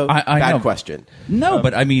to the show? I Bad know. question. No,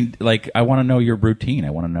 but I mean, like, I want to know your routine. I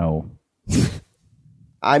want to know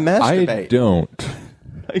I masturbate. I don't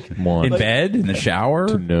want in bed, in the shower.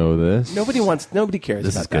 to know this. Nobody cares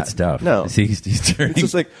This about is good that. stuff. No. See, he's turning. It's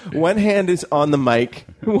just like one hand is on the mic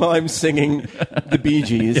while I'm singing the Bee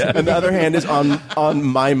Gees, and the other hand is on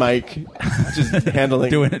my mic, just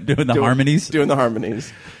handling doing the harmonies. Doing the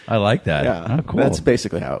harmonies. I like that. Yeah, Oh, cool. That's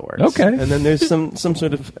basically how it works. Okay. And then there's some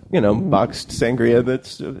sort of boxed sangria.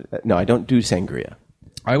 That's no, I don't do sangria.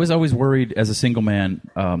 I was always worried as a single man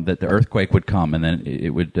that the earthquake would come, and then it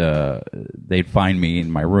would they'd find me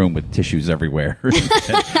in my room with tissues everywhere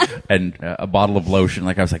and a bottle of lotion.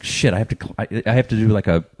 Like I was like, shit, I have to do like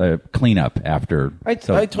a cleanup after. I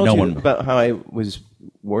told you about how I was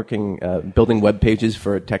working building web pages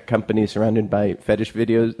for a tech company surrounded by fetish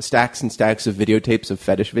videos, stacks and stacks of videotapes of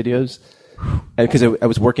fetish videos. And because I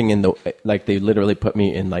was working in they literally put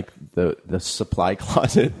me in like the supply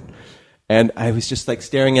closet. And I was just like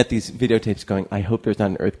staring at these videotapes going, I hope there's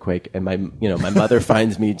not an earthquake. And my mother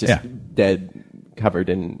finds me just dead, covered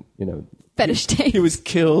in, Fetish tape. He was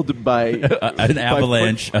killed by an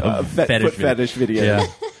avalanche of fetish videos. Yeah.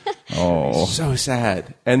 Oh. So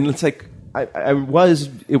sad. And it's like, it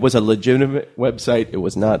was a legitimate website. It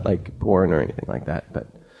was not like porn or anything like that. But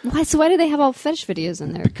Why? So why do they have all fetish videos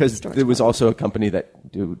in there? because there was also a company that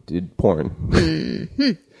did porn.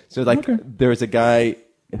 So like there was a guy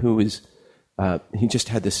who was, he just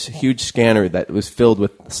had this huge scanner that was filled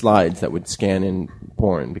with slides that would scan in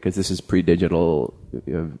porn because this is pre-digital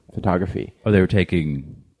photography. Oh, they were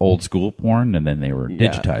taking old school porn and then they were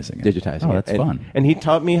digitizing it. Digitizing Oh, it. that's fun. And he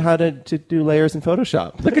taught me how to do layers in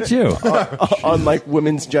Photoshop. Look at you. on like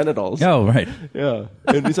women's genitals. Oh, right. Yeah.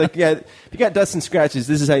 And he's like, yeah, if you got dust and scratches,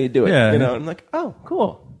 this is how you do it. Yeah. And I'm like, oh,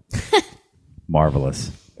 cool.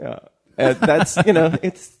 Marvelous. Yeah. And that's,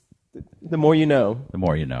 it's the more you know. The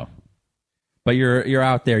more you know. But you're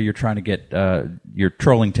out there. You're trying to get. You're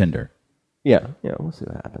trolling Tinder. Yeah. Yeah. We'll see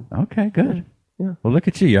what happens. Okay, good. Yeah. Well, look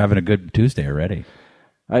at you. You're having a good Tuesday already.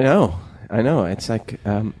 I know. It's like,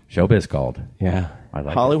 Showbiz called. yeah. I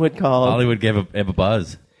like Hollywood called. Hollywood gave a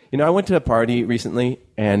buzz. I went to a party recently,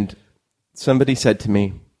 and somebody said to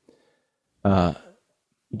me,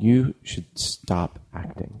 you should stop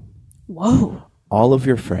acting. Whoa. All of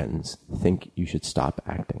your friends think you should stop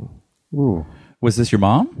acting. Ooh. Was this your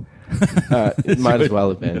mom? It might as well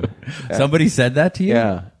have been. Somebody said that to you?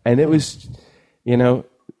 Yeah. And it was,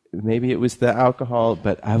 maybe it was the alcohol,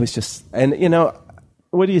 but I was just, and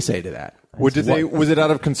what do you say to that? Was it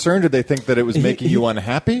out of concern? Did they think that it was making you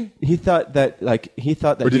unhappy? He thought that,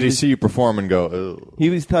 Or did he see you perform and go, ugh?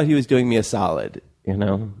 He thought he was doing me a solid,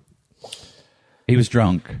 He was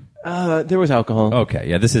drunk. There was alcohol. Okay,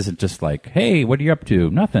 yeah, this isn't just like, hey, what are you up to?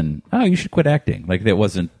 Nothing. Oh, you should quit acting. Like, that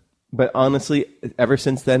wasn't... But honestly, ever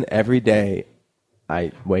since then, every day,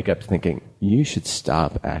 I wake up thinking, you should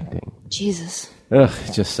stop acting. Jesus. Ugh,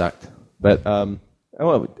 it just sucked. But,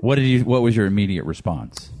 What was your immediate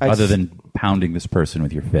response? Other than pounding this person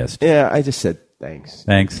with your fist? yeah, I just said thanks.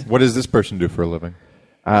 Thanks. What does this person do for a living?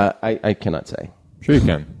 I cannot say. Sure you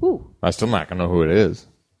can. Ooh. I'm still not going to know who it is.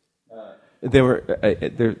 They're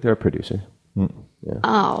a producer. Yeah.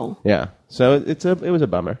 Oh. Yeah. So it was a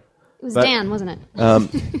bummer. It was But- Dan, wasn't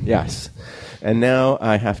it? Yes. And now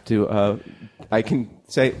I have to, I can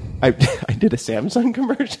say, I did a Samsung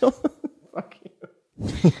commercial. Fuck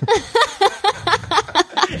you.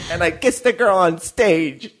 And I kissed a girl on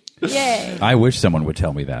stage. Yay. I wish someone would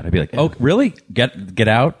tell me that. I'd be like, oh, really? Get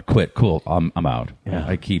out? Quit. Cool. I'm out. Yeah.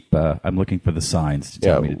 I keep, I'm looking for the signs to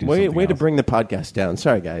tell me to do something way to else. bring the podcast down.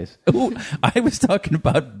 Sorry, guys. Ooh, I was talking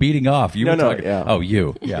about beating off. You were talking. yeah. Oh,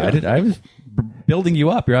 you. Yeah, I was building you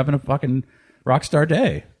up. You're having a fucking rock star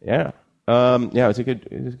day. Yeah. It was a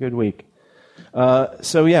good week.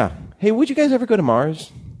 So yeah. Hey, would you guys ever go to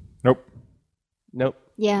Mars? Nope. Nope.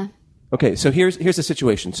 Yeah. Okay, so here's the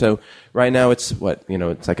situation. So right now it's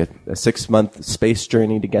it's like a 6-month space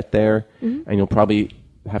journey to get there, and you'll probably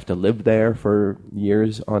have to live there for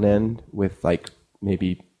years on end with like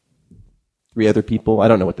maybe 3 other people. I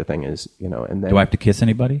don't know what the thing is, and then Do I have to kiss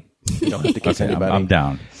anybody? you don't have to kiss anybody. I'm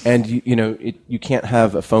down. And you can't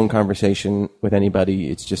have a phone conversation with anybody.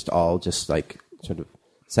 It's just all just like sort of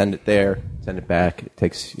send it there, send it back. It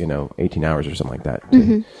takes 18 hours or something like that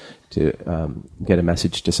to get a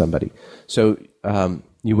message to somebody. So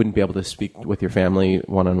you wouldn't be able to speak with your family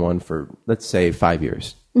one-on-one for, let's say, 5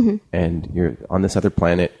 years. And you're on this other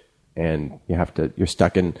planet, and you're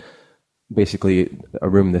stuck in basically a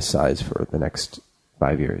room this size for the next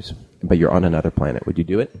 5 years, but you're on another planet. Would you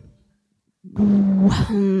do it?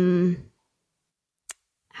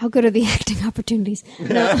 How good are the acting opportunities?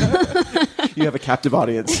 No. You have a captive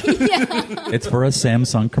audience. It's for a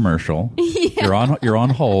Samsung commercial. Yeah. You're on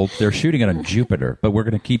hold. They're shooting it on Jupiter, but we're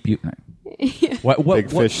going to keep you. What, Big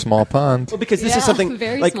fish, small pond. Well, because this is something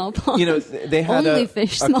very like, small pond. you know, they had Only a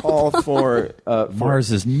fish, small call pond. for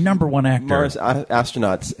Mars' number one actor. Mars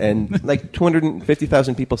astronauts, and like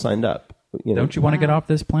 250,000 people signed up. You know? Don't you want to get off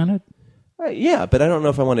this planet? Yeah, but I don't know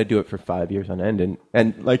if I want to do it for 5 years on end.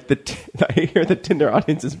 And like I hear the Tinder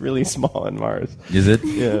audience is really small on Mars. Is it?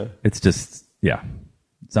 Yeah. It's just,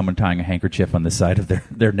 someone tying a handkerchief on the side of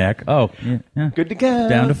their neck. Oh, yeah. Good to go.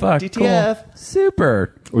 Down to fuck. DTF. Cool.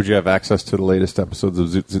 Super. Would you have access to the latest episodes of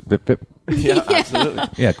Zoot Zoot Vip Vip? Yeah, absolutely.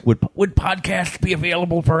 Yeah. Would podcasts be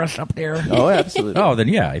available for us up there? Oh, absolutely. Oh, then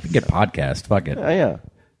yeah. If you get podcast, fuck it. Yeah.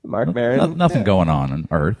 Mark Maron. Nothing going on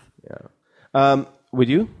Earth. Yeah. Would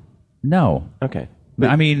you? No. Okay.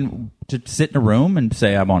 I mean, to sit in a room and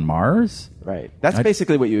say I'm on Mars? Right. That's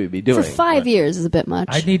basically what you would be doing. For 5 years is a bit much.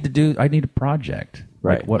 I need a project.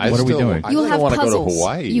 Right. Like, what are we doing? I You'll think I have want to go to puzzles.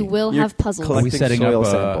 Hawaii. You will You're have puzzles. Are we collecting setting up soil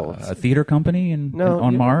samples. a theater company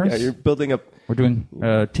on Mars? Yeah, you're building up. We're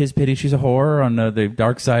doing Tis Pity She's a Whore on the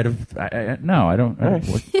dark side of... no, I don't...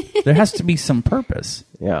 there has to be some purpose.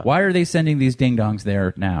 Yeah. Why are they sending these ding-dongs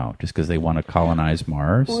there now? Just because they want to colonize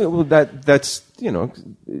Mars? Well, that's,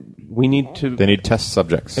 we need to... They need test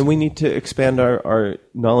subjects. And we need to expand our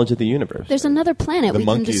knowledge of the universe. There's another planet The we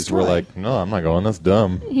can monkeys destroy. were like, no, I'm not going. That's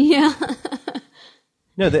dumb. Yeah.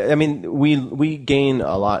 No, we gain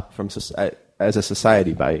a lot from as a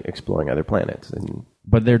society by exploring other planets. And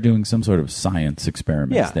But they're doing some sort of science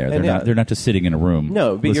experiments Yeah, there. and They're not just sitting in a room.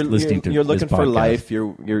 no, but listening to you're this looking for podcast. life.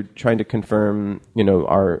 You're trying to confirm,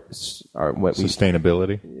 our what we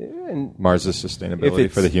Sustainability. and Mars' If sustainability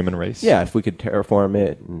it's- for the human race. yeah, if we could terraform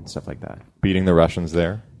it and stuff like that. Beating the Russians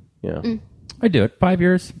there. Yeah. I do it. 5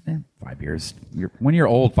 years. 5 years. When you're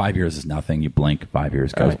old, 5 years is nothing. You blink, 5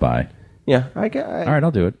 years goes right. by. Yeah. All All right,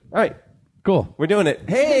 I'll do it. right. Cool. We're doing it.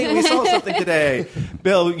 Hey, we solved something today.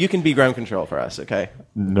 Bill, you can be ground control for us, okay?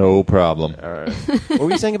 No problem. All right. What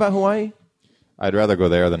were you saying about Hawaii? I'd rather go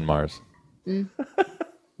there than Mars. I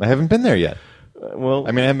haven't been there yet. Well,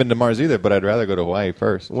 I mean, I haven't been to Mars either, but I'd rather go to Hawaii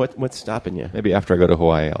first. what's stopping you? Maybe after I go to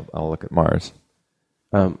Hawaii, I'll look at Mars.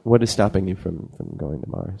 What is stopping you from going to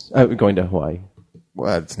Mars? Going to Hawaii?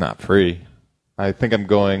 Well, it's not free. I think I'm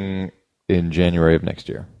going in January of next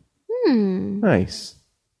year Nice.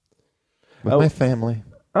 with my family.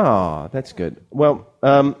 Oh, that's good. Well,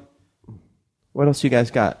 what else you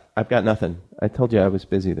guys got? I've got nothing. I told you I was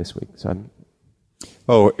busy this week, so I'm...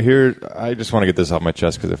 Oh, here, I just want to get this off my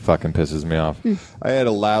chest because it fucking pisses me off. I had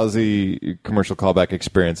a lousy commercial callback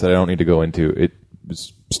experience that I don't need to go into. It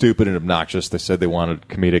was stupid and obnoxious. They said they wanted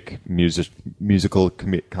comedic musical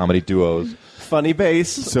comedy duos. Funny bass.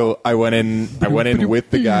 So I went in with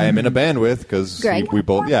the guy I'm in a band with because Greg. we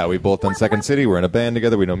both done Second City. We're in a band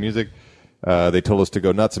together. We know music. They told us to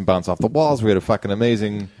go nuts and bounce off the walls. We had a fucking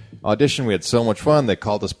amazing audition. We had so much fun. They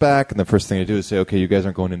called us back, and the first thing they do is say, "Okay, you guys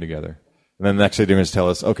aren't going in together." And then the next thing they do is tell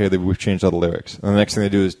us, "Okay, we've changed all the lyrics." And the next thing they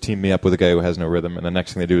do is team me up with a guy who has no rhythm. And the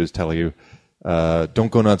next thing they do is tell you, "Don't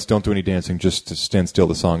go nuts. Don't do any dancing. Just stand still.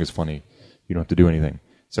 The song is funny. You don't have to do anything."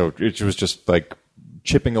 So it was just like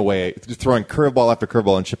chipping away, throwing curveball after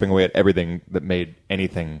curveball and chipping away at everything that made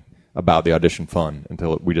anything about the audition fun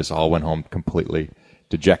until we just all went home completely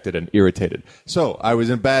dejected and irritated. So I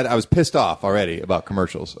was pissed off already about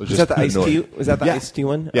commercials. Was that the Ice-T? Was that the Yeah. Ice-T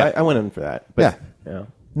one? Yeah. I went in for that. But, Yeah. It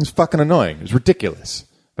was fucking annoying. It was ridiculous.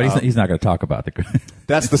 But he's not going to talk about the...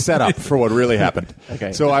 That's the setup for what really happened.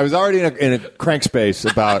 Okay. So I was already in a crank space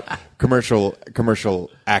about commercial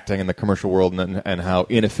acting in the commercial world and how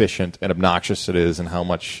inefficient and obnoxious it is and how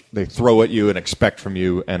much they throw at you and expect from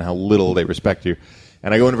you and how little they respect you.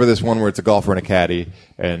 And I go in for this one where it's a golfer and a caddy,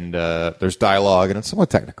 and there's dialogue, and it's somewhat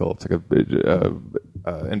technical. It's like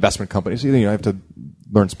a investment company, so I have to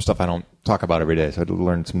learn some stuff I don't talk about every day. So I had to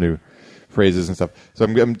learn some new phrases and stuff. So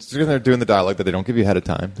I'm sitting there doing the dialogue that they don't give you ahead of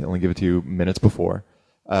time. They only give it to you minutes before.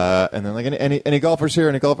 And then like any golfers here?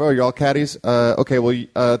 Any golfer? Oh, you're all caddies? Okay, well,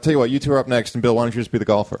 tell you what, you two are up next, and Bill, why don't you just be the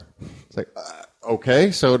golfer? It's like, okay,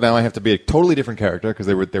 so now I have to be a totally different character because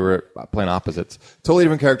they were playing opposites. Totally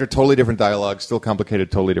different character, totally different dialogue, still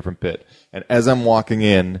complicated, totally different bit. And as I'm walking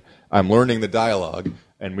in, I'm learning the dialogue,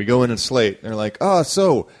 and we go in and slate. And they're like, "Oh,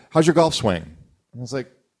 so how's your golf swing?" And I was like,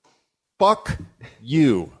 "Fuck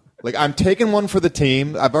you." Like, I'm taking one for the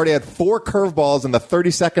team. I've already had 4 curveballs in the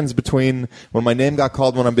 30 seconds between when my name got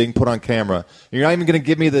called and when I'm being put on camera. You're not even going to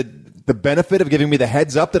give me the benefit of giving me the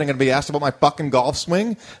heads up that I'm going to be asked about my fucking golf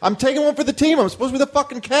swing? I'm taking one for the team. I'm supposed to be the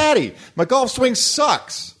fucking caddy. My golf swing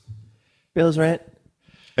sucks. Bill's rant.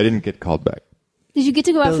 I didn't get called back. Did you get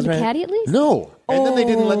to go out for Bill's the rant. caddy at least? No. And then they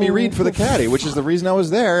didn't let me read for the caddy, which is the reason I was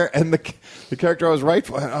there. And the character I was right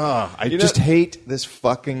for. I just hate this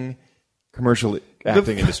fucking commercial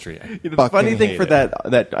acting industry. The funny thing for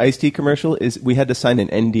that Ice-T commercial is we had to sign an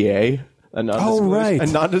NDA, a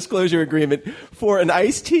non-disclosure agreement for an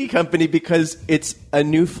iced tea company because it's a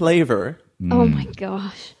new flavor. Oh my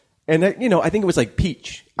gosh. And I think it was like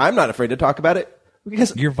peach. I'm not afraid to talk about it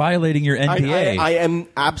because You're violating your NDA. I am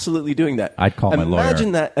absolutely doing that. I'd call my lawyer.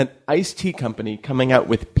 Imagine that an iced tea company coming out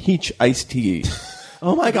with peach iced tea.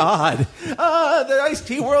 Oh my God! The iced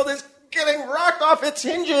tea world is getting rocked off its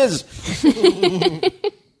hinges.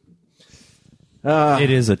 It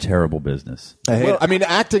is a terrible business. I mean,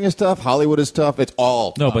 acting is tough. Hollywood is tough. It's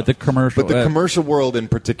all No, tough. but the commercial. But the commercial world in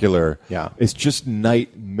particular, Yeah. is just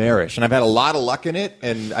nightmarish. And I've had a lot of luck in it.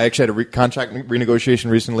 And I actually had a contract renegotiation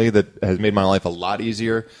recently that has made my life a lot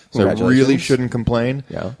easier. So I really Congratulations. shouldn't complain.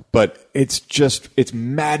 Yeah. But it's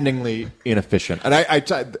maddeningly inefficient. And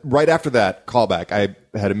I right after that callback, I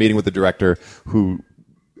had a meeting with the director who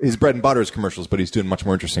his bread and butter is commercials, but he's doing much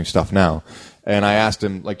more interesting stuff now. And I asked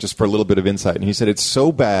him, like, just for a little bit of insight. And he said it's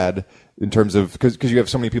so bad in terms of, because you have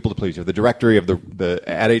so many people to please. You have the director, you have the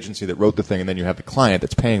ad agency that wrote the thing, and then you have the client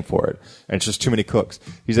that's paying for it. And it's just too many cooks.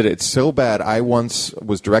 He said it's so bad. I once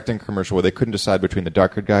was directing a commercial where they couldn't decide between the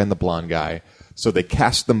dark-haired guy and the blonde guy. So they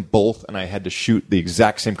cast them both, and I had to shoot the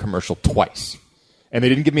exact same commercial twice. And they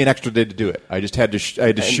didn't give me an extra day to do it. I just had to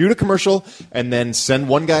shoot a commercial and then send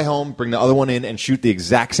one guy home, bring the other one in, and shoot the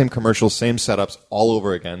exact same commercial, same setups, all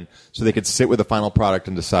over again, so they could sit with the final product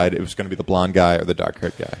and decide it was going to be the blonde guy or the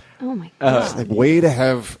dark-haired guy. Oh my god. Like, way to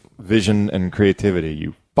have vision and creativity,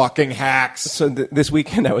 you fucking hacks. So this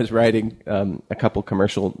weekend I was writing a couple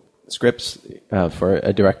commercial scripts for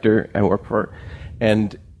a director I work for,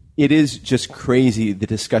 and it is just crazy the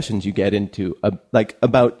discussions you get into, like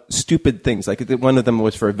about stupid things. Like one of them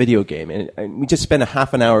was for a video game, and we just spent a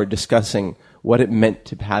half an hour discussing what it meant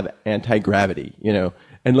to have anti-gravity,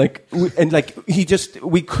 and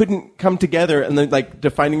we couldn't come together and then like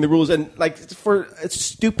defining the rules, and like for a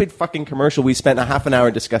stupid fucking commercial we spent a half an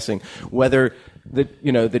hour discussing whether that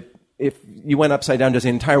if you went upside down, does the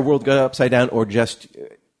entire world go upside down,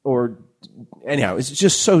 or anyhow, it's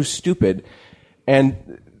just so stupid.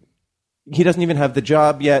 And he doesn't even have the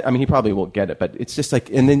job yet. I mean, he probably won't get it, but it's just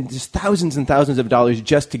like, and then just thousands and thousands of dollars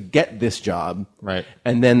just to get this job. Right.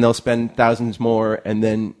 And then they'll spend thousands more, and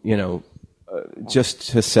then,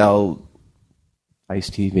 just to sell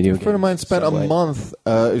iced tea video games. A friend of mine spent a month,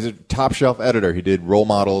 he's a top shelf editor. He did Role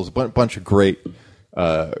Models, a bunch of great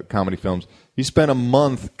comedy films. He spent a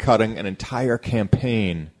month cutting an entire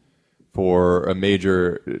campaign for a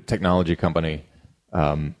major technology company.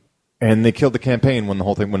 And they killed the campaign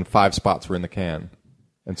when 5 spots were in the can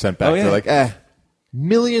and sent back. Oh, yeah. They're like,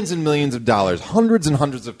 millions and millions of dollars, hundreds and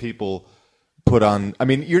hundreds of people put on. I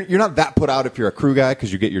mean, you're not that put out if you're a crew guy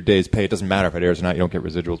because you get your day's pay. It doesn't matter if it airs or not. You don't get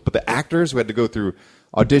residuals. But the actors who had to go through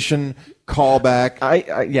audition, callback,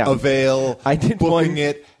 avail, booking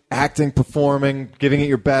it, acting, performing, giving it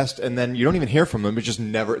your best, and then you don't even hear from them. It's just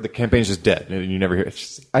never. The campaign's just dead. You never hear.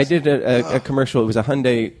 I did a commercial. It was a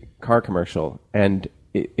Hyundai car commercial, and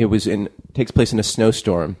it takes place in a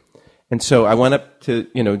snowstorm. And so I went up to,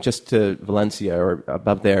 just to Valencia or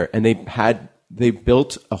above there, and they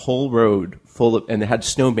built a whole road and they had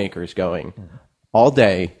snowmakers going all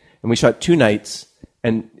day, and we shot 2 nights.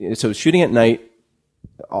 And so it was shooting at night,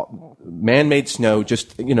 man-made snow,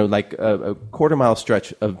 just, like a quarter-mile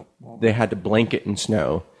stretch they had to blanket in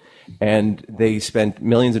snow. And they spent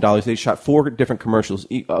millions of dollars. They shot 4 different commercials,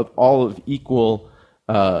 all of equal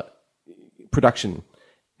production.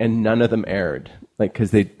 And none of them aired, like, because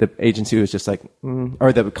the agency was just like,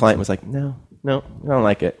 or the client was like, no, I don't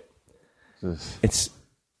like it. It's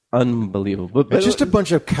unbelievable. But it's just a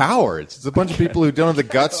bunch of cowards. It's a bunch of people who don't have the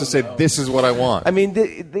guts to say, this is what I want. I mean,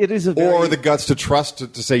 it is or the guts to trust,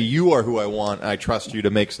 to say, you are who I want, and I trust you to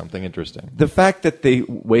make something interesting. The fact that they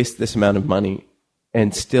waste this amount of money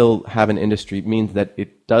and still have an industry means that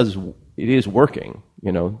it is working,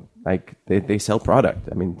 Like they sell product.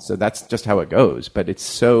 I mean, so that's just how it goes. But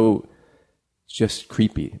it's just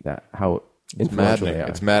creepy that how influential they are.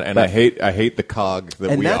 It's mad, and I hate the cog that we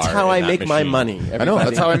are. And that's how I make my money. I know.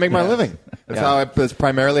 That's how I make my living. That's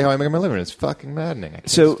primarily how I make my living. It's fucking maddening. I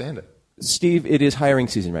can't stand it. Steve, it is hiring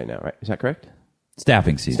season right now, right? Is that correct?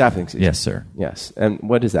 Staffing season. Staffing season. Yes, sir. Yes. And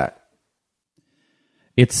what is that?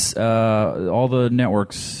 It's all the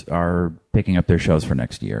networks are picking up their shows for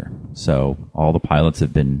next year. So all the pilots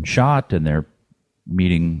have been shot, and they're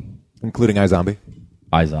meeting, including iZombie.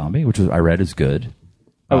 iZombie, which I read is good.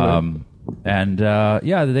 Right. And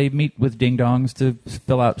they meet with ding dongs to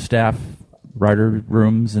fill out staff writer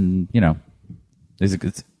rooms, and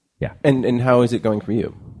it's And how is it going for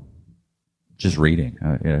you? just reading.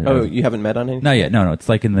 Oh, you haven't met on anything? Not yet. No. It's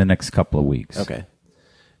like in the next couple of weeks. Okay.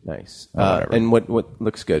 Nice. whatever. And what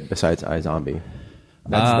looks good besides iZombie?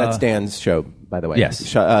 That's Dan's show, by the way.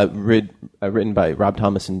 Yes. Written by Rob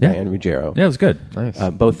Thomas and Diane Ruggiero. Yeah, it was good. Nice.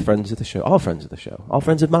 Both friends of the show. All friends of the show. All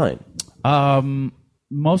friends of mine.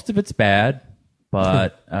 Most of it's bad,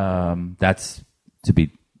 but that's to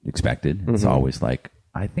be expected. It's always like,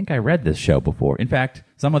 I think I read this show before. In fact,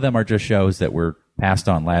 some of them are just shows that were passed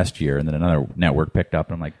on last year, and then another network picked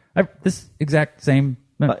up, and I'm like, this exact same.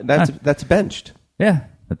 That's Benched. Yeah,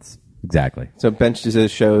 that's exactly. So Benched is a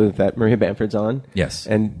show that Maria Bamford's on. Yes.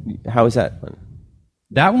 And how is that one?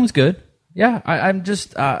 That one was good. Yeah, I'm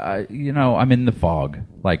just, I'm in the fog.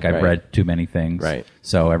 Like, I've Right. read too many things. Right.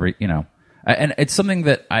 So and it's something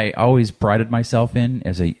that I always prided myself in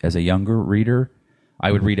as a younger reader.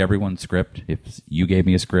 I would read everyone's script. If you gave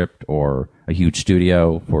me a script or a huge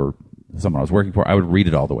studio for someone I was working for, I would read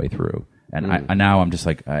it all the way through. And now I'm just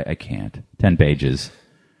like, I can't. 10 pages.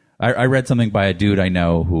 I read something by a dude I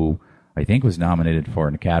know who I think was nominated for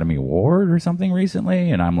an Academy Award or something recently,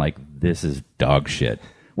 and I'm like, this is dog shit.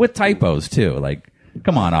 With typos, too. Like,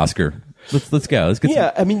 come on, Oscar. Let's go. Let's get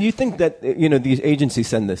Yeah, I mean, you think that, these agencies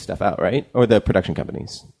send this stuff out, right? Or the production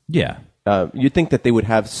companies. Yeah. You'd think that they would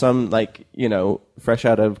have some, fresh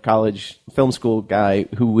out of college film school guy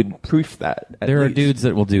who would proof that. There are dudes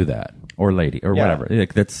that will do that, or lady, or Yeah. whatever.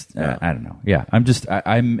 Like, that's I don't know. Yeah,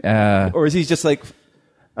 I'm. Or is he just like,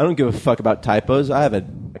 I don't give a fuck about typos. I have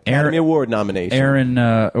an Academy Award nomination. Aaron,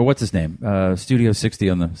 or what's his name? Studio 60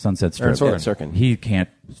 on the Sunset Strip. Aaron Sorkin. He can't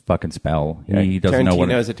fucking spell. He doesn't know what.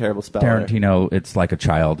 Tarantino is a terrible speller. Tarantino, it's like a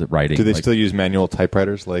child writing. Do they like, still use manual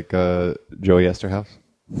typewriters like Joey Esterhaus?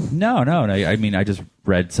 No. I mean, I just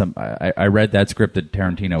read some. I read that script that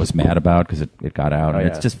Tarantino was mad about because it got out, and yeah.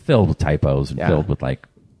 it's just filled with typos and Yeah. filled with like.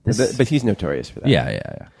 This, But he's notorious for that.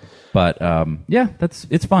 yeah. But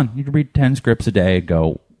it's fun. You can read 10 scripts a day.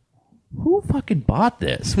 Go. Who fucking bought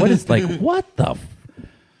this? What is like? What the?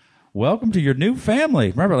 Welcome to your new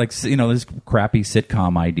family. Remember, there's crappy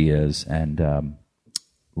sitcom ideas and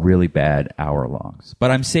really bad hour longs.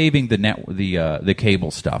 But I'm saving the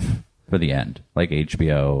cable stuff for the end, like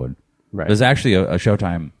HBO. And Right. There's actually a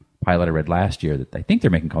Showtime pilot I read last year that I think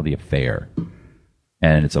they're making called The Affair,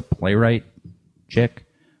 and it's a playwright chick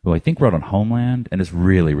who I think wrote on Homeland, and it's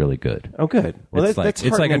really, really good. Oh, good. Well, It's that's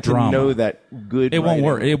like a heartening drama. to know that good. It won't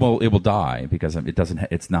writing- work. It will die because it doesn't.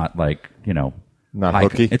 It's not like Not high,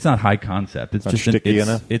 hooky? It's not high concept. It's Not just shticky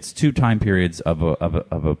enough? It's two time periods of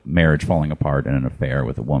a marriage falling apart and an affair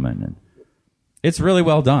with a woman, and it's really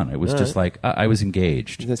well done. It was just like I was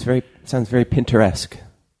engaged. Sounds very Pinteresque.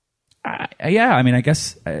 Yeah, I mean, I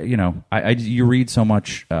guess you read so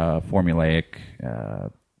much formulaic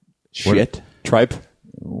Shit. Tripe?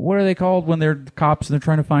 What are they called when they're cops and they're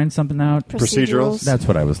trying to find something out? Procedurals? That's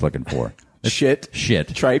what I was looking for. Shit.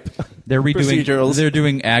 Tripe. They're redoing. Procedurals. They're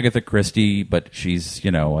doing Agatha Christie, but she's a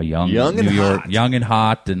young Young New and York, hot. young and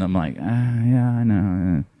hot, and I'm like, yeah, I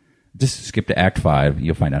know. Just skip to Act 5.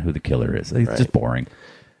 You'll find out who the killer is. It's just boring.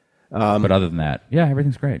 But other than that, yeah,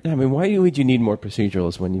 everything's great. Yeah, I mean, why would you need more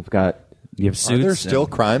procedurals when you've got? You have Are suits. there still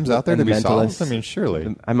crimes out there and to be Mentalists. solved? I mean,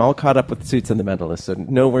 surely. I'm all caught up with Suits and the Mentalist, so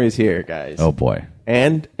no worries here, guys. Oh boy.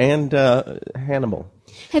 and Hannibal.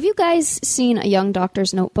 Have you guys seen A Young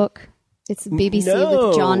Doctor's Notebook? It's BBC No,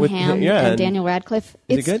 with John with- Hamm yeah. and Daniel Radcliffe.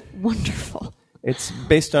 Is it It's good? wonderful. It's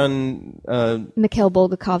based on. Mikhail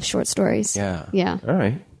Bulgakov's short stories. Yeah. Yeah. All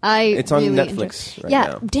right. It's on really Netflix enjoy- right yeah,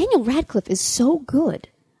 now. Daniel Radcliffe is so good.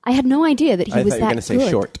 I had no idea that he I was thought that you were going to say good.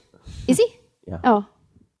 short. Is he? Yeah. Oh,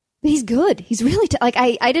 he's good. He's really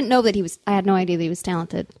I didn't know that he was. I had no idea that he was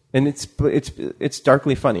talented. And it's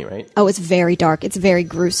darkly funny, right? Oh, it's very dark. It's very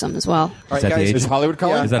gruesome as well. All right, that the guys. age? Is Hollywood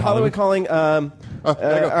calling? Yeah, Is that Hollywood calling? All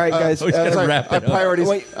right, guys. he's gonna wrap it up. Priorities.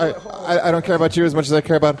 Wait. I don't care about you as much as I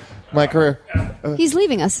care about my career. He's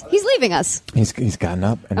leaving us. He's leaving us. He's gotten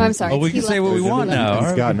up. And Oh, I'm sorry. Well, we He can say left what we us. want now.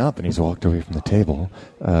 He's gotten up and he's walked away from the table.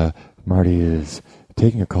 Marty is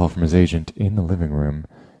taking a call from his agent in the living room.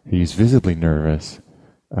 He's visibly nervous.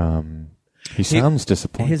 He sounds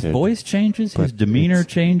disappointed. His voice changes. His but demeanor it's-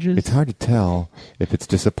 changes. It's hard to tell if it's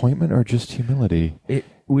disappointment or just humility.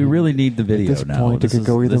 We really need the video At this now. point, it could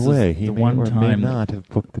go either way. He the may one or may time not have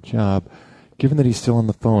booked the job. Given that he's still on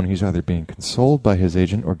the phone, he's either being consoled by his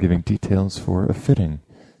agent or giving details for a fitting,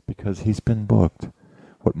 because he's been booked.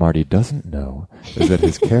 What Marty doesn't know is that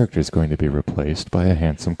his character is going to be replaced by a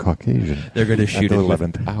handsome Caucasian. They're going to shoot at it the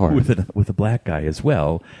 11th hour. with a black guy as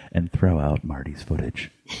well and throw out Marty's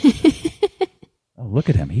footage. Oh, look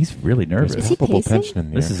at him. He's really nervous. Is he Palpable pacing? tension in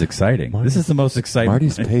the This air. is exciting. Marty- This is the most exciting.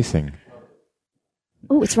 Marty's pacing.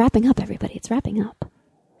 Oh, it's wrapping up, everybody. It's wrapping up.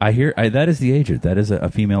 I hear that is the agent. That is a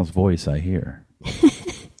female's voice I hear.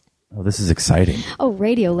 Oh, this is exciting. Oh,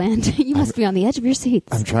 Radioland. You must be on the edge of your seats.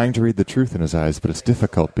 I'm trying to read the truth in his eyes, but it's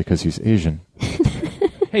difficult because he's Asian.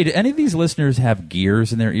 Hey, do any of these listeners have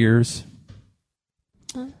gears in their ears?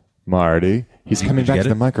 Marty, he's coming Did you back get to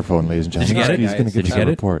the it? microphone, ladies and Did you gentlemen. get it? He's going to Did give you us a get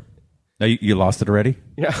it? report. Oh, you lost it already?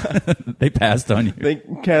 Yeah. They passed on you. They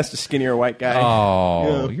cast a skinnier white guy.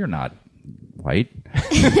 Oh, you're not white.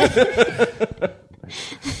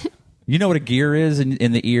 You know what a gear is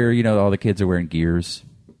in the ear? You know, all the kids are wearing gears.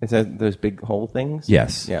 Is that those big hole things?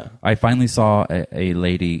 Yes. Yeah. I finally saw a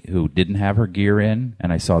lady who didn't have her gear in,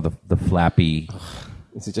 and I saw the flappy.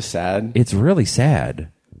 Is it just sad? It's really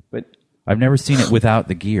sad. But I've never seen it without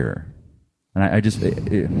the gear. And I just...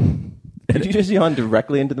 did you just yawn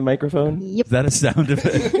directly into the microphone? Yep. Is that a sound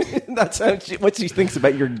effect? That's what she thinks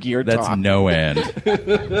about your gear That's talk. no end.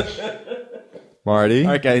 Marty?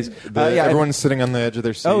 All right, guys. Everyone's sitting on the edge of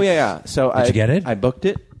their seats. Oh, yeah. So Did you get it? I booked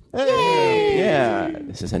it. Yeah.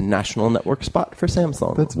 This is a national network spot for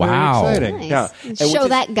Samsung. That's Wow. very exciting. Nice. Yeah. And Show which is-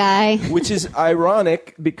 that guy. Which is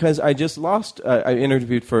ironic because I just lost. I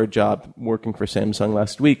interviewed for a job working for Samsung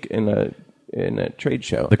last week in a trade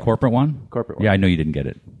show. The corporate one? Corporate one. Yeah, I know you didn't get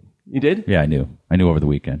it. You did? Yeah, I knew. I knew over the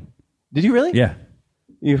weekend. Did you really? Yeah.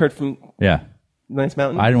 You heard from Yeah. Nice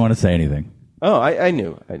Mountain? I didn't want to say anything. Oh, I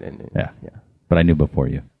knew. I knew. Yeah. Yeah. But I knew before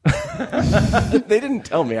you. They didn't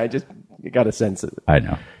tell me. I just got a sense of it. I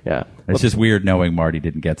know. Yeah. It's just weird knowing Marty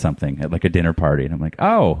didn't get something at like a dinner party. And I'm like,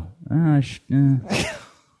 oh. All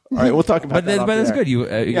right, we'll talk about But, that. off but the it's air.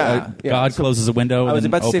 good. Yeah. God So closes a window. I was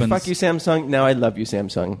and about to say, opens. fuck you, Samsung. Now I love you,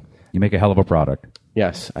 Samsung. You make a hell of a product.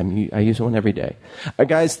 Yes, I use one every day.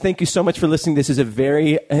 Guys, thank you so much for listening. This is a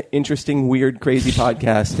very interesting, weird, crazy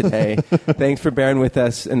podcast today. Thanks for bearing with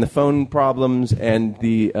us and the phone problems and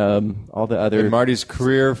the all the other. And Marty's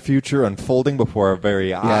career future unfolding before our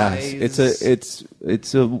very eyes. It's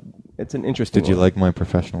an interesting. Did you one. like my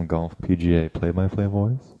professional golf PGA play-by-play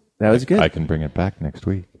voice? That was good. I can bring it back next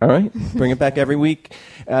week. All right, bring it back every week,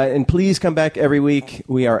 and please come back every week.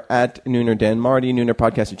 We are at Nooner Dan Marty,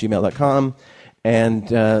 noonerpodcast@gmail.com. And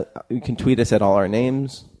you can tweet us at all our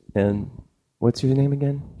names. And what's your name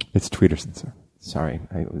again? It's Tweederson, sir. Sorry,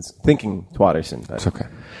 I was thinking Twatterson. But, It's okay.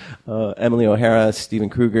 Emily O'Hara, Stephen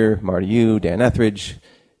Kruger, Marty Yu, Dan Etheridge,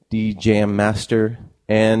 D Jam Master.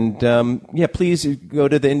 And please go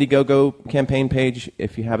to the Indiegogo campaign page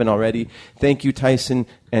if you haven't already. Thank you, Tyson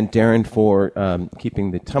and Darren, for keeping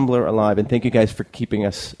the Tumblr alive. And thank you guys for keeping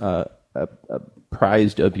us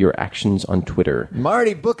apprised of your actions on Twitter.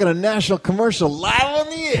 Marty booking a national commercial live on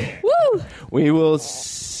the air. Woo! We will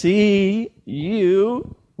see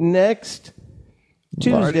you next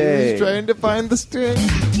Tuesday. Marty's trying to find the string.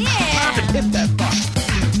 Time to hit that fuck.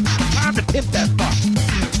 Time to hit that fuck.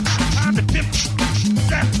 Time to hit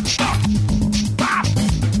that fuck. Bop,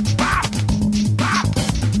 bop, bop, bop,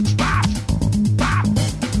 bop, bop,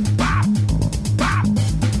 bop,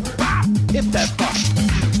 bop. Hit that fuck.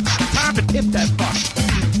 Time to hit that fuck.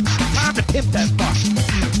 Time to hit that fuck.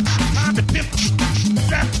 Time to hit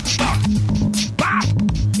that fuck. Bop,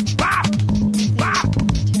 bop, bop, bop,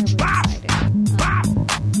 bop,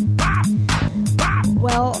 bop, bop.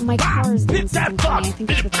 Well, my car is doing Hit something that fuck. funny. I think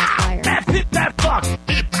it's with the tire. That's hit that fuck.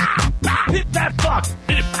 Hit that fuck.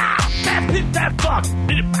 That's hit that fuck.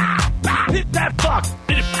 Hit that fuck.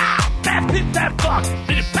 That's hit that fuck.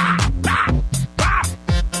 Bop, bop,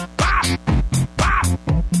 bop,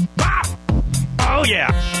 bop. Oh yeah.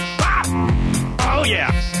 Bop. Oh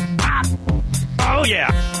yeah. Bop. Oh yeah.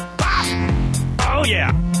 Bop. Oh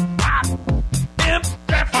yeah. Bop. Imp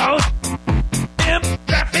that phone. Imp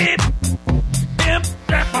that beat. Imp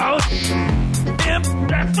that phone. Imp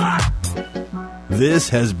that fuck. This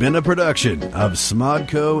has been a production of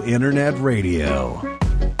Smodco Internet Radio.